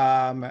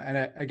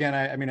 And again,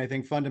 I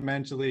think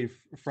fundamentally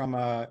from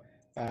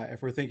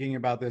if we're thinking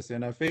about this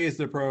in a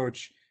phased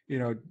approach,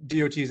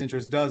 DOT's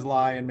interest does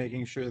lie in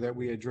making sure that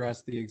we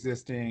address the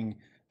existing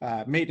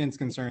maintenance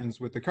concerns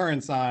with the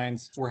current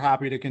signs. We're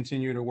happy to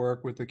continue to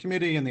work with the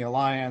committee and the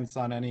Alliance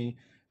on any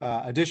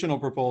additional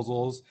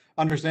proposals,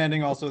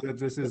 understanding also that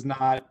this is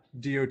not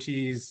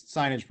DOT's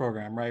signage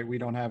program, right? We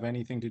don't have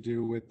anything to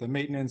do with the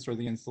maintenance or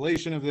the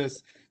installation of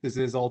this. This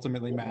is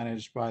ultimately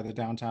managed by the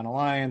Downtown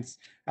Alliance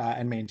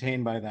and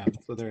maintained by them.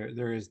 So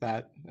there is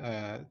that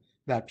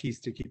piece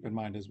to keep in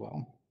mind as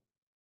well.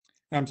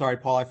 And I'm sorry,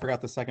 Paul, I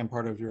forgot the second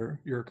part of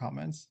your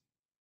comments.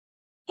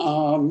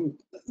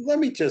 Let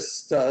me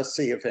just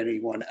see if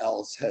anyone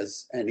else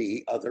has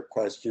any other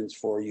questions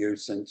for you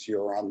since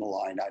you're on the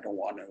line. I don't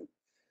want to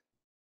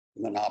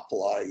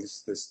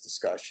monopolize this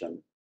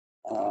discussion.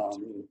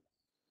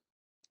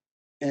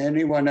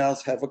 Anyone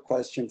else have a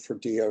question for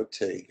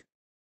DOT?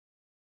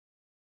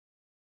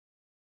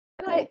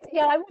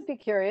 I would be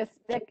curious,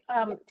 Nick,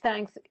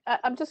 thanks.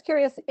 I'm just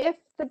curious, if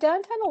the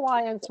Downtown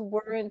Alliance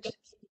weren't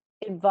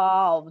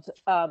involved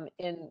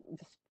in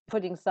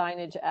putting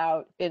signage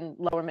out in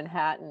Lower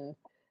Manhattan,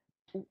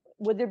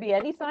 would there be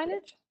any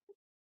signage?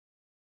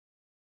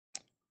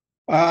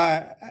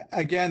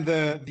 Again,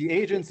 the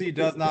agency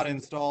does not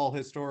install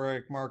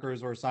historic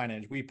markers or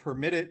signage. We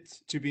permit it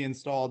to be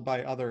installed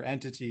by other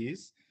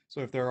entities. So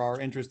if there are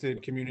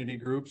interested community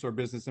groups or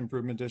business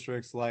improvement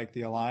districts like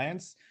the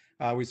Alliance,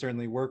 we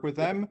certainly work with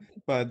them.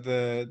 But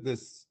the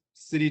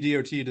city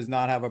DOT does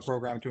not have a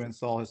program to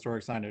install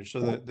historic signage. So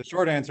the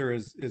short answer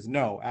is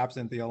no.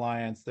 Absent the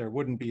Alliance, there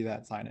wouldn't be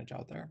that signage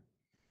out there.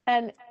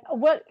 And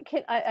what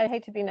can I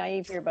hate to be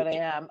naive here, but I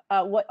am.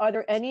 What are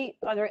there any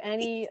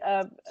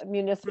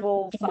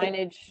municipal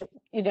signage,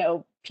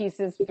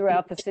 pieces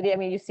throughout the city? I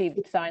mean, you see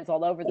signs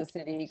all over the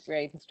city,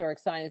 great historic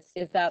signs.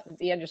 Is that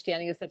the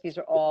understanding is that these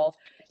are all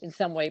in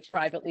some way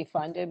privately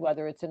funded,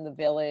 whether it's in the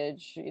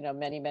village,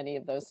 many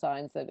of those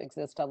signs that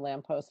exist on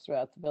lampposts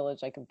throughout the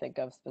village I can think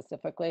of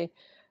specifically.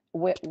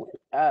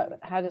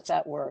 How does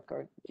that work,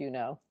 or do you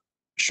know?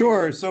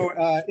 Sure. So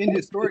in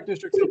historic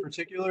districts in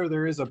particular,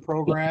 there is a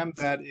program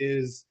that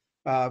is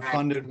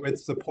funded with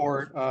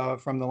support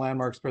from the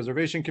Landmarks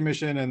Preservation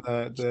Commission and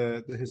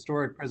the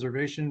Historic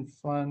Preservation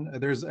Fund.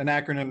 There's an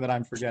acronym that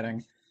I'm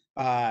forgetting,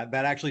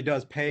 that actually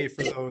does pay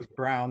for those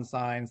brown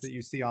signs that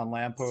you see on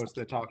lampposts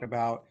that talk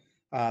about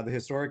the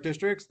historic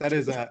districts. That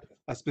is a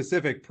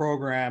specific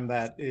program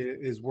that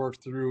is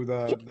worked through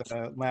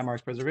the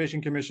Landmarks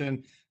Preservation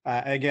Commission.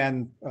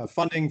 Again,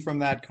 funding from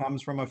that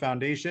comes from a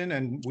foundation,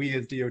 and we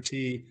as DOT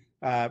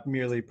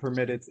merely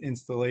permit its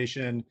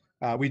installation.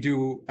 We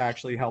do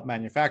actually help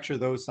manufacture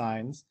those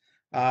signs.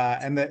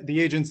 And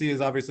the agency is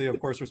obviously, of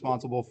course,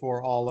 responsible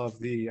for all of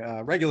the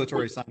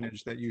regulatory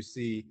signage that you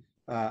see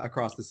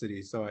across the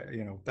city. So,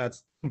 you know,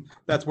 that's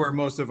where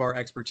most of our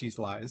expertise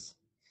lies.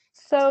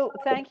 So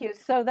thank you.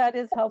 So that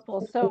is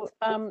helpful. So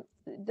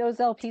those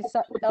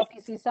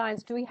LPC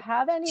signs, do we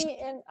have any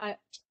in,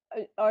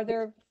 are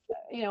there,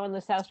 you know, in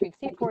the South Street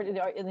Seaport,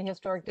 in the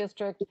historic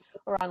district,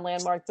 or on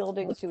landmark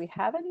buildings, do we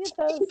have any of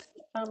those?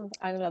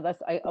 I don't know,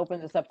 I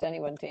open this up to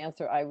anyone to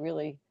answer. I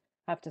really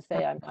have to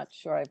say, I'm not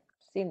sure I've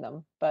seen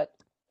them, but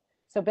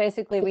so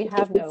basically we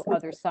have no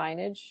other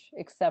signage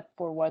except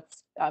for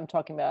what's, I'm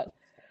talking about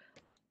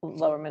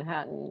Lower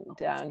Manhattan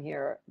down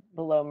here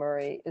below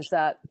Murray. Is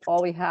that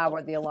all we have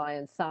are the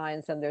Alliance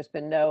signs, and there's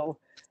been no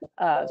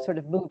sort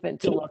of movement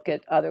to look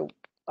at other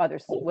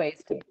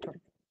ways to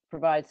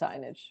provide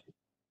signage?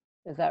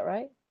 Is that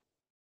right?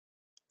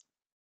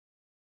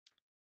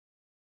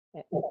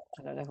 I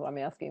don't know who I'm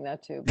asking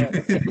that to,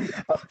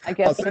 but I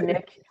guess to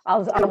Nick.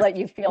 I'll let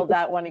you field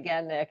that one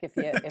again, Nick, if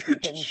you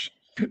can.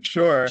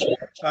 Sure.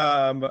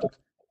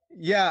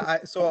 Yeah,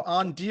 so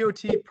on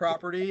DOT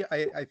property,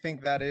 I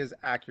think that is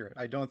accurate.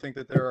 I don't think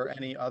that there are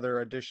any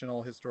other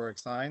additional historic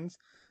signs.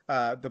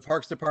 The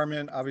Parks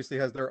Department obviously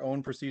has their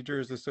own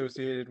procedures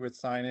associated with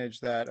signage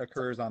that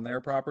occurs on their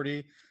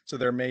property. So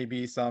there may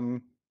be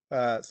some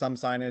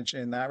signage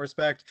in that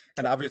respect.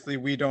 And obviously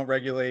we don't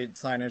regulate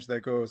signage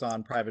that goes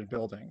on private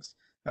buildings.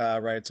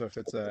 Right, so if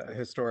it's a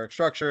historic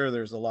structure,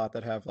 there's a lot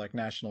that have like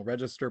National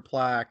Register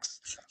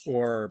plaques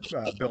or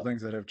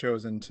buildings that have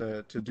chosen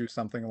to do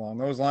something along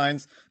those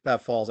lines.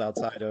 That falls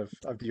outside of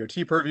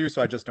DOT purview,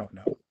 so I just don't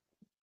know.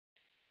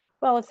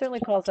 Well, it certainly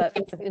calls that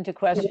into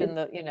question,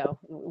 the, you know,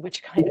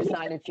 which kind of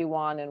signage you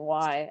want and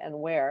why and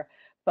where.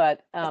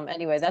 But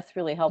anyway, that's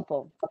really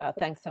helpful.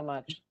 Thanks so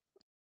much.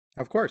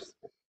 Of course.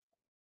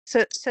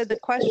 So the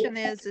question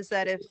is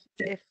that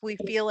if we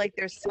feel like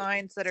there's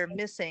signs that are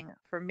missing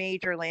for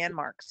major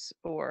landmarks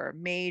or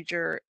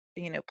major,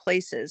 you know,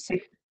 places,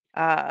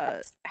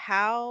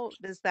 how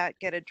does that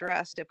get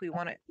addressed if we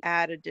want to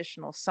add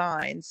additional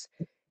signs?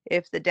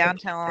 If the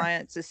Downtown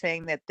Alliance is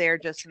saying that they're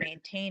just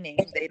maintaining,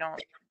 they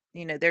don't,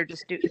 you know, they're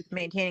just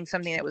maintaining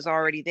something that was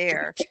already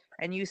there,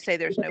 and you say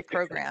there's no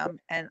program,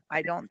 and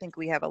I don't think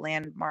we have a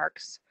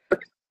landmarks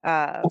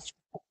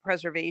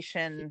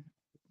preservation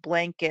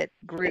blanket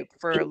group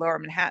for Lower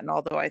Manhattan,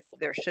 although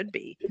there should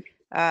be.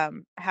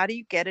 How do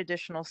you get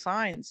additional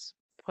signs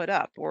put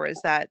up, or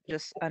is that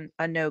just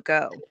a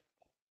no-go?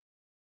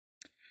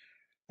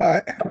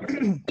 I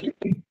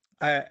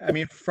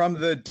mean, from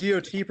the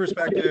DOT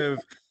perspective,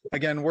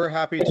 again, we're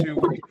happy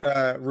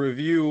to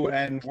review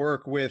and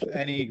work with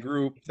any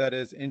group that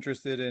is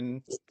interested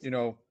in, you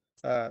know,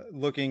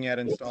 looking at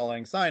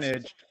installing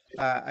signage.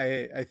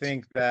 I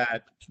think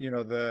that, you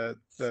know,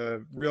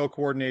 the real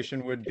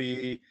coordination would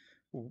be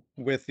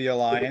with the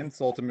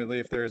Alliance, ultimately,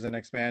 if there's an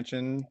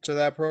expansion to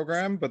that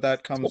program, but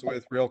that comes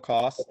with real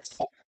costs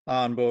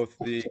on both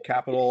the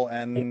capital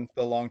and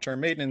the long-term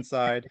maintenance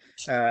side.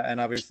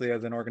 And obviously,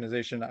 as an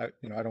organization, I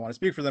don't want to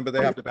speak for them, but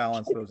they have to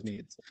balance those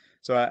needs.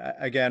 So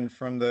again,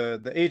 from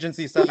the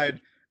agency side,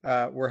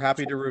 we're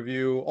happy to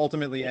review.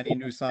 Ultimately, any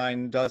new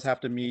sign does have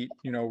to meet,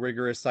 you know,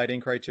 rigorous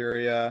siting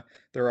criteria.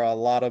 There are a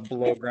lot of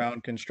below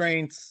ground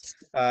constraints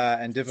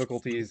and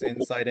difficulties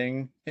in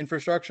siting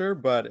infrastructure.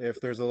 But if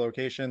there's a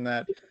location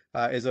that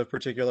is of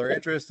particular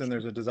interest and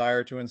there's a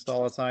desire to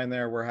install a sign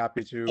there, we're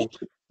happy to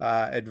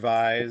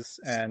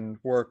advise and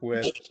work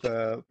with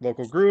the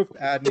local group,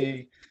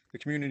 ADNI, the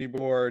community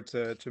board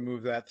to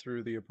move that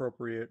through the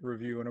appropriate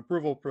review and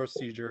approval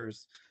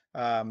procedures.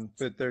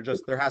 But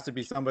there has to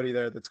be somebody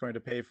there that's going to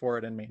pay for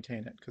it and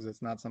maintain it, because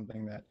it's not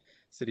something that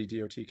city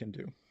DOT can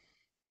do.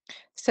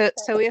 So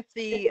if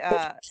the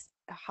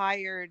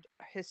hired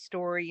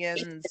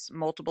historians,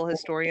 multiple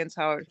historians,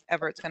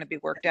 however it's going to be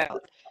worked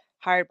out,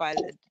 hired by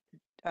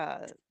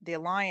the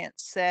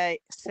Alliance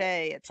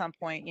say at some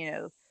point, you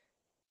know,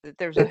 that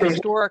there's a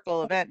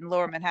historical event in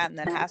Lower Manhattan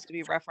that has to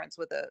be referenced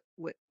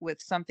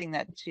with something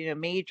that's, you know,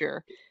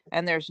 major,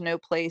 and there's no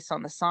place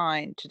on the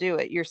sign to do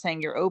it. You're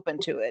saying you're open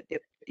to it.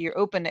 You're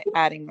open to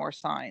adding more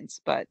signs,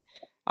 but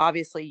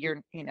obviously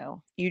you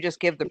just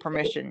give the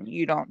permission.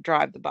 You don't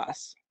drive the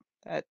bus.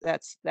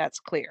 That's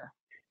clear.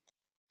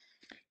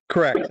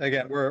 Correct.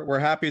 Again, we're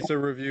happy to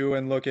review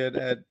and look at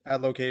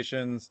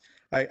locations.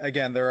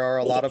 Again, there are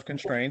a lot of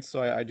constraints,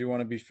 so I do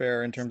want to be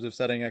fair in terms of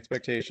setting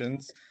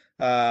expectations.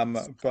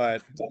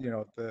 But you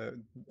know,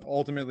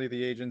 ultimately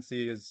the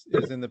agency is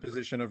in the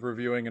position of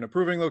reviewing and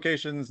approving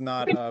locations,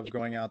 not of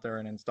going out there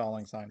and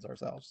installing signs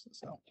ourselves.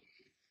 So.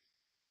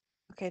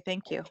 Okay,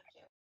 thank you.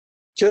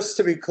 Just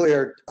to be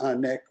clear,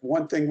 Nick,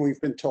 one thing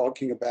we've been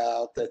talking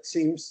about that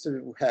seems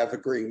to have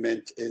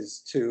agreement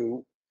is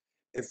to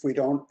if we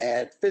don't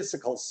add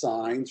physical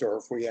signs, or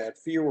if we add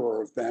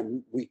fewer of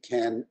them, we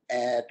can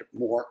add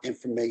more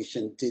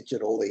information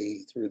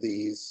digitally through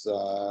these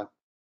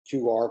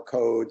QR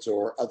codes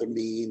or other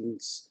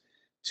means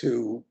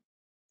to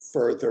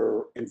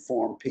further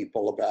inform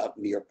people about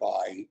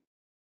nearby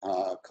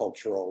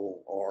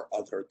cultural or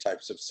other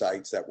types of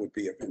sites that would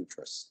be of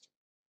interest.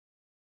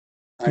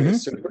 I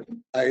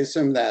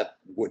assume that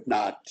would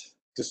not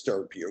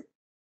disturb you.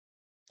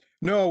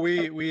 No,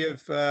 we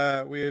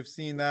have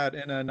seen that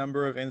in a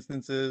number of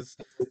instances.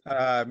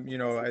 You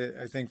know,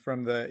 I think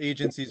from the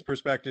agency's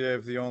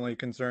perspective, the only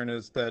concern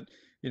is that,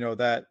 you know,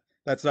 that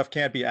stuff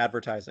can't be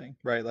advertising,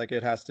 right? Like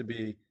it has to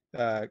be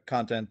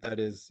content that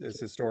is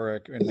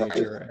historic in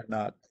nature and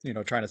not, you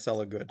know, trying to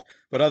sell a good.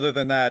 But other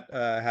than that,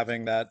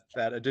 having that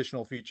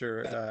additional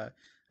feature,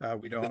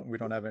 we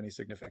don't have any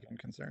significant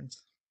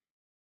concerns.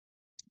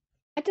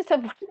 I just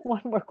have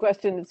one more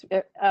question.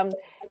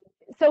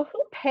 So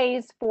who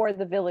pays for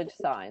the village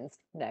signs,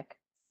 Nick?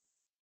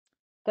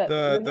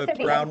 The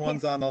brown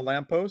ones on the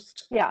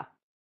lamppost? Yeah.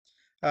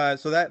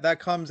 So that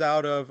comes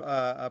out of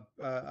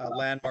a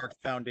landmark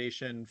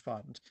foundation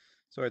fund.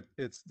 So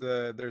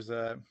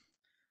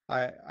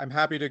I'm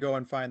happy to go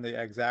and find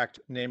the exact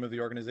name of the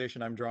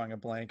organization. I'm drawing a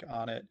blank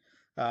on it.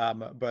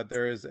 But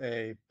there is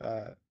a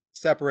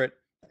separate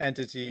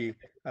entity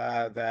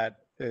that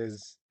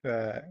is,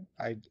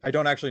 I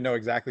don't actually know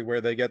exactly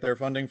where they get their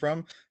funding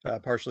from,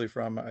 partially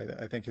from,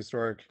 I think,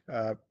 historic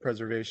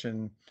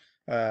preservation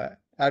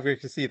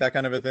advocacy, that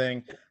kind of a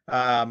thing.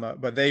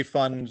 But they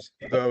fund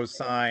those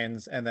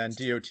signs, and then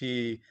DOT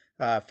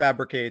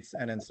fabricates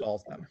and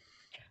installs them.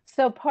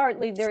 So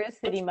partly there is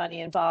city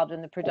money involved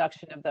in the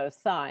production of those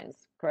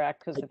signs,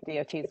 correct? Because if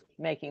DOT's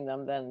making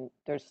them, then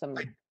there's some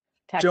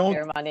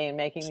taxpayer money in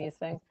making these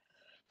things.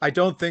 I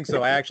don't think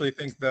so. I actually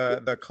think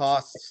the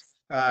cost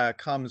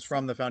comes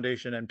from the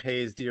foundation and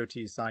pays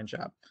DOT's sign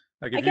shop.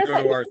 Like if you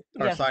go to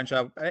our sign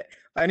shop,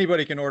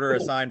 anybody can order a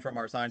sign from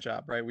our sign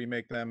shop, right? We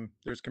make them,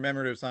 there's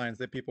commemorative signs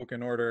that people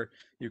can order.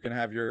 You can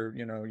have your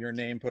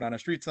name put on a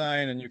street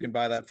sign, and you can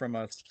buy that from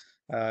us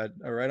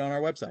right on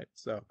our website.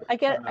 So I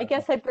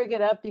guess I bring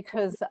it up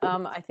because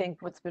I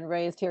think what's been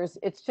raised here is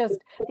it's just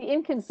the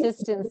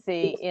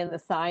inconsistency in the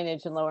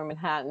signage in Lower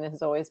Manhattan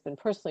has always been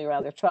personally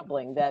rather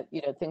troubling. That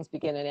things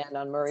begin and end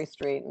on Murray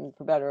Street, and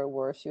for better or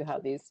worse, you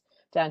have these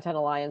Downtown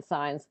Alliance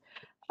signs,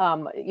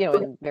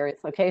 in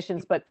various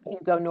locations. But you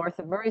go north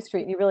of Murray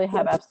Street, and you really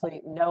have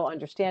absolutely no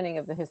understanding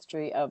of the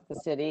history of the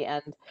city,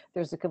 and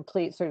there's a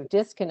complete sort of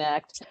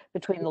disconnect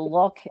between the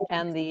look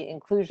and the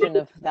inclusion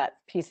of that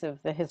piece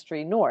of the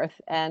history north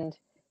and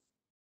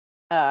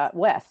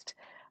west,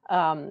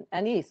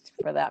 and east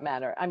for that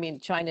matter. I mean,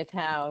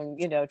 Chinatown,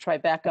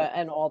 Tribeca,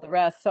 and all the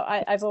rest. So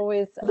I've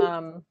always, I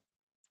don't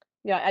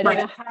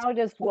know, how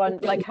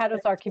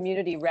does our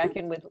community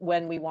reckon with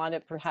when we want to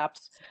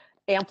perhaps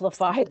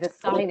amplify the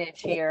signage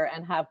here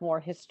and have more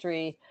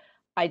history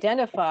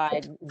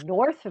identified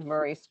north of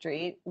Murray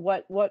Street?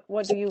 What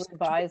do you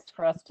advise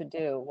for us to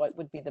do? What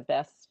would be the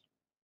best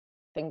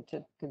thing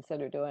to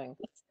consider doing?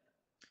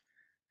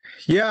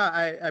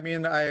 Yeah, I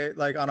mean, I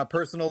like on a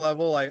personal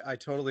level, I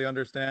totally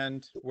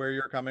understand where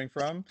you're coming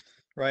from,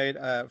 right?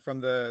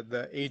 From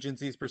the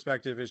agency's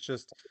perspective, it's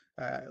just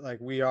like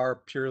we are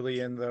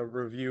purely in the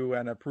review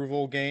and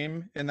approval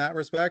game in that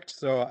respect.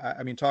 So,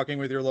 I mean, talking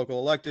with your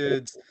local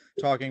electeds,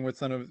 talking with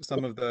some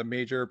of the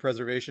major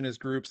preservationist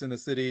groups in the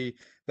city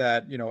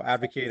that,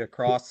 advocate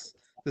across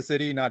the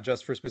city, not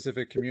just for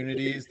specific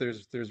communities.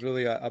 There's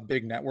really a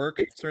big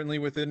network, certainly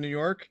within New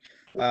York.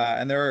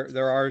 And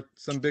there are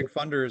some big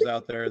funders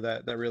out there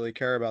that really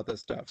care about this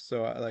stuff.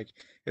 So like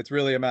it's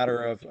really a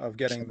matter of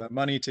getting the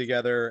money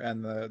together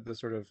and the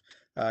sort of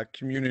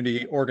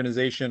community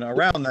organization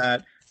around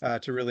that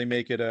to really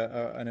make it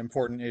an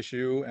important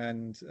issue,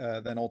 and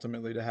then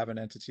ultimately to have an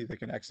entity that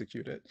can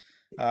execute it.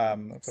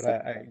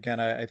 But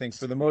I think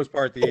for the most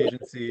part, the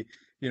agency,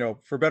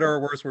 for better or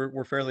worse,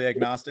 we're fairly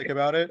agnostic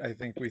about it.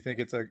 We think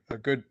it's a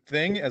good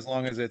thing as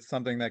long as it's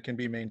something that can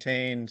be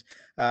maintained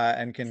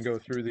and can go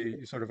through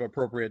the sort of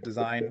appropriate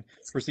design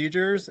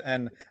procedures,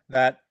 and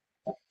that,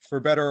 for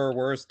better or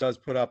worse, does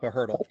put up a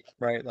hurdle,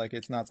 right? Like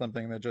it's not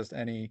something that just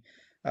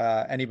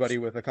anybody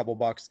with a couple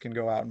bucks can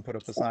go out and put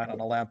up a sign on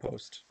a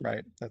lamppost,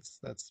 right? That's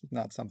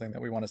not something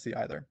that we want to see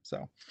either.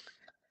 So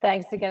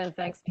thanks again, and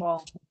thanks,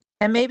 Paul.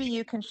 And maybe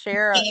you can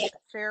share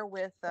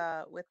with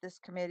this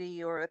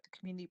committee or with the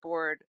community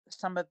board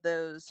some of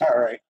those.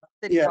 All right.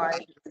 Yeah,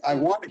 I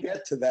want to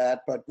get to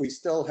that, but we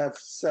still have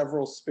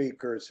several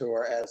speakers who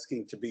are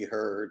asking to be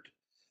heard.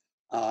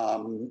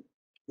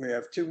 We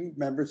have two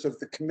members of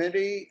the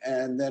committee,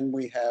 and then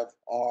we have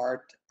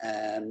Art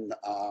and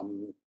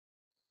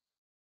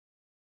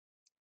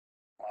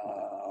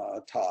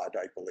Todd,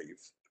 I believe,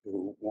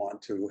 who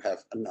want to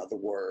have another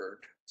word.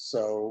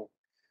 So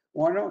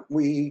why don't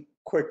we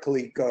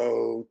quickly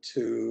go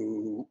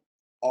to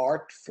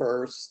Art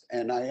first,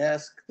 and I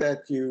ask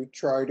that you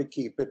try to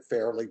keep it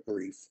fairly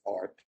brief,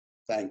 Art.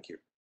 Thank you.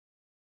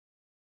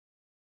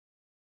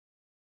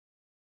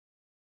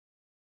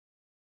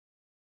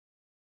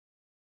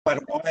 quite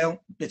a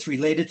while that's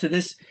related to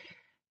this.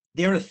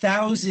 There are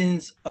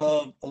thousands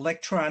of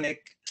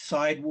electronic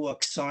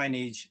sidewalk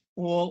signage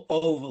all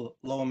over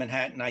Lower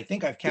Manhattan. I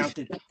think I've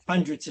counted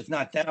hundreds, if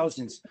not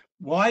thousands.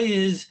 Why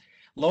is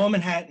Lower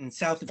Manhattan,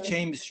 south of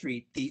Chambers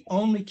Street, the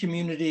only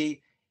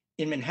community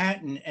in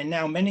Manhattan and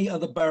now many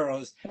other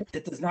boroughs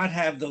that does not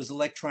have those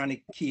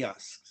electronic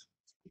kiosks?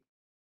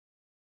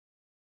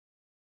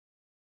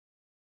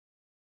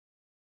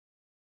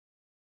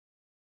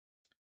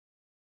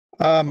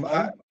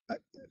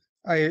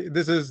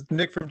 This is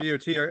Nick from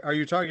DOT. Are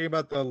you talking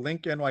about the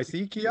Link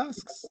NYC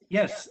kiosks?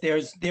 Yes,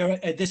 this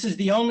is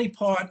the only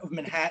part of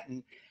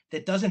Manhattan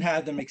that doesn't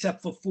have them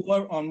except for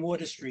 4 on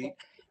Water Street.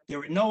 There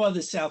are no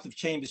others south of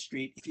Chambers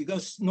Street. If you go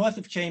north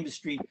of Chambers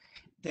Street,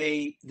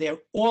 they're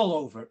all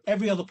over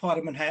every other part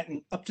of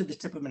Manhattan, up to the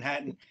tip of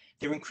Manhattan.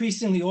 They're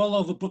increasingly all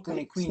over Brooklyn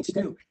and Queens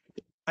too.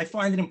 I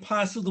find it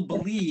impossible to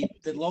believe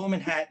that Lower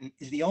Manhattan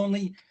is the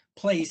only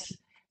place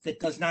that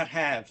does not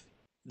have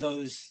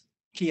those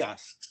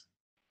kiosks.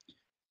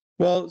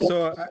 Well,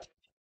 so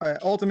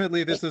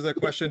ultimately, this is a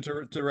question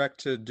to direct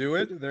to Do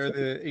It. They're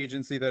the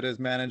agency that is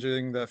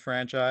managing the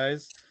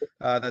franchise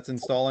that's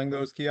installing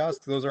those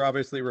kiosks. Those are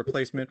obviously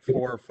replacement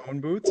for phone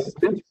booths.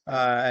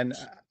 And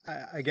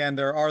again,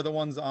 there are the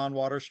ones on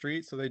Water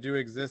Street, so they do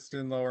exist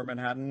in Lower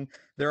Manhattan.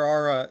 There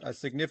are a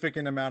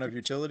significant amount of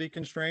utility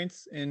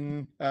constraints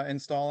in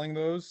installing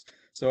those.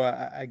 So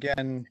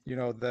again, you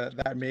know,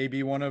 that may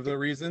be one of the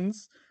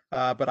reasons.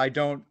 But I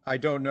don't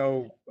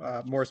know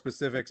more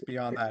specifics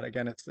beyond that.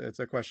 Again, it's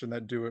a question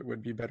that Do It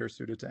would be better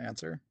suited to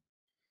answer.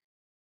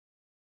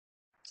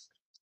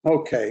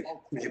 Okay,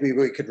 maybe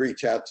we could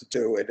reach out to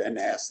Do It and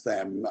ask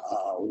them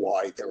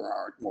why there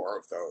aren't more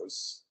of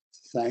those.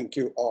 Thank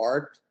you,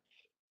 Art.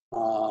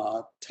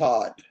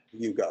 Todd,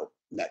 you go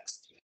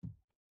next.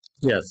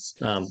 Yes,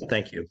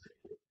 thank you.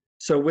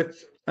 So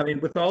with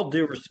all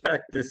due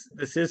respect, this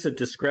is a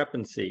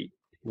discrepancy.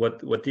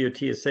 What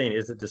DOT is saying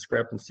is a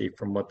discrepancy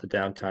from what the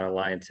Downtown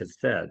Alliance had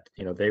said.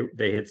 You know,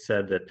 they had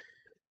said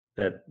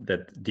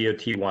that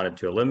DOT wanted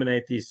to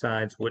eliminate these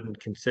signs, wouldn't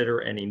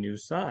consider any new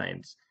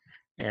signs.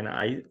 And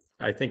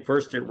I think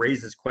first it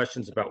raises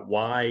questions about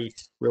why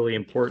really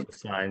important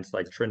signs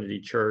like Trinity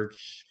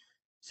Church,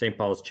 St.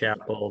 Paul's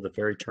Chapel, the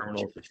ferry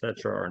terminals,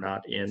 etc., are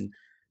not in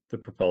the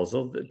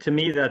proposal. To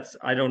me,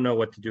 I don't know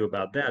what to do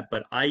about that,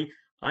 but I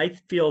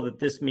feel that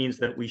this means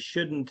that we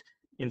shouldn't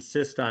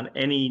insist on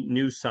any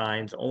new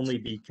signs only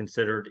be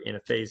considered in a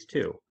phase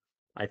 2.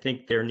 I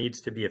think there needs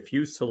to be a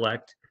few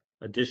select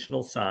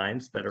additional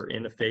signs that are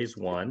in a phase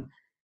 1,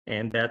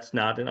 and that's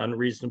not an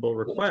unreasonable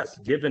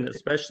request, given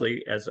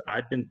especially, as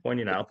I've been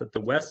pointing out, that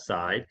the west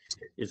side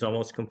is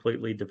almost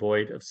completely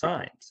devoid of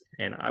signs.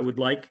 And I would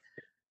like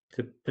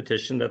to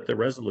petition that the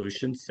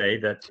resolution say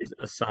that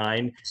a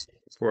sign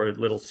for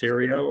Little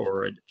Syria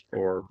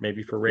or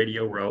maybe for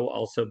Radio Row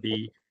also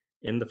be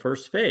in the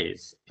first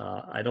phase.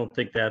 I don't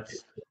think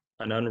that's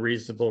an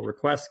unreasonable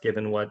request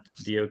given what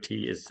DOT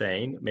is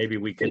saying. Maybe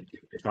we could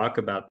talk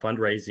about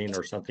fundraising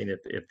or something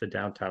if the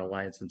Downtown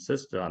Alliance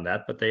insisted on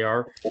that, but they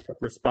are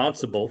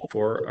responsible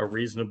for a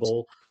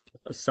reasonable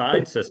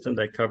sign system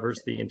that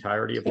covers the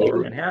entirety of Lower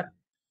Manhattan.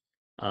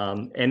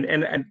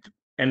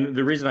 And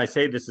the reason I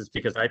say this is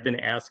because I've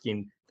been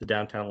asking the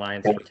Downtown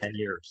Alliance for 10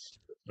 years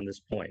on this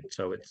point.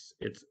 So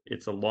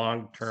it's a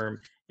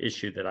long-term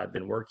issue that I've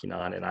been working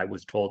on, and I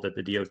was told that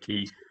the DOT,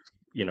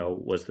 you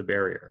know, was the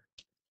barrier.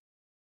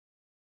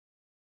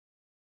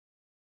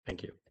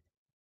 Thank you.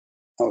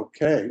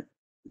 Okay,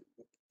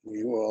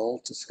 we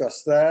will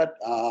discuss that.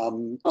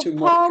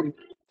 Paul,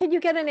 can you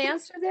get an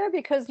answer there?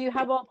 Because you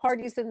have all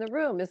parties in the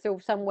room. Is there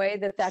some way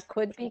that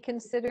could be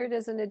considered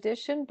as an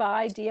addition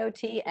by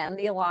DOT and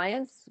the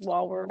Alliance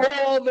while we're...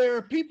 Well, there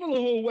are people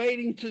who are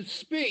waiting to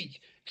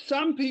speak.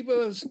 Some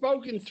people have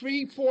spoken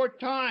 3-4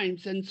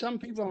 times, and some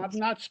people have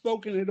not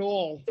spoken at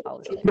all.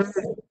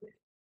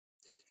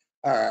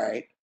 All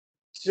right,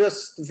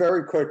 just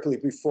very quickly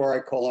before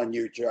I call on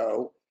you,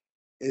 Joe,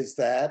 is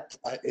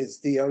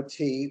DOT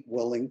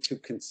willing to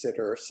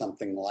consider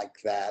something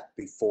like that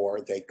before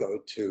they go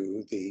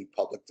to the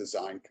Public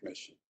Design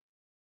Commission?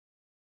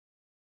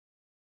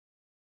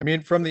 I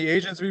mean, from the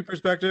agency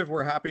perspective,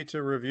 we're happy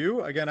to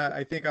review. Again,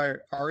 I think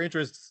our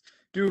interests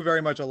do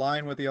very much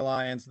align with the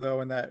Alliance,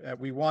 though, in that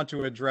we want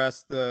to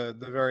address the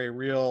very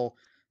real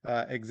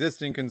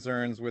existing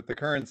concerns with the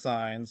current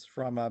signs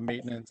from a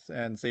maintenance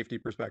and safety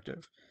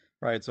perspective,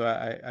 right? So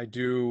I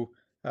do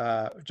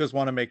just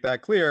want to make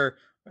that clear.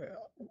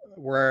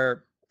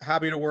 We're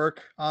happy to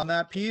work on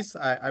that piece.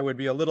 I would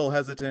be a little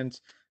hesitant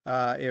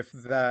if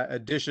the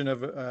addition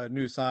of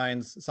new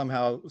signs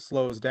somehow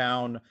slows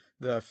down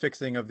the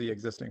fixing of the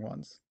existing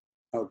ones.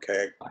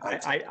 Okay.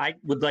 I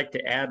would like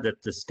to add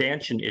that the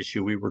stanchion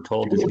issue, we were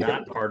told, is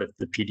not part of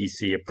the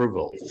PDC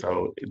approval.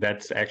 So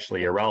that's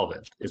actually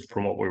irrelevant, is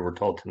from what we were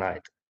told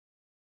tonight.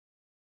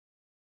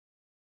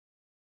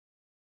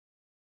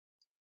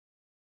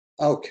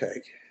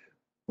 Okay.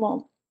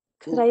 Well,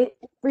 could I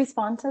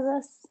respond to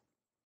this?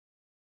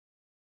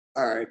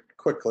 All right,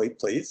 quickly,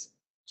 please.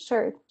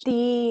 Sure.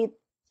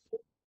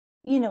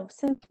 you know,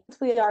 since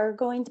we are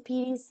going to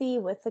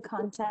PDC with the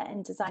content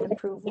and design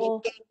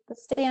approval, the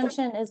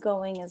stanchion is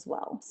going as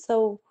well.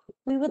 So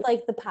we would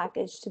like the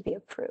package to be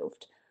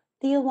approved.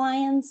 The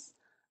Alliance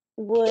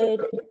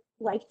would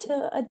like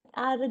to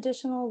add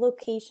additional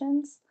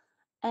locations.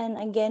 And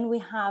again, we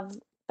have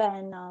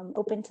been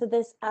open to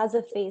this as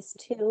a phase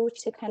 2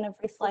 to kind of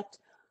reflect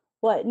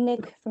what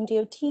Nick from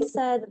DOT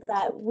said,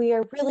 that we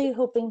are really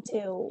hoping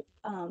to,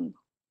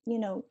 you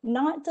know,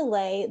 not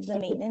delay the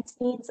maintenance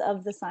needs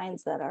of the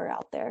signs that are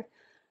out there.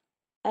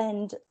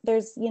 And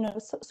there's, you know,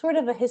 sort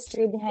of a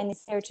history behind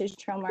these heritage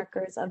trail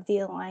markers of the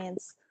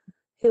Alliance,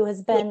 who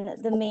has been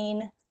the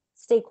main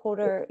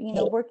stakeholder, you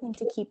know, working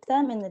to keep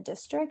them in the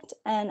district.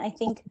 And I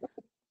think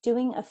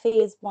doing a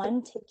phase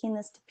 1, taking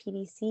this to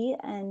PDC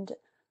and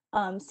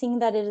seeing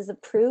that it is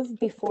approved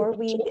before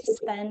we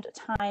spend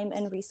time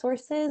and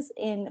resources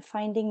in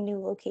finding new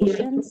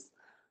locations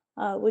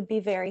would be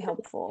very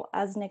helpful.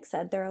 As Nick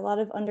said, there are a lot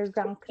of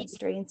underground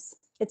constraints.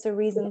 It's a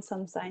reason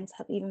some signs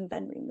have even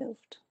been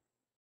removed.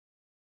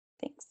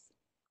 Thanks.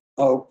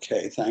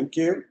 Okay, thank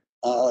you.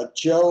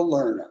 Joe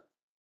Lerner.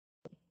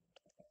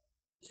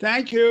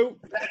 Thank you.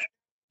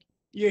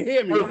 You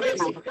hear me?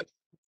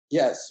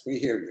 Yes, we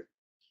hear you.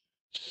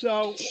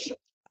 So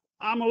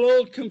I'm a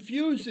little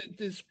confused at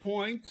this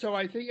point, so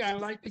I think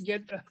I'd like to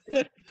get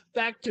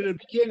back to the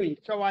beginning.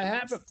 So I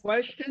have a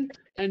question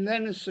and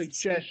then a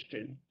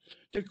suggestion.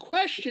 The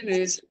question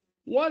is,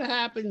 what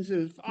happens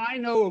if I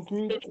know a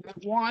group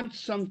that wants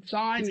some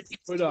signage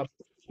put up?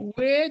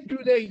 Where do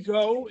they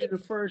go in the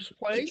first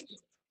place?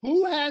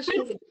 Who has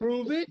to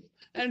approve it?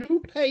 And who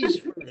pays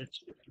for it?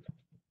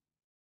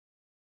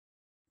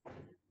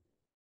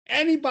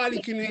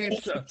 Anybody can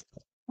answer.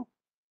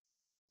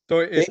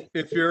 So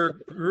if your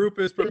group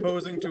is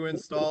proposing to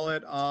install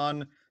it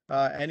on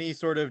any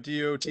sort of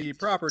DOT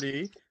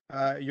property,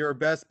 your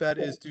best bet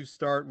is to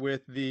start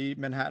with the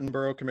Manhattan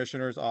Borough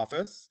Commissioner's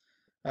office.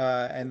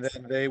 And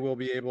then they will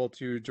be able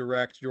to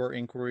direct your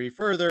inquiry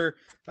further.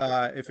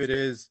 If it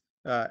is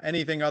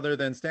anything other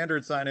than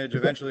standard signage,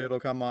 eventually it'll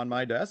come on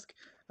my desk.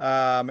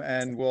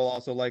 And will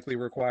also likely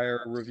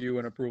require review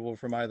and approval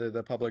from either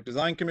the Public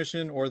Design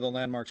Commission or the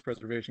Landmarks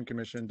Preservation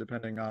Commission,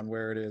 depending on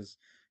where it is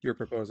you're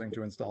proposing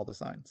to install the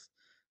signs.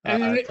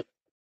 And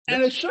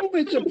assume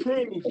it's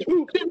approved.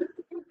 Who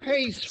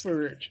pays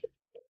for it?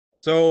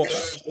 So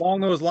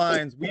along those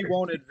lines, we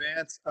won't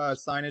advance a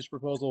signage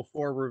proposal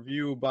for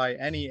review by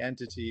any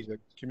entity, the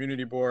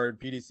community board,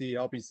 PDC,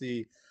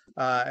 LPC,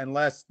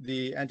 unless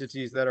the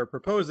entities that are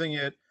proposing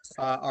it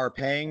are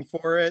paying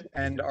for it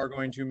and are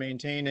going to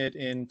maintain it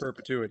in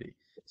perpetuity.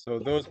 So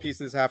those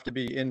pieces have to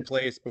be in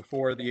place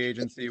before the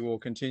agency will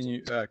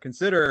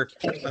consider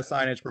a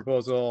signage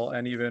proposal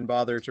and even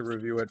bother to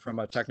review it from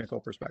a technical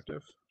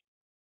perspective.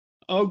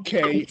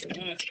 Okay,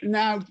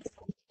 now,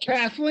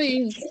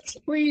 Kathleen,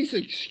 please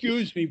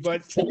excuse me,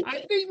 but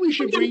I think we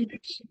should bring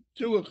this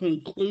to a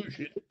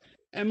conclusion.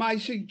 And my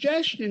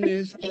suggestion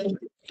is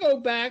go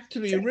back to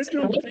the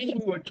original thing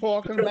we were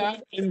talking about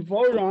and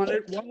vote on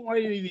it one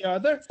way or the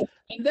other.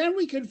 And then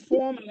we could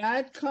form an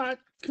ad hoc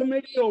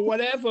committee or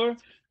whatever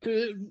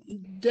to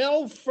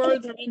delve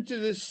further into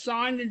this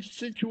signage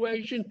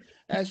situation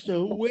as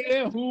to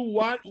where, who,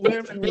 what,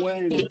 where, and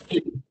when.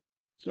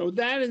 So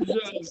that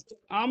is,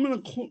 I'm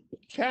going to,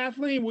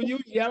 Kathleen, will you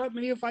yell at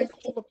me if I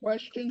call the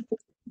question?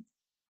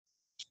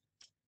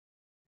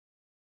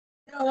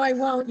 No, I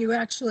won't. You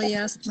actually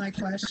asked my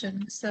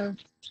question, so.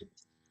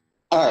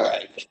 All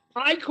right.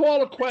 I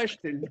call a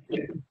question.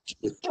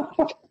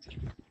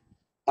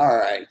 All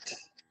right.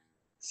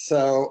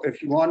 So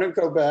if you want to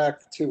go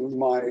back to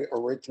my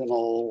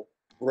original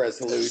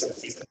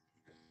resolution,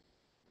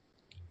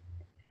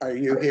 are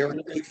you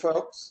hearing me,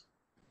 folks?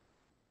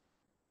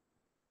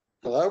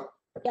 Hello?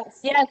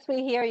 Yes. Yes,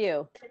 we hear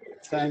you.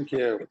 Thank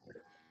you.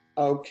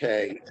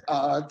 Okay.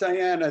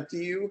 Diana, do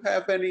you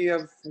have any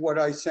of what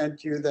I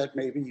sent you that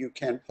maybe you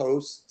can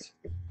post?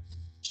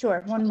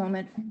 Sure, one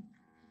moment.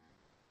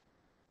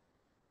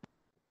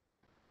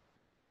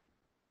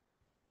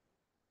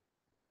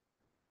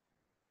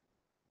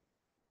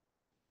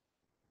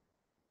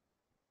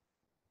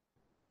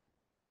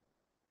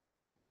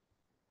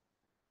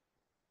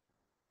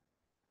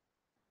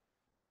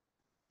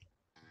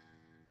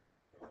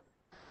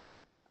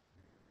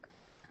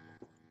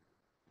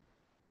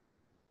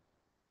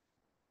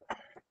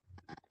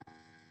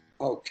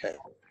 Okay.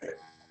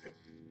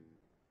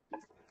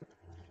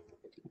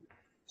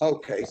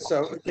 Okay,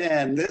 so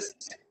again,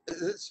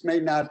 this may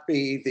not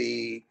be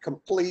the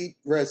complete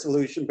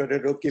resolution, but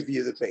it'll give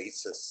you the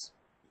basis.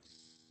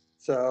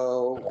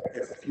 So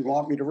if you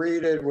want me to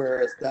read it,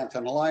 whereas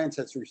Downtown Alliance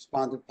has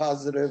responded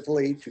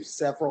positively to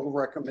several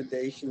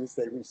recommendations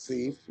they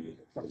received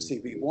from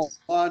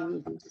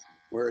CB1,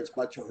 whereas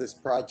much of this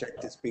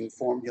project is being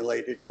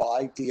formulated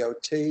by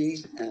DOT,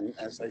 and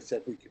as I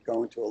said, we could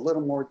go into a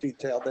little more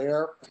detail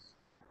there.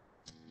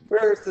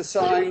 Whereas the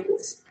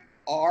signs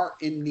are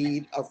in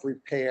need of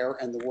repair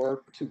and the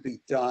work to be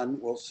done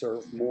will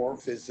serve more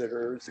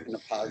visitors in a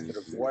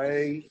positive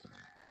way.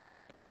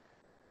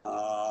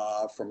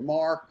 From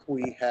Mark,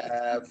 we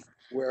have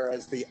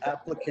whereas the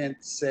applicant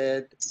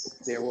said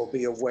there will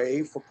be a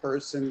way for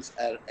persons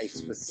at a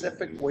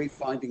specific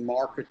wayfinding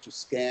marker to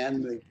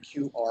scan the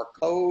QR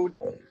code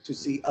to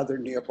see other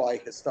nearby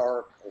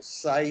historical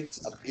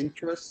sites of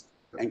interest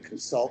and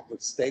consult with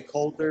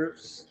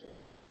stakeholders.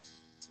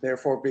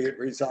 Therefore, be it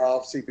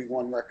resolved,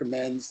 CB1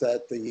 recommends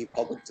that the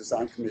Public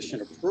Design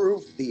Commission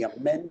approve the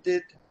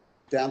amended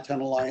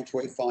Downtown Alliance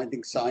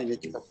wayfinding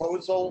signage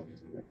proposal.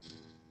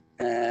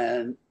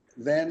 And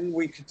then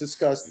we could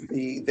discuss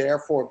the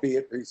therefore be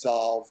it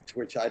resolved,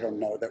 which I don't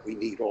know that we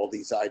need all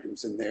these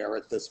items in there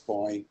at this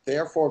point.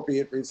 Therefore be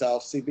it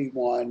resolved,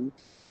 CB1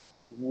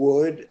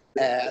 would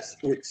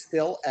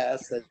still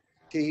ask that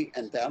T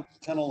and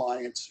Downtown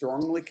Alliance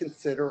strongly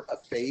consider a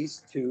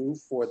phase 2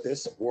 for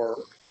this work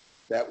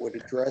that would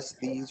address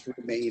these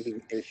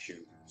remaining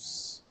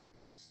issues.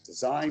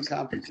 Design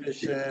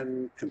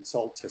competition,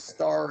 consult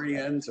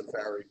historians of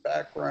varied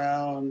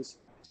backgrounds.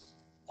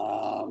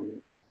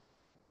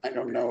 I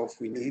don't know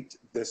if we need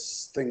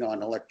this thing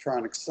on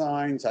electronic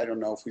signs. I don't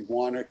know if we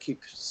want to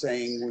keep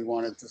saying we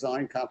want a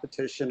design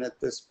competition at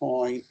this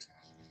point.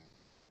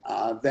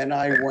 Then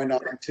I went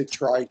on to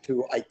try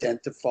to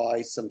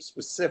identify some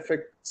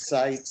specific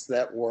sites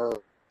that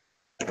were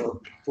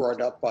brought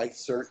up by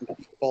certain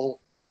people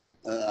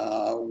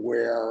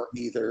where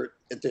either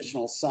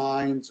additional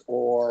signs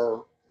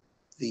or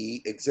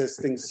the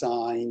existing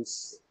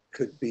signs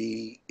could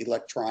be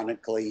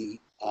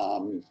electronically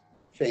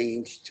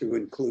changed to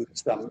include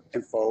some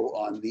info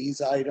on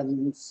these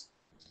items.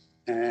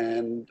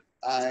 And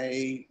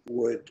I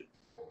would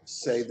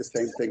say the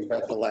same thing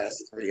about the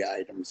last 3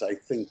 items. I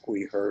think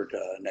we heard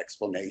an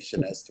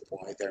explanation as to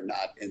why they're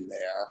not in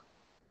there.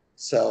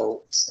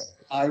 So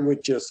I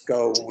would just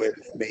go with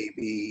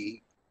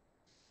maybe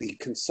the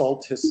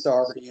consult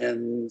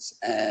historians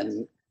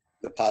and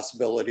the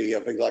possibility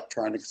of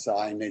electronic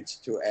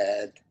signage to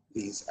add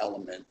these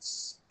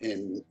elements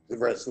in the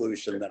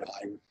resolution that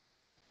I'm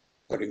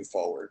putting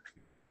forward.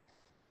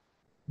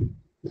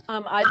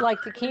 I'd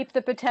like to keep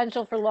the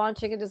potential for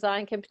launching a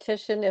design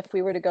competition. If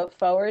we were to go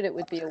forward, it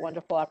would be a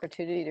wonderful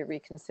opportunity to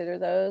reconsider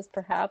those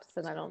perhaps.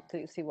 And I don't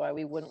see why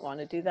we wouldn't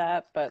want to do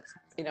that, but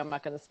you know, I'm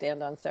not going to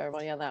stand on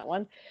ceremony on that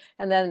one.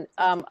 And then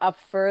up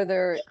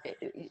further,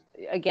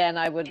 again,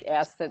 I would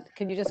ask that,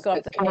 can you just go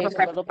up the page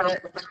a little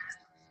bit,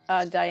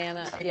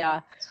 Diana? Yeah,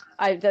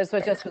 that's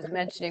what I just was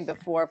mentioning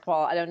before,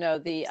 Paul. I don't know,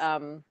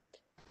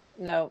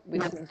 no, we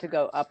didn't to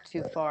go up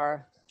too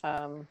far.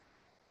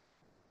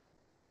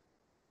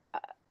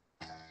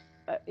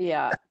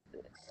 Yeah.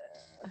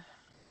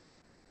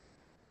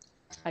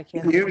 I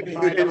can't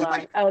find the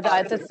line. Oh,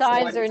 the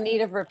signs are in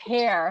need of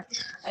repair.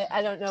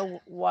 I don't know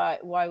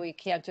why we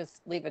can't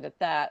just leave it at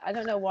that. I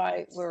don't know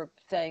why we're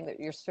saying that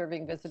you're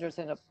serving visitors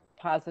in a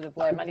positive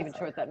way. I'm not even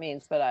sure what that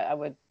means, but I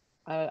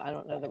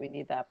don't know that we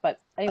need that.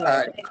 But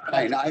anyway.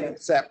 I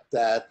accept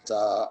that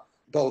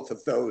both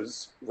of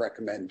those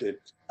recommended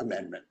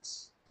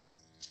amendments.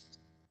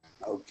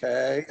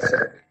 Okay. So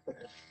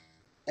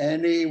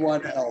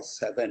anyone else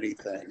have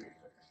anything?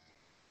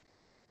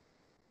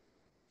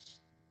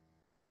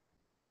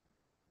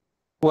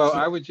 Well,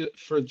 I would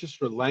just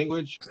for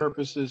language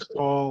purposes,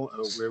 Paul,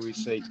 where we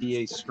say DOT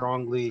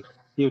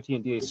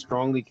and DA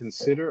strongly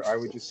consider, I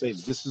would just say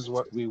this is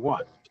what we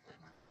want.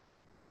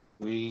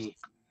 We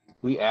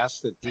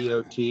ask that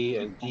DOT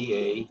and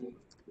DA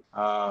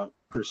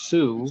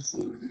pursue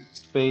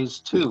phase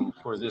 2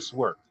 for this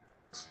work.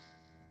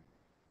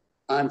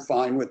 I'm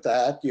fine with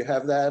that. You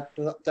have that,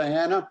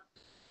 Diana?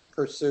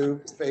 Pursue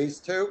phase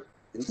 2?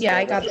 Yeah,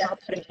 I got that. I'll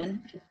put it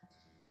in.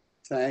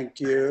 Thank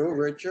you,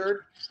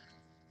 Richard.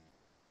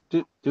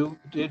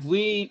 Did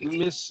we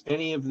miss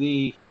any of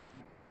the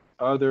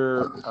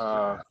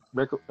other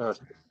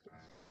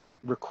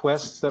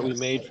requests that we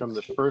made from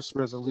the first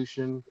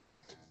resolution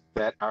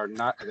that have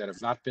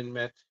not been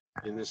met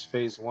in this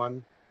phase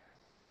 1?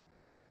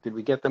 Did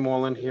we get them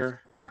all in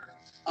here?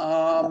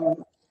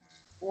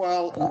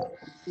 Well,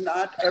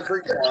 not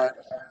everyone.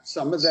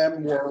 Some of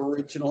them were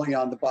originally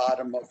on the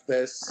bottom of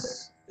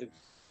this.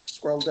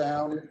 Scroll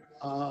down.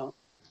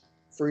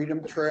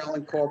 Freedom Trail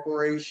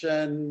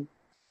Incorporation,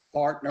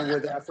 partner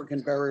with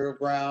African burial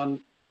ground,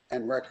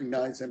 and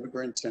recognize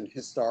immigrants and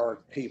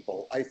historic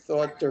people. I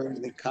thought during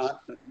the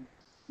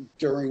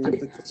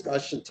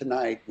discussion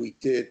tonight, we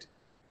did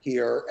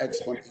hear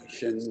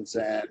explanations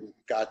and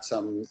got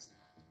some.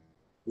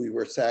 We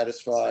were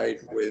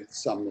satisfied with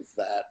some of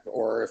that,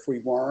 or if we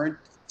weren't,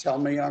 tell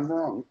me I'm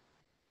wrong.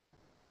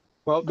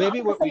 Well,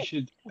 maybe what we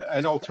should,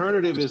 an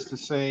alternative is to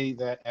say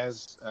that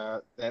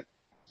that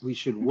we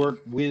should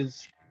work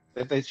with,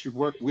 that they should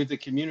work with the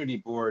community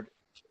board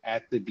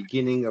at the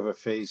beginning of a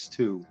phase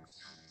 2.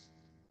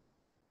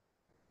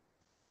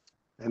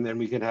 And then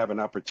we can have an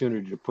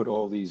opportunity to put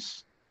all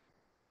these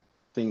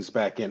things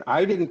back in.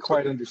 I didn't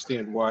quite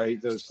understand why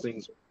those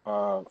things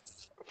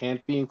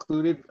can't be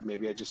included.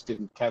 Maybe I just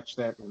didn't catch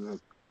that in the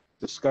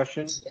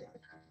discussion.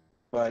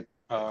 But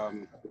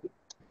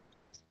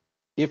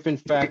if in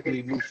fact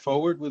we move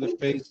forward with a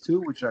phase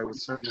 2, which I would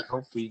certainly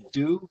hope we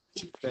do,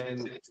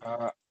 then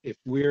if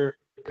we're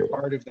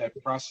part of that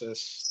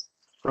process,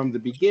 from the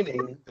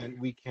beginning, then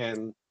we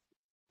can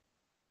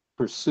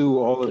pursue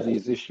all of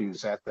these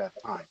issues at that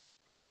time.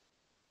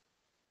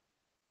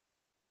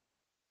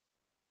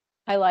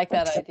 I like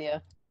that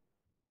idea.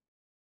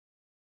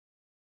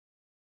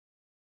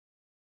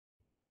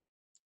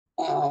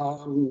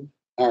 All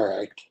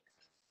right.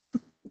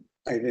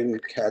 I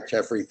didn't catch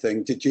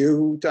everything. Did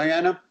you,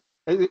 Diana?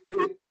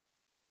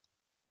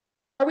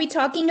 Are we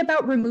talking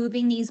about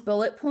removing these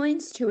bullet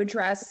points to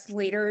address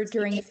later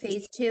during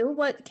phase two?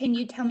 What, can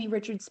you tell me,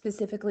 Richard,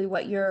 specifically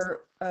what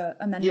your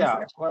amendments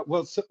Yeah, are?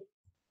 well, so,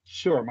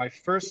 sure. My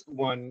first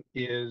one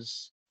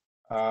is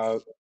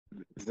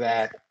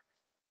that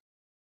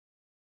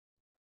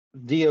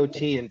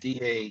DOT and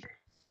DA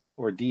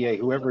or DA,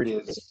 whoever it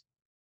is,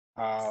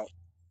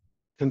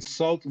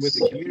 consult with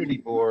the community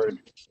board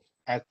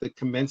at the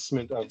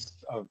commencement of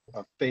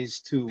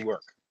phase two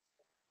work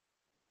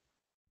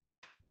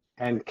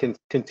and can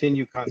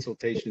continue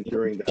consultation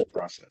during that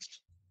process.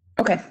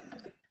 Okay.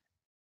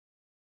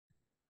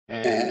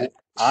 And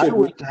I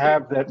would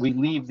have that we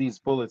leave these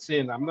bullets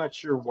in. I'm not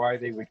sure why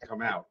they would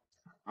come out,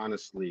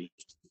 honestly.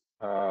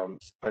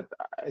 But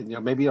you know,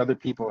 maybe other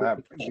people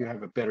have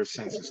a better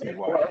sense as to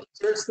why.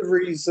 Here's the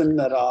reason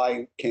that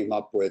I came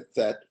up with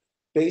that.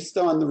 Based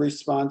on the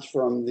response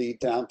from the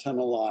Downtown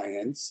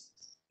Alliance,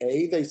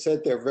 they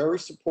said they're very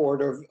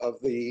supportive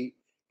of the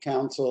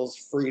council's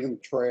Freedom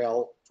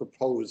Trail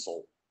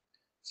proposal.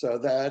 So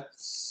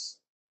that's,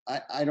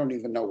 I don't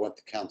even know what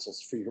the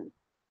council's Freedom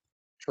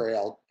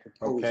Trail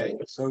proposal. Okay,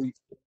 so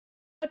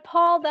But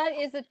Paul,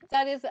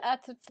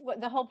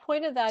 the whole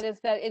point of that is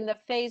that in the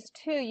phase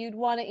two, you'd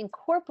want to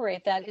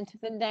incorporate that into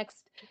the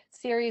next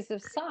series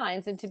of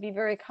signs and to be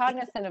very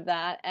cognizant of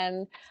that.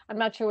 And I'm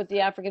not sure what the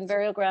African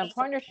Burial Ground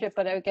Partnership,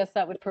 but I guess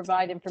that would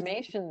provide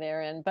information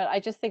therein. But I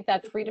just think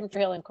that Freedom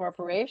Trail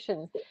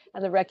incorporation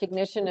and the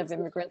recognition of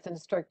immigrants and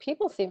historic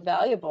people seem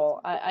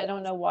valuable. I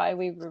don't know why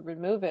we would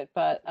remove it,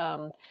 but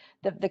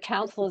the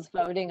council is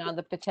voting on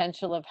the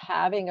potential of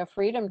having a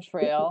Freedom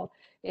Trail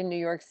in New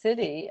York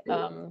City,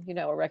 you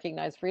know, a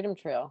recognized Freedom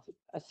Trail.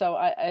 So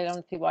I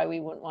don't see why we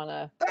wouldn't want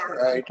to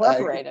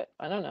incorporate it.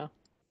 I don't know.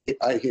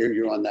 I hear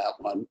you on that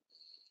one.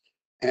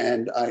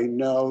 And I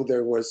know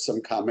there was some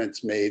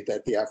comments made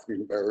that the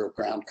African Burial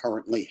Ground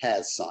currently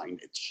has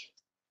signage.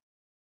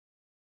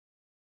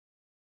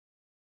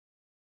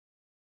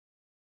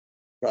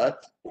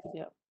 But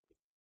yep,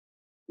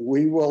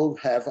 we will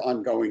have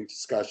ongoing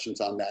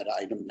discussions on that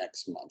item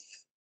next month.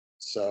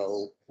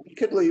 So we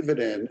could leave it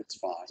in, it's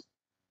fine.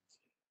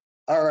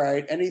 All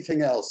right,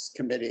 anything else,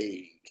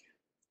 committee?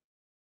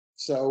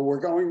 So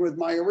we're going with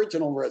my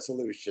original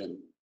resolution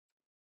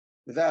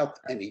without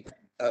any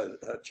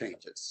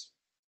changes,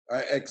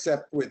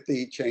 except with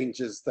the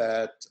changes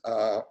that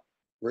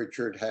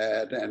Richard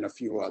had and a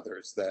few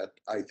others that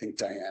I think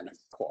Diana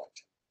caught.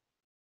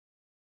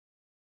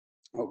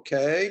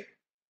 Okay.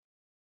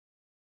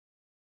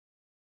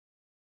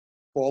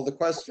 Call the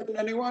question,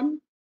 anyone?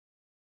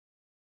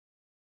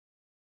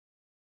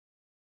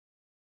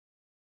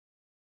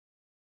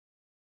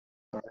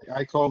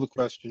 I call the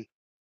question.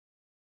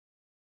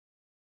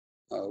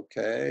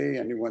 Okay,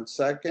 anyone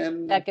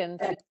second? Second.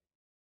 Paul,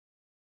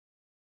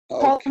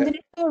 I'm Okay, going to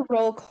do a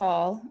roll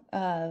call.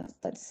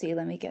 Let's see,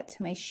 let me get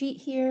to my sheet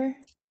here.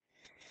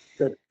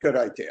 good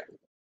idea.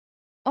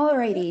 All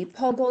righty,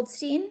 Paul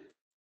Goldstein,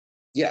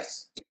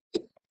 Yes.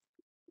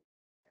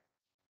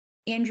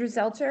 Andrew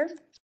Zelter,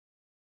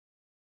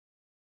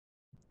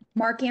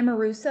 Mark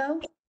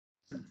Amoruso,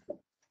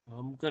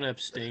 I'm gonna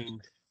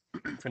abstain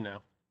for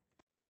now.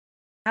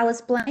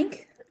 Alice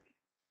Blank,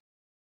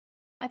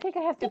 I think I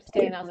have to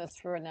abstain on this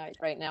for a night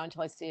right now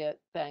until I see it.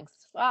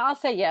 Thanks. I'll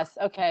say yes.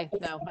 Okay.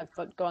 No,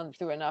 I've gone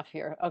through enough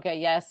here. Okay.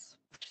 Yes.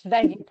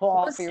 Thank you,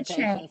 Paul, for your Rosa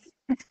Chang.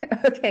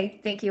 patience. Okay,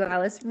 thank you,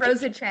 Alice.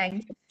 Rosa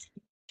Chang,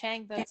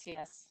 Chang votes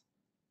yes.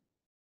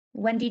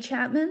 Wendy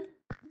Chapman,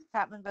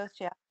 Chapman votes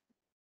yes.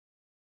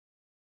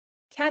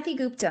 Kathy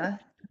Gupta,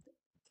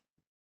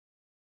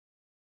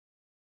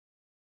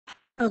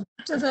 Oh,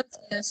 Gupta votes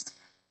yes.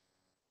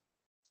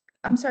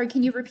 I'm sorry,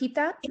 can you repeat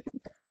that?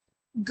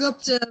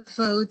 Gupta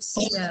votes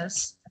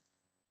yes.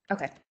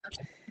 Okay.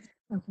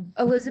 Okay.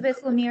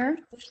 Elizabeth Lemire,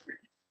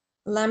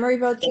 Lemery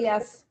votes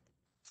yes.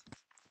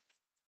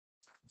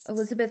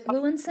 Elizabeth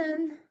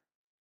Lewinson,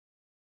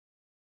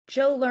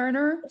 Joe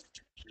Lerner,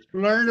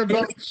 Lerner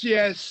votes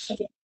yes.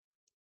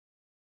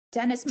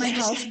 Dennis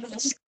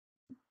Myhouse,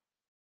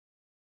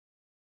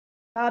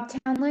 Bob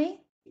Townley,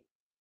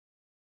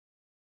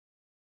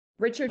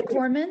 Richard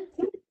Corman,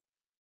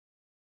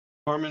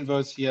 Corman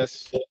votes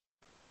yes.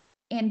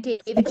 and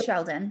David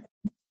Sheldon.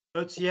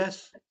 Votes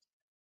yes.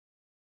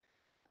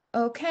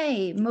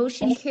 Okay,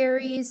 motion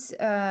carries.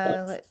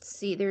 Let's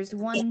see, there's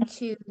 1,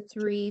 2,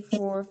 3,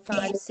 4,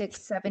 5,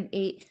 6, 7,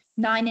 8,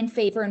 9 in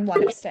favor and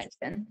 1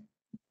 abstention.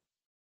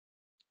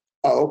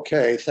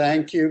 Okay,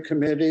 thank you,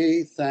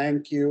 committee.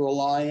 Thank you,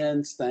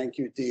 Alliance. Thank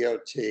you,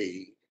 DOT.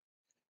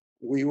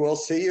 We will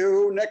see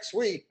you next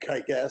week, I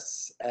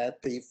guess,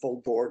 at the full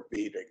board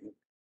meeting.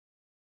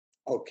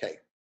 Okay,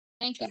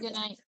 Thank you. Good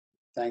night.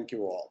 thank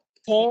you all.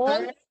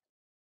 Paul,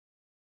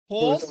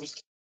 Paul,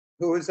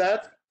 Who is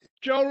that?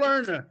 Joe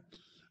Lerner.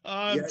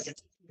 Yes.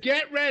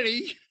 Get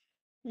ready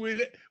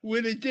with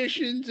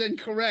additions and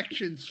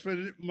corrections for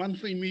the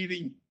monthly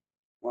meeting.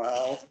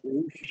 Well,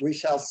 we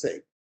shall see.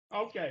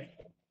 Okay.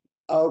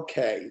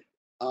 Okay,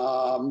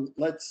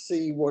 let's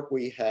see what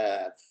we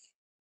have.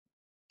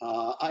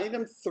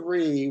 Item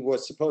 3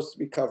 was supposed to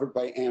be covered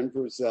by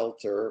Andrew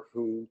Zelter,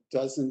 who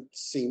doesn't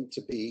seem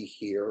to be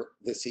here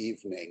this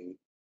evening.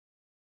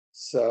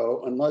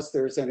 So unless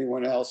there's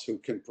anyone else who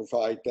can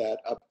provide that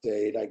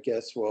update, I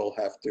guess we'll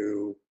have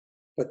to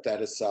put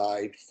that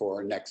aside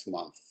for next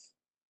month.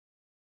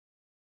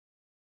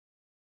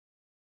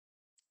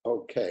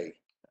 Okay.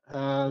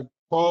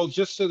 Paul,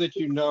 just so that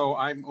you know,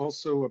 I'm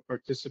also a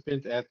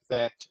participant at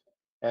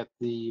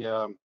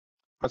the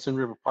Hudson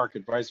River Park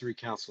Advisory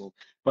Council,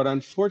 but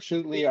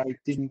unfortunately, I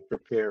didn't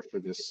prepare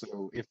for this.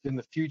 So if in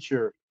the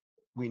future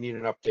we need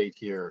an update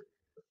here,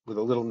 with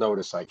a little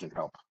notice, I can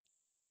help.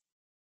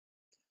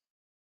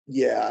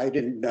 Yeah, I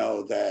didn't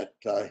know that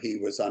he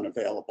was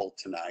unavailable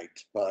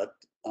tonight, but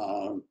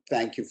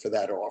thank you for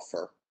that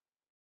offer.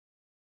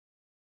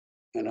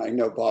 And I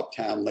know Bob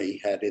Townley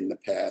had in the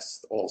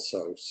past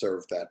also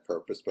served that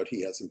purpose, but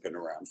he hasn't been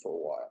around for a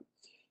while.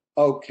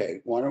 Okay,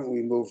 why don't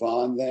we move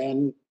on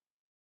then?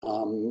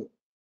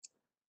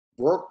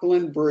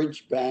 Brooklyn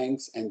Bridge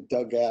Banks and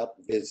Dugout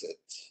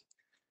Visit.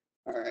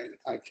 All right,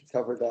 I can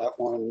cover that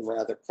one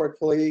rather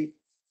quickly.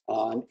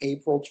 On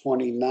April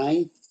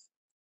 29th,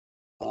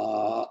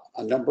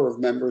 a number of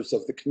members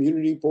of the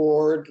community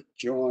board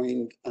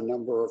joined a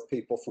number of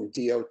people from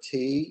DOT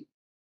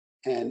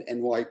and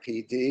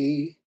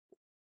NYPD,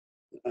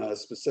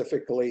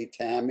 specifically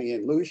Tammy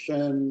and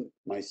Lucian,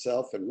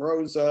 myself and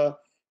Rosa,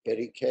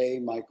 Betty Kay,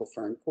 Michael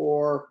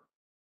Francoeur.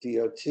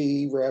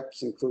 DOT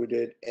reps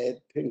included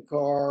Ed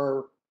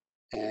Pinkar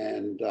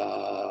and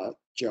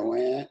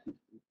Joanne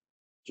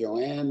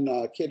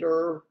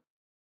Kidder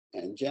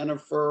and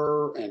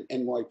Jennifer, and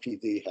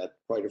NYPD had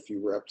quite a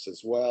few reps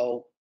as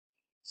well.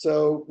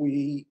 So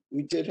we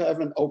did have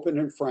an open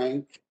and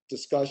frank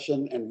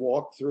discussion and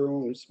walkthrough,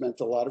 and we spent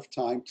a lot of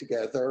time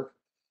together.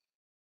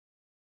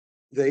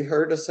 They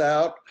heard us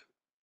out.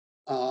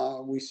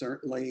 We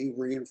certainly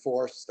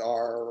reinforced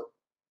our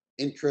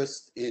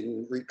interest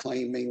in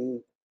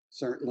reclaiming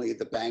certainly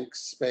the bank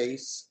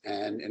space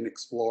and in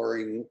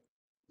exploring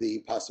the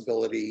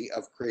possibility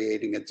of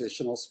creating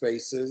additional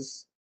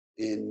spaces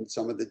in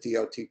some of the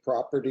DOT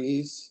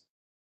properties.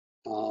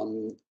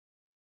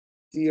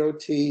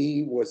 DOT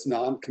was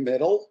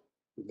non-committal.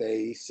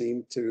 They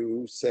seemed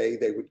to say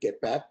they would get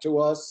back to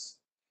us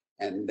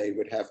and they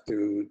would have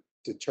to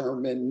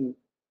determine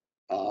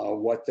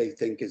what they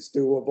think is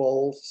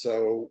doable.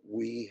 So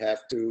we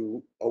have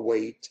to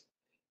await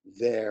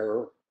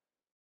their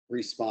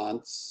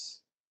response.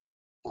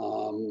 I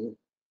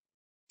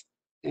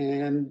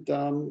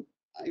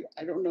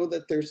don't know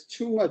that there's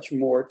too much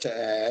more to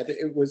add.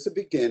 It was a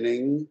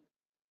beginning.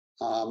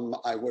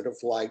 I would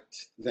have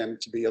liked them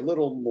to be a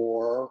little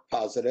more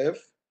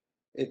positive.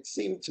 It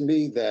seemed to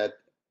me that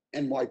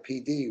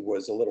NYPD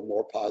was a little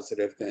more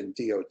positive than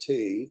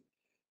DOT,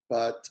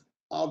 but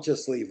I'll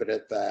just leave it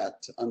at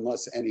that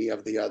unless any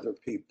of the other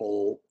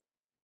people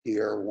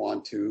here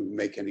want to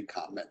make any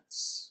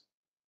comments.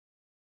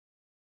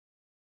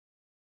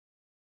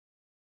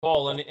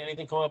 Paul,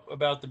 anything come up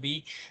about the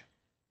beach?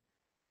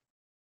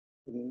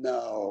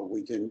 No,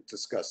 we didn't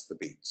discuss the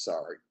beach,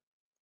 sorry.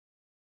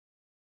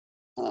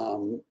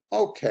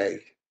 Okay.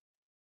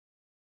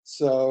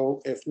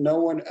 So if no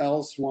one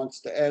else wants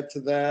to add to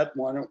that,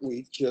 why don't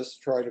we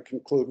just try to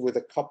conclude with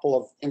a couple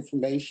of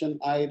information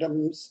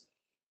items.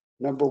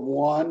 Number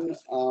one,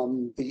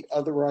 the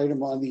other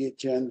item on the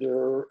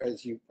agenda,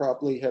 as you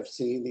probably have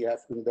seen, the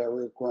African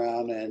Burial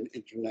Ground and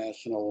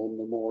International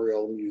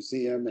Memorial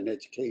Museum and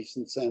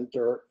Education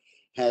Center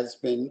has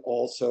been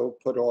also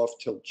put off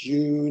till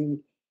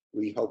June.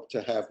 We hope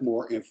to have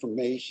more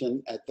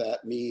information at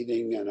that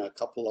meeting, and a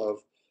couple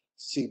of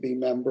CB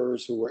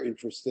members who are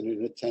interested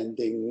in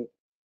attending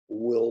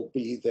will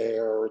be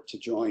there to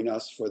join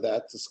us for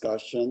that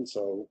discussion.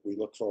 So we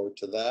look forward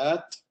to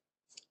that.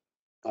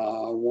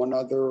 One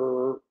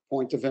other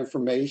point of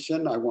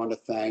information, I want to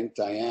thank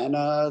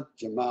Diana,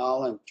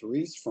 Jamal, and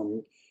Therese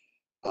from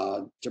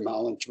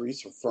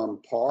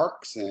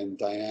Parks, and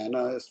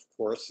Diana, of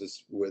course,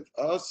 is with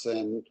us,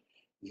 and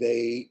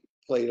they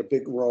played a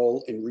big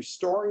role in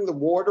restoring the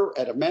water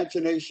at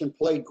Imagination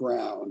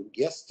Playground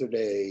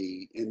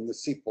yesterday in the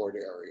Seaport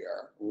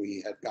area.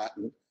 We had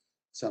gotten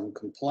some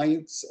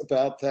complaints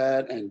about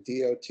that, and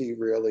DOT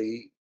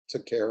really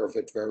took care of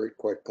it very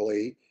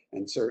quickly.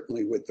 And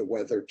certainly with the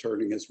weather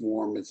turning as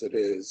warm as it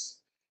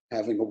is,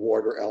 having a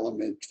water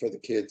element for the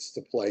kids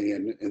to play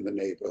in the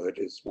neighborhood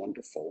is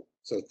wonderful.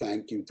 So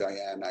thank you,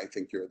 Diane. I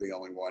think you're the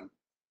only one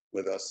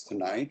with us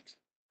tonight.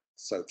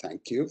 So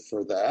thank you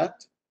for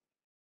that.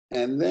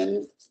 And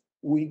then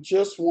we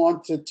just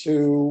wanted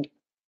to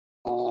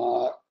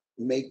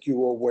make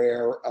you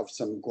aware of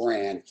some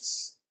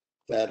grants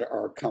that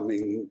are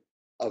coming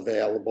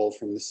available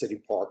from the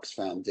City Parks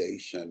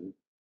Foundation.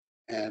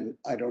 And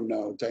I don't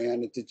know,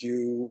 Diana, did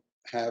you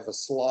have a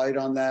slide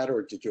on that,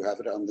 or did you have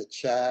it on the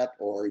chat,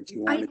 or do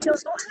you I want to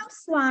don't have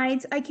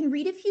slides. I can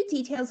read a few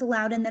details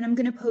aloud and then I'm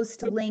going to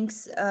post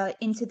links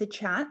into the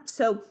chat.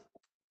 So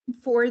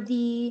for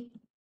the,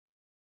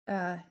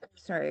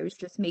 sorry, I was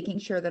just making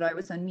sure that I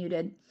was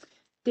unmuted.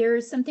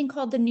 There's something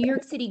called the New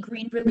York City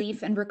Green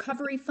Relief and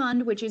Recovery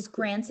Fund, which is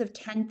grants of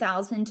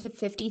 $10,000 to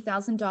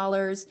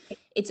 $50,000.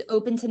 It's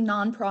open to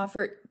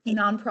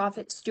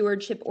nonprofit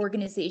stewardship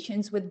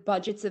organizations with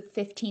budgets of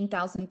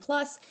 $15,000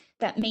 plus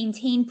that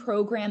maintain,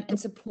 program, and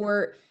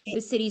support the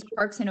city's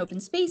parks and open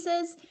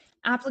spaces.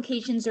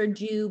 Applications are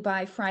due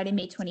by Friday,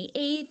 May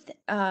 28th.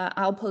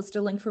 I'll post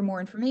a link for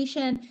more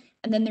information.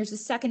 And then there's a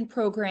second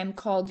program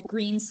called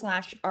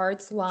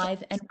Green/Arts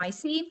Live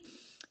NYC.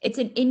 It's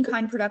an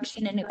in-kind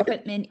production and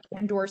equipment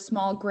and/or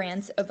small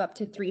grants of up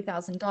to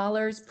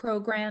 $3,000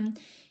 program.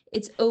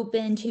 It's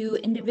open to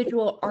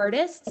individual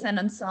artists and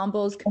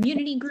ensembles,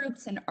 community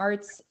groups, and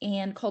arts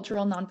and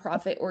cultural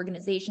nonprofit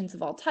organizations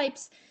of all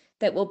types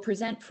that will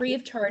present free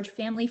of charge,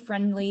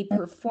 family-friendly,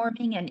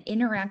 performing and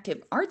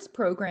interactive arts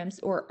programs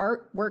or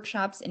art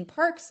workshops in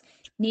parks,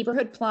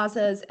 neighborhood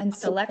plazas, and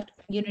select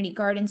community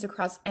gardens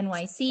across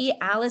NYC.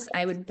 Alice,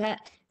 I would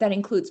bet that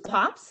includes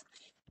POPs.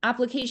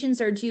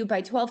 Applications are due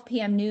by 12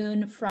 p.m.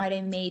 noon,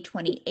 Friday, May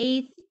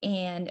 28th,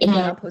 and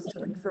again, I'll post a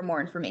link for more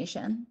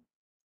information.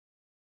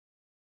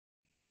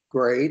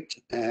 Great,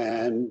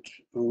 and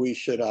we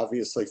should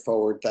obviously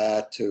forward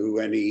that to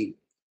any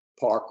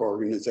park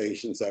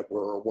organizations that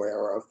we're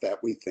aware of that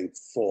we think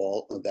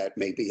that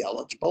may be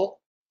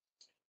eligible.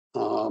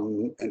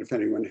 And if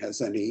anyone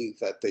has any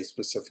that they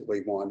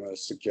specifically want to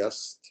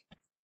suggest,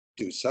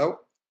 do so.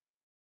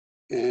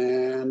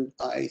 And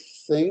I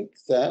think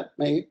that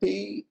may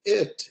be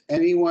it.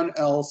 Anyone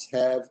else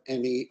have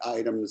any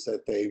items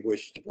that they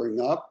wish to bring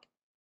up?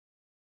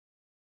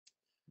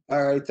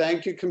 All right,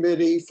 thank you,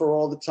 committee, for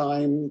all the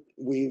time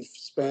we've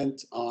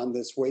spent on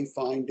this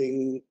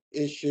wayfinding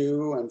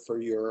issue and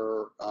for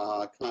your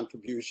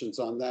contributions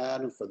on that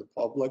and for the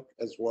public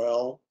as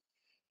well.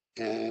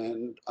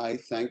 And I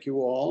thank you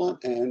all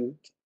and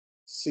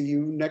see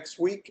you next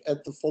week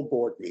at the full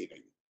board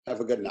meeting. Have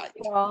a good night.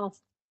 Well,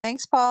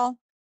 Thanks, Paul.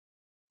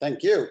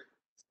 Thank you.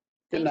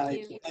 Good Thank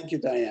night. you. Thank you,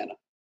 Diana.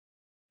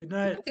 Good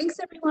night. Thanks,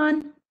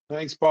 everyone.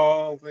 Thanks,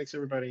 Paul. Thanks,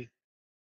 everybody.